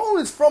met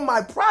Pone from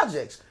my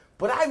projects.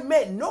 But I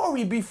met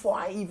Nori before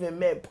I even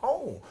met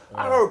Pone.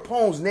 I heard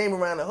Pone's name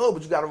around the hood,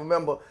 but you gotta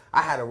remember,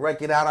 I had a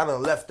record out. I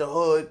done left the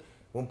hood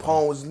when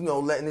Pone was, doing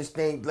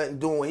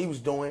what he was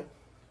doing.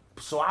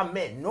 So I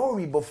met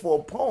Nori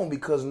before Pone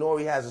because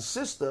Nori has a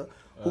sister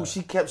who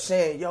she kept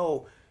saying,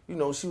 yo,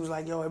 she was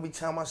like, yo, every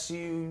time I see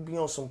you, you be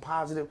on some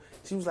positive.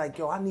 She was like,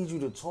 yo, I need you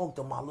to talk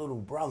to my little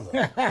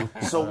brother.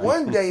 So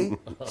one day,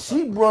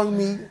 she brung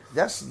me,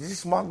 this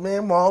is my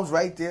man Mom's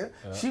right there.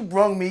 She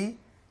brung me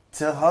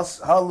to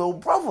her little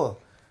brother.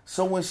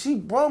 So when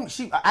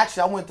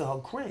I went to her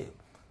crib.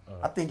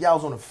 I think y'all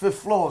was on the 5th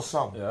floor or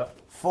something. Yeah.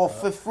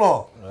 5th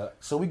floor. Yeah.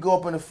 So we go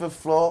up on the 5th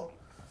floor,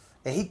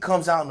 and he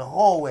comes out in the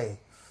hallway,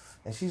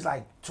 and she's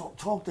like,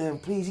 talk to him,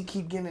 please. He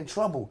keep getting in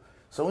trouble.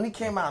 So when he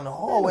came out in the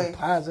hallway,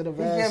 positive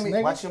ass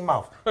nigga. Watch your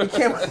mouth.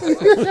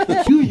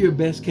 You're your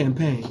best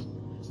campaign,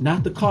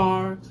 not the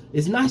car.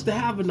 It's nice to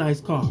have a nice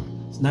car,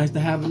 It's nice to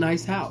have a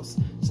nice house.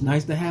 It's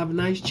nice to have a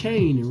nice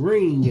chain and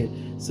ring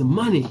and some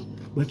money.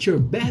 But your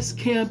best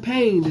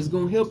campaign that's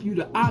going to help you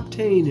to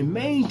obtain and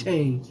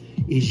maintain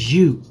is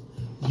you.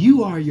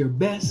 You are your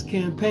best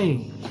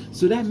campaign.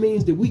 So that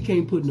means that we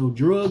can't put no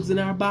drugs in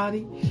our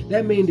body.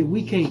 That means that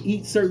we can't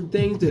eat certain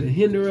things that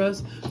hinder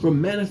us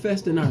from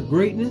manifesting our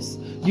greatness.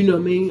 You know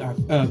what I mean?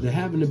 The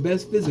having the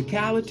best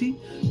physicality.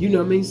 You know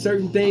what I mean?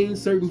 Certain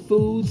things, certain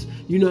foods,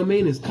 you know what I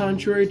mean, is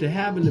contrary to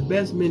having the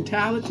best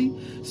mentality.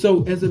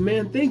 So as a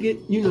man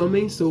thinketh, you know what I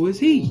mean, so is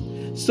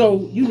he.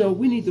 So, you know,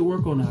 we need to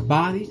work on our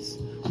bodies.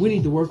 We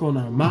need to work on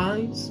our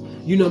minds.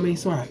 You know what I mean?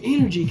 So our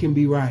energy can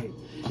be right.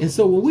 And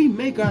so when we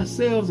make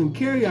ourselves and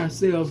carry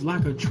ourselves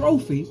like a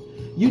trophy,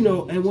 you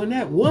know, and when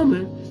that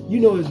woman, you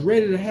know, is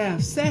ready to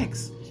have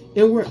sex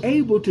and we're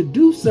able to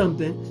do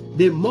something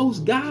that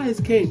most guys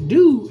can't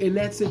do in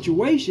that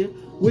situation,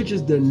 which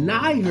is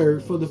deny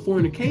her for the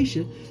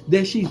fornication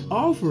that she's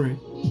offering,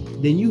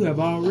 then you have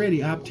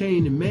already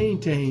obtained and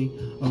maintained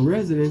a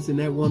residence in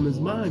that woman's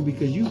mind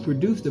because you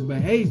produced a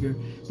behavior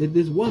that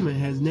this woman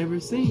has never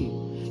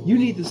seen. You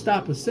need to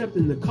stop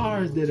accepting the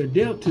cards that are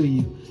dealt to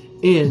you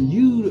and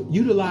you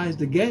utilize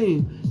the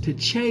game to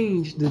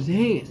change the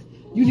hand.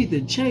 You need to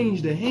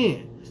change the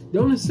hand.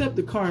 Don't accept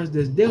the cards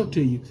that's dealt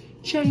to you.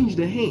 Change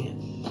the hand.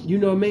 You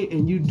know what I mean?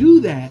 And you do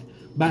that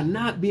by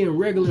not being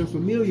regular and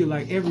familiar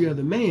like every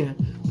other man,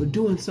 but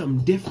doing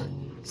something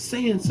different,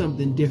 saying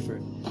something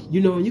different.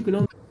 You know, and you can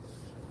only...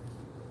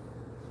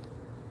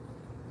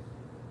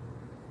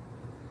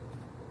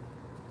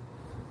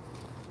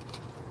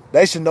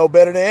 They should know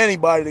better than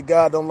anybody that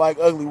God don't like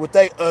ugly with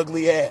they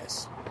ugly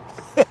ass.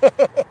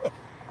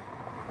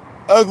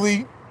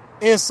 Ugly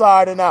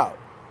inside and out.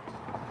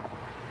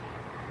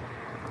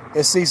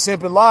 And see,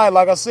 Simp and Lion,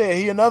 like I said,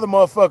 he another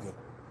motherfucker.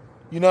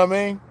 You know what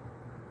I mean?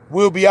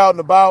 We'll be out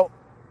and about,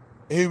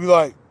 and he'll be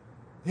like,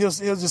 he'll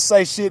just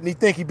say shit and he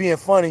think he being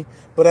funny.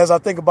 But as I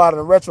think about it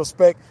in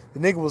retrospect, the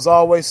nigga was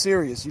always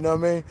serious. You know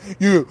what I mean?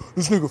 Yeah,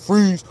 this nigga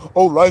Freeze,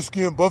 old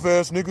light-skinned,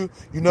 buff-ass nigga.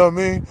 You know what I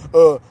mean?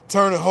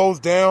 Turning hoes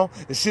down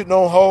and shitting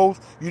on hoes.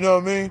 You know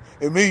what I mean?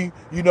 And me,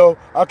 you know,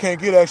 I can't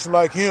get action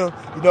like him.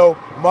 You know,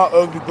 my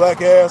ugly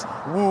black ass.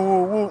 Woo,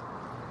 woo, woo.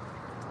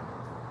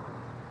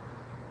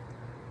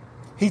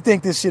 He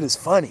think this shit is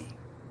funny.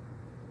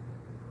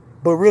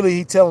 But really,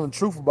 he telling the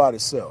truth about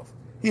himself.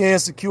 He an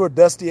insecure,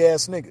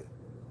 dusty-ass nigga.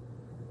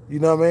 You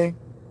know what I mean?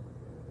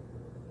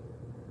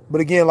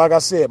 But again, like I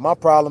said, my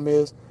problem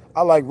is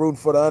I like rooting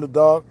for the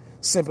underdog.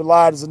 Simp and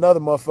Lion is another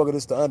motherfucker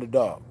that's the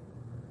underdog.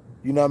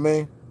 You know what I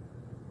mean?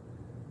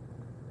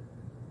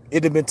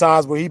 It have been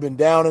times where he been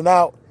down and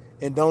out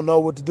and don't know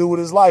what to do with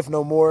his life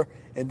no more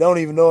and don't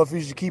even know if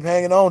he should keep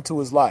hanging on to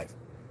his life.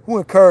 Who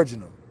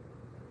encouraging him?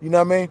 You know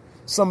what I mean?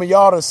 Some of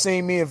y'all done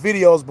seen me in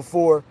videos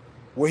before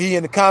where he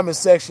in the comment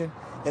section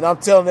and I'm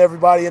telling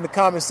everybody in the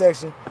comment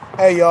section,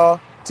 hey y'all,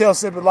 tell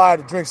Simp and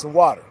Lion to drink some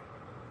water.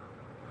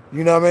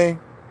 You know what I mean?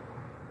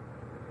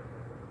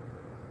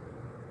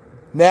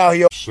 Now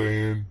he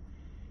saying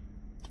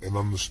and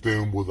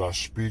understand what I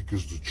speak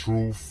is the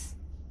truth.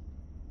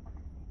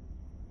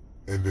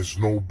 And there's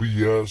no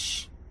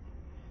BS.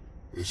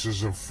 This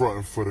isn't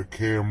fronting for the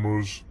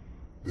cameras.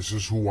 This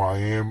is who I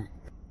am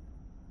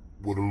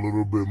with a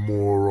little bit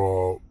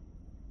more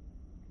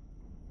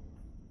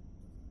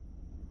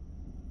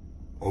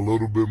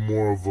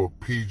of a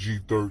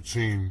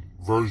PG-13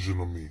 version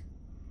of me.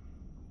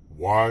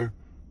 Why?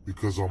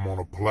 Because I'm on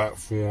a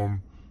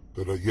platform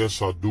that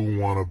yes, I do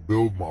want to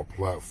build my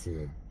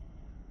platform.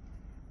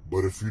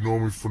 But if you know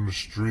me from the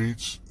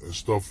streets and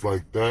stuff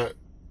like that,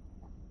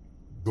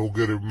 don't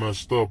get it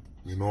messed up.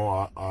 You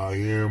know, I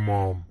am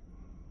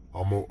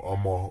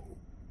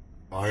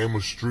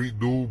a street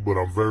dude, but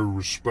I'm very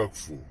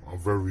respectful. I'm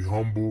very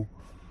humble.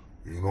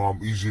 You know,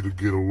 I'm easy to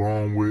get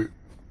along with.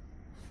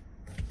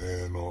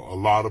 And a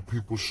lot of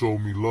people show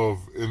me love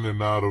in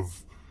and out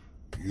of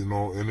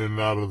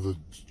the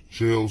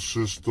jail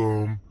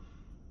system,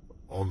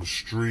 on the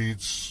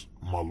streets,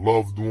 my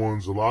loved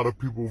ones. A lot of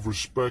people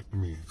respect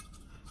me,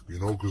 you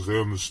know, because they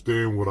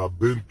understand what I've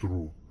been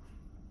through.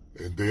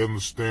 And they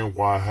understand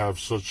why I have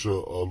such a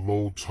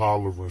low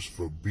tolerance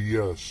for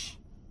BS.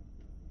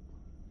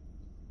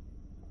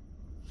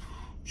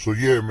 So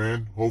yeah,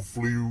 man,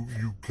 hopefully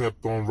you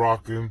kept on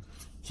rocking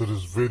to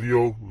this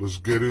video. Let's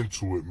get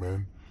into it,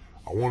 man.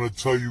 I want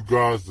to tell you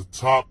guys the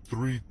top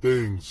 3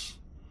 things,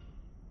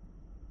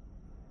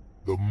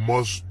 the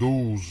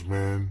must-dos,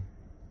 man,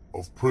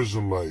 of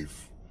prison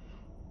life.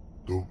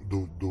 The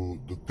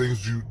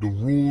things the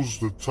rules,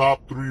 the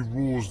top 3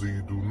 rules that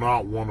you do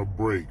not want to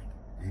break.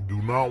 You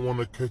do not want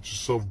to catch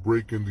yourself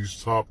breaking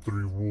these top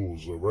 3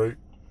 rules, all right?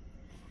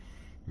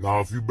 Now,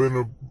 if you've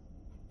been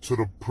to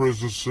the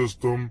prison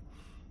system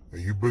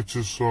and you've been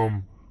to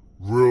some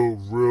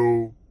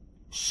real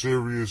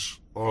serious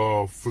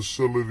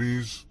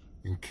facilities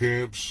and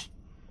camps,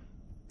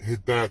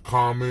 hit that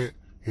comment,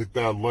 hit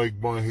that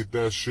like button, hit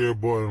that share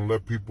button, and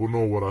let people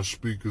know what I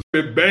speak is.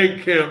 At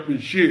bank camp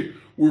and shit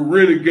with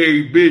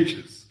renegade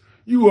bitches.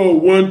 You owe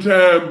one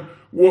time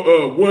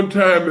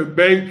at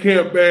bank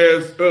camp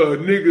ass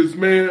niggas,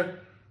 man.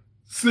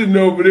 sitting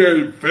over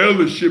there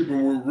fellowshipping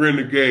with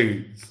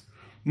renegades.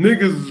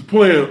 Niggas is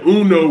playing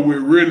Uno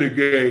with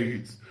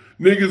renegades.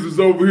 Niggas is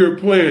over here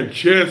playing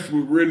chess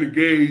with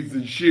renegades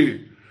and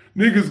shit.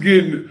 Niggas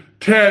getting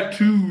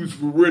tattoos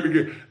for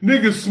renegades.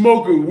 Niggas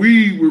smoking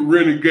weed with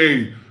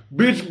renegades.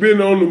 Bitch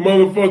been on the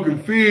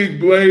motherfucking Fig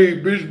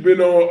Blade. Bitch been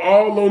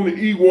all on the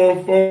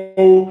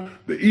E14.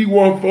 The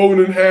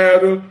E14 done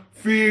had her.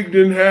 Fig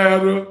done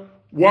had her.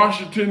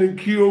 Washington and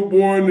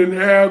Kilbourne done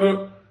had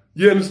her.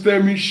 You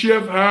understand me?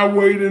 Chef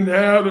Highway done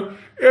had her.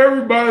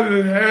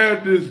 Everybody done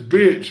had this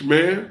bitch,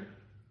 man.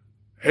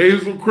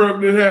 Hazel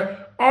Crump done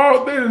had.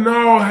 They done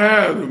all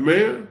had her,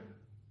 man.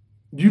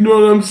 You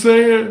know what I'm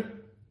saying?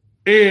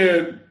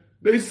 And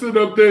they sit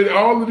up there,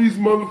 all of these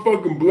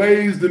motherfucking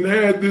blades done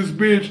had this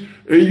bitch,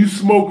 and you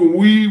smoking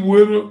weed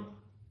with her,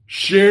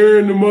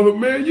 sharing the mother.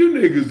 Man, you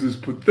niggas is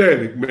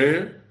pathetic,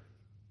 man.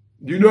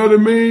 You know what I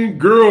mean?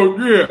 Girl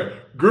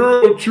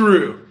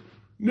trip.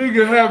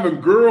 Nigga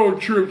having girl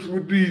trips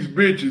with these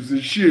bitches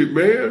and shit,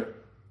 man.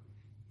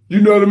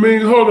 You know what I mean?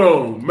 Hold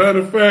on. Matter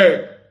of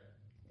fact,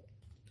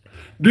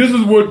 this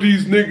is what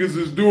these niggas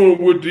is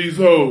doing with these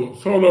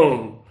hoes. Hold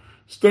on.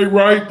 Stay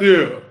right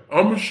there.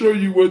 I'm going to show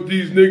you what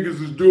these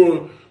niggas is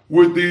doing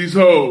with these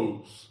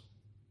hoes.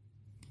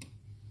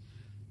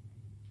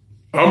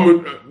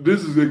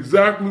 This is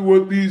exactly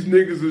what these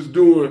niggas is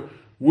doing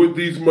with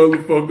these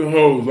motherfucking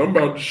hoes. I'm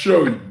about to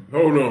show you.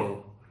 Hold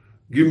on.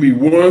 Give me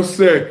 1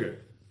 second.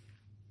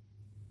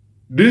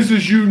 This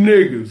is you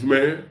niggas,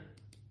 man.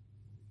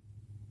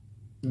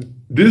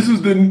 This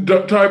is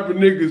the type of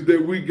niggas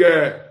that we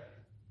got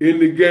in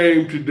the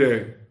game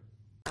today.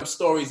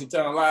 Stories and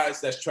telling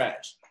lies, that's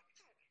trash.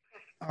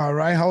 All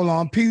right, hold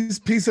on.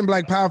 Peace and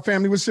Black Power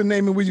family. What's your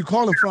name and where you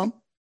calling from?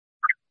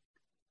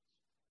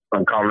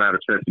 I'm calling out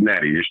of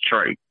Cincinnati. It's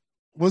Trey.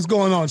 What's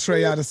going on,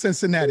 Trey, out of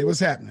Cincinnati?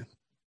 What's happening?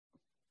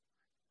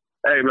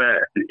 Hey, man.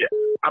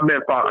 I've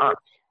been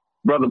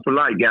Brother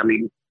Polite got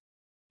me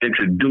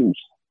introduced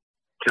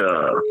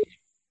to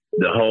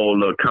the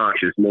whole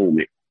conscious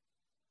movement.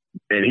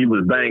 And he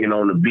was banging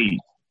on the beat,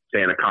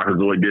 saying a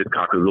cockazoid this,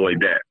 cockazoid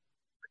that.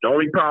 The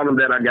only problem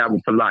that I got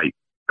with Polite,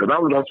 because I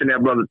was going to send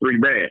that brother 3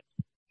 bands.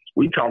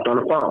 We talked on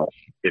the phone,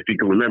 if you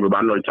can remember, but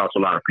I know he talks to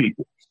a lot of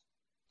people.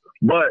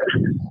 But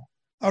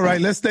all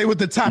right, let's stay with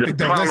the topic,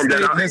 though.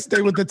 Let's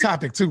stay with the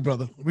topic, too,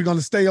 brother. We're going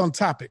to stay on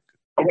topic.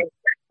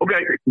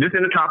 Okay, this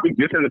in the topic,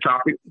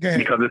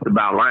 because it's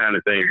about lying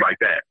and things like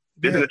that.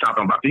 This is the topic.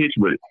 I'm about to hit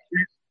you with it.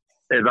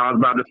 As I was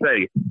about to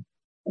say,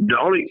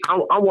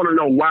 I want to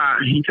know why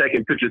he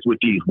taking pictures with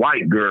these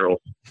white girls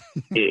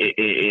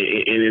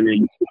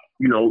and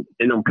you know,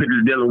 and them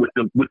pictures dealing with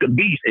the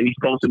beast, and he's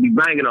supposed to be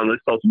banging on them.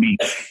 It's supposed to be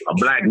a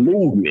black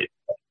movement.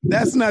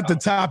 That's not the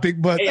topic,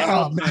 but hey, I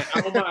don't mind.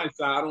 I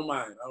don't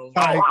mind.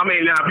 I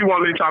mean, now if you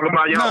want me to talk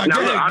about y'all, I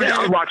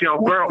was watching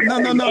y'all girl.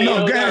 No,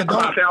 go ahead. Get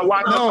yourself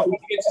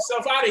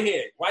out of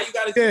here. Why you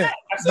gotta? Yeah.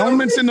 Don't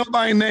mention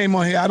nobody's name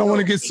on here. I don't want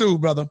to get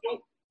sued, brother.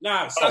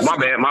 Nah, my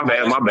bad.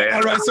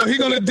 All right, so he's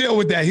gonna deal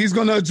with that. He's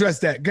gonna address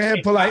that. Go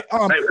ahead, Polite. Hey,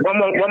 one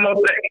more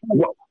thing.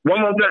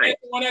 One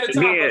at a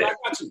time. Yeah, I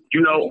got you.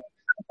 You know.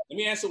 Let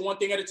me answer one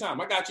thing at a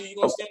time. I got you. You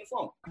gonna stay on the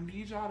phone? I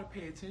need y'all to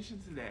pay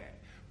attention to that.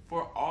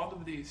 For all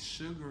of this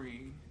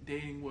sugary,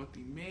 dating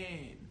wealthy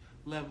men,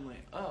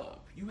 leveling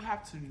up, you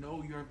have to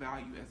know your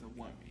value as a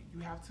woman.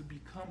 You have to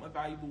become a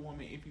valuable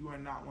woman if you are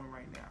not one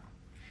right now.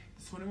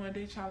 The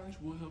 21-day challenge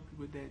will help you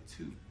with that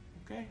too.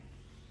 Okay?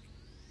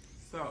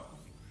 So,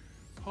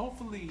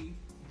 hopefully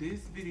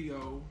this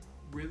video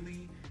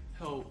really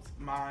helps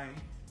my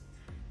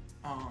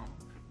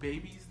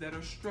babies that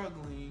are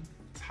struggling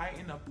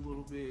tighten up a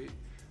little bit.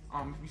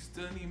 If you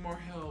still need more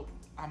help,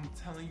 I'm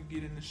telling you,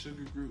 get in the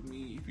Sugar Group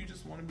Me. If you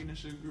just want to be in the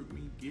Sugar Group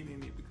Me, get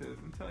in it, because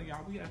I'm telling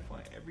y'all, we have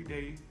fun every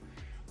day.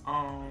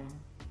 And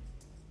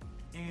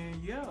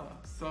yeah,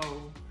 so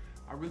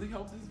I really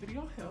hope this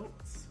video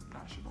helps. I'm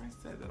not sure if I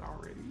said that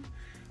already,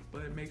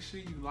 but make sure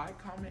you like,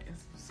 comment, and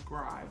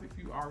subscribe if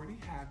you already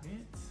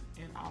haven't.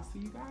 And I'll see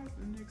you guys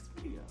in the next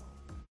video.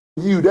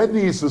 That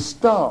needs to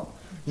stop.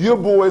 Your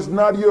boy is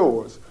not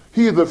yours.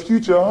 He is a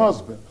future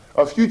husband,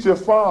 a future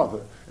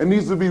father, and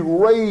needs to be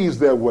raised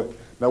that way.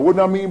 Now, what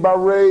do I mean by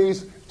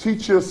raised?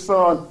 Teach your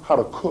son how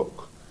to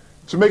cook,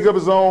 to make up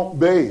his own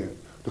bed,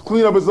 to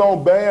clean up his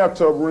own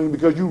bathtub ring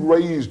because you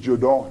raised your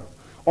daughter.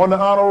 On the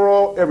honor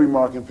roll every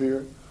marking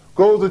period.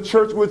 Goes to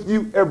church with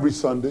you every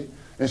Sunday,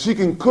 and she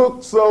can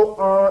cook, sew,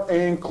 iron,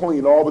 and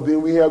clean. All but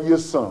then we have your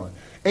son.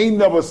 Ain't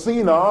never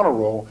seen the honor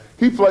roll.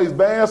 He plays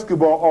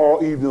basketball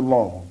all evening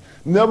long.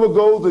 Never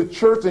goes to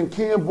church and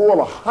can't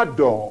boil a hot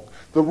dog.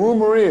 The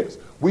rumor is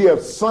we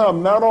have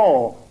some, not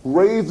all,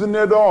 raising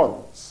their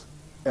daughters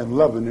and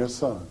loving their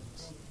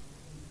sons.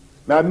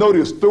 Now I know the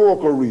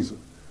historical reason.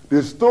 The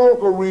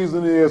historical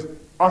reason is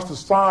our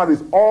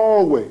societies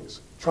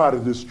always try to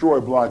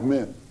destroy black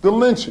men. The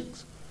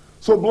lynchings.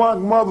 So black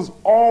mothers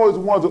always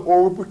want to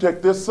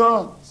overprotect their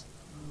sons.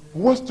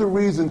 What's the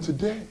reason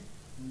today?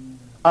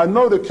 I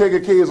know the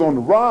KKK is on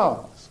the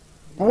rise,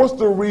 but what's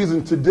the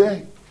reason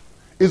today?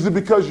 Is it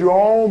because your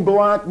own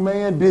black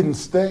man didn't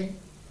stay?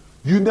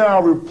 You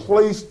now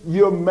replaced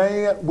your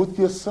man with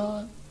your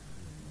son.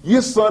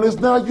 Your son is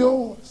now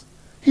yours.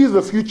 He's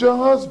a future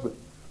husband,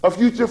 a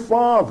future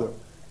father,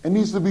 and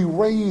needs to be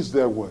raised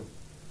that way.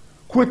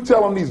 Quit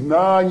telling these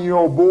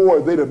 9-year-old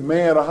boys they the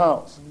man of the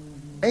house.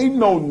 Ain't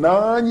no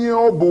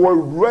 9-year-old boy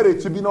ready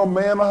to be no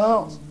man of the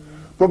house.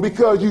 But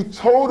because you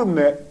told him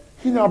that,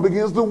 he now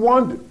begins to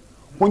wonder.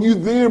 When you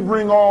then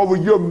bring over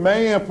your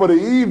man for the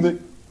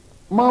evening,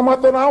 Mom, I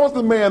thought I was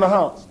the man of the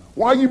house.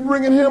 Why are you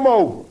bringing him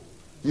over?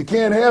 You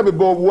can't have it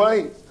both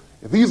ways.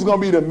 If he's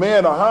going to be the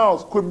man of the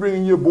house, quit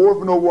bringing your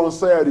boyfriend over on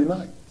Saturday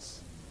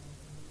nights.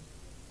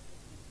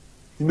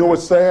 You know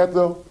what's sad,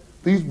 though?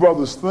 These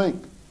brothers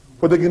think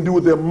what they can do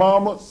with their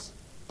mamas,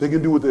 they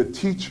can do with their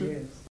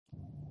teachers.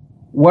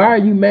 Why are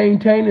you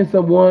maintaining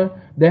someone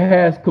that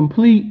has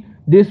complete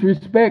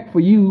disrespect for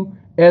you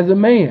as a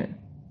man?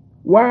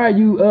 Why are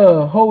you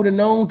holding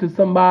on to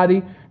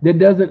somebody that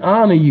doesn't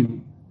honor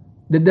you,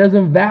 that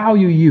doesn't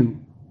value you?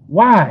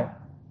 Why?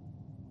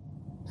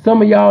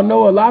 Some of y'all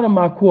know a lot of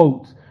my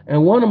quotes,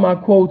 and one of my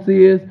quotes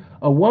is,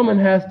 a woman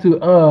has to,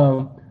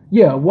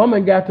 a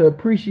woman got to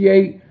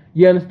appreciate,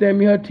 you understand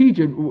me, her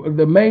teacher.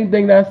 The main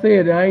thing that I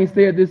said, and I ain't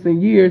said this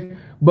in years,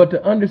 but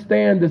to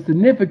understand the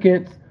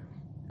significance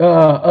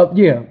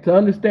to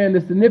understand the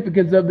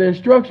significance of the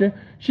instruction,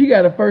 she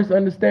got to first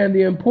understand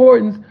the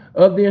importance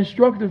of the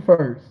instructor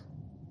first.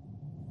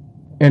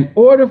 In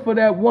order for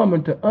that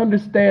woman to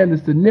understand the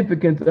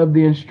significance of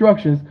the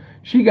instructions,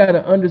 she got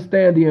to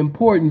understand the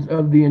importance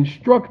of the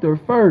instructor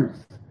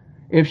first.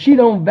 If she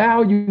don't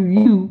value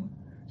you,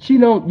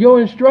 your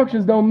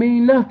instructions don't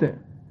mean nothing.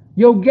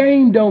 Your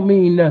game don't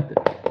mean nothing.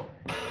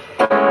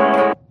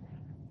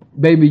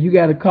 Baby, you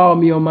got to call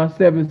me on my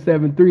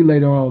 773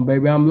 later on,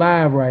 baby. I'm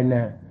live right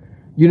now.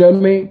 You know what I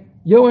mean?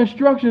 Your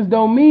instructions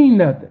don't mean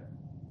nothing.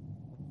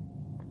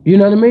 You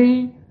know what I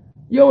mean?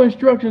 Your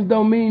instructions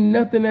don't mean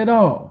nothing at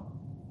all.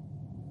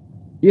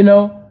 You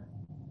know,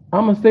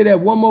 I'm going to say that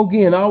one more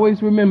again.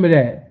 Always remember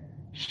that.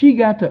 She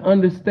got to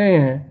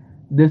understand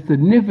the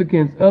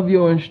significance of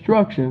your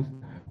instructions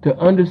to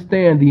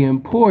understand the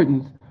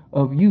importance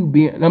of you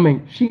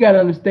being, she got to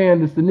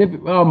understand the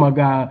significance. Oh my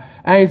God,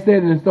 I ain't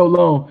said it in so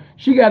long.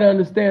 She got to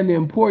understand the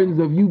importance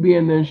of you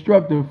being the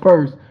instructor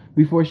first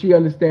before she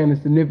understands the significance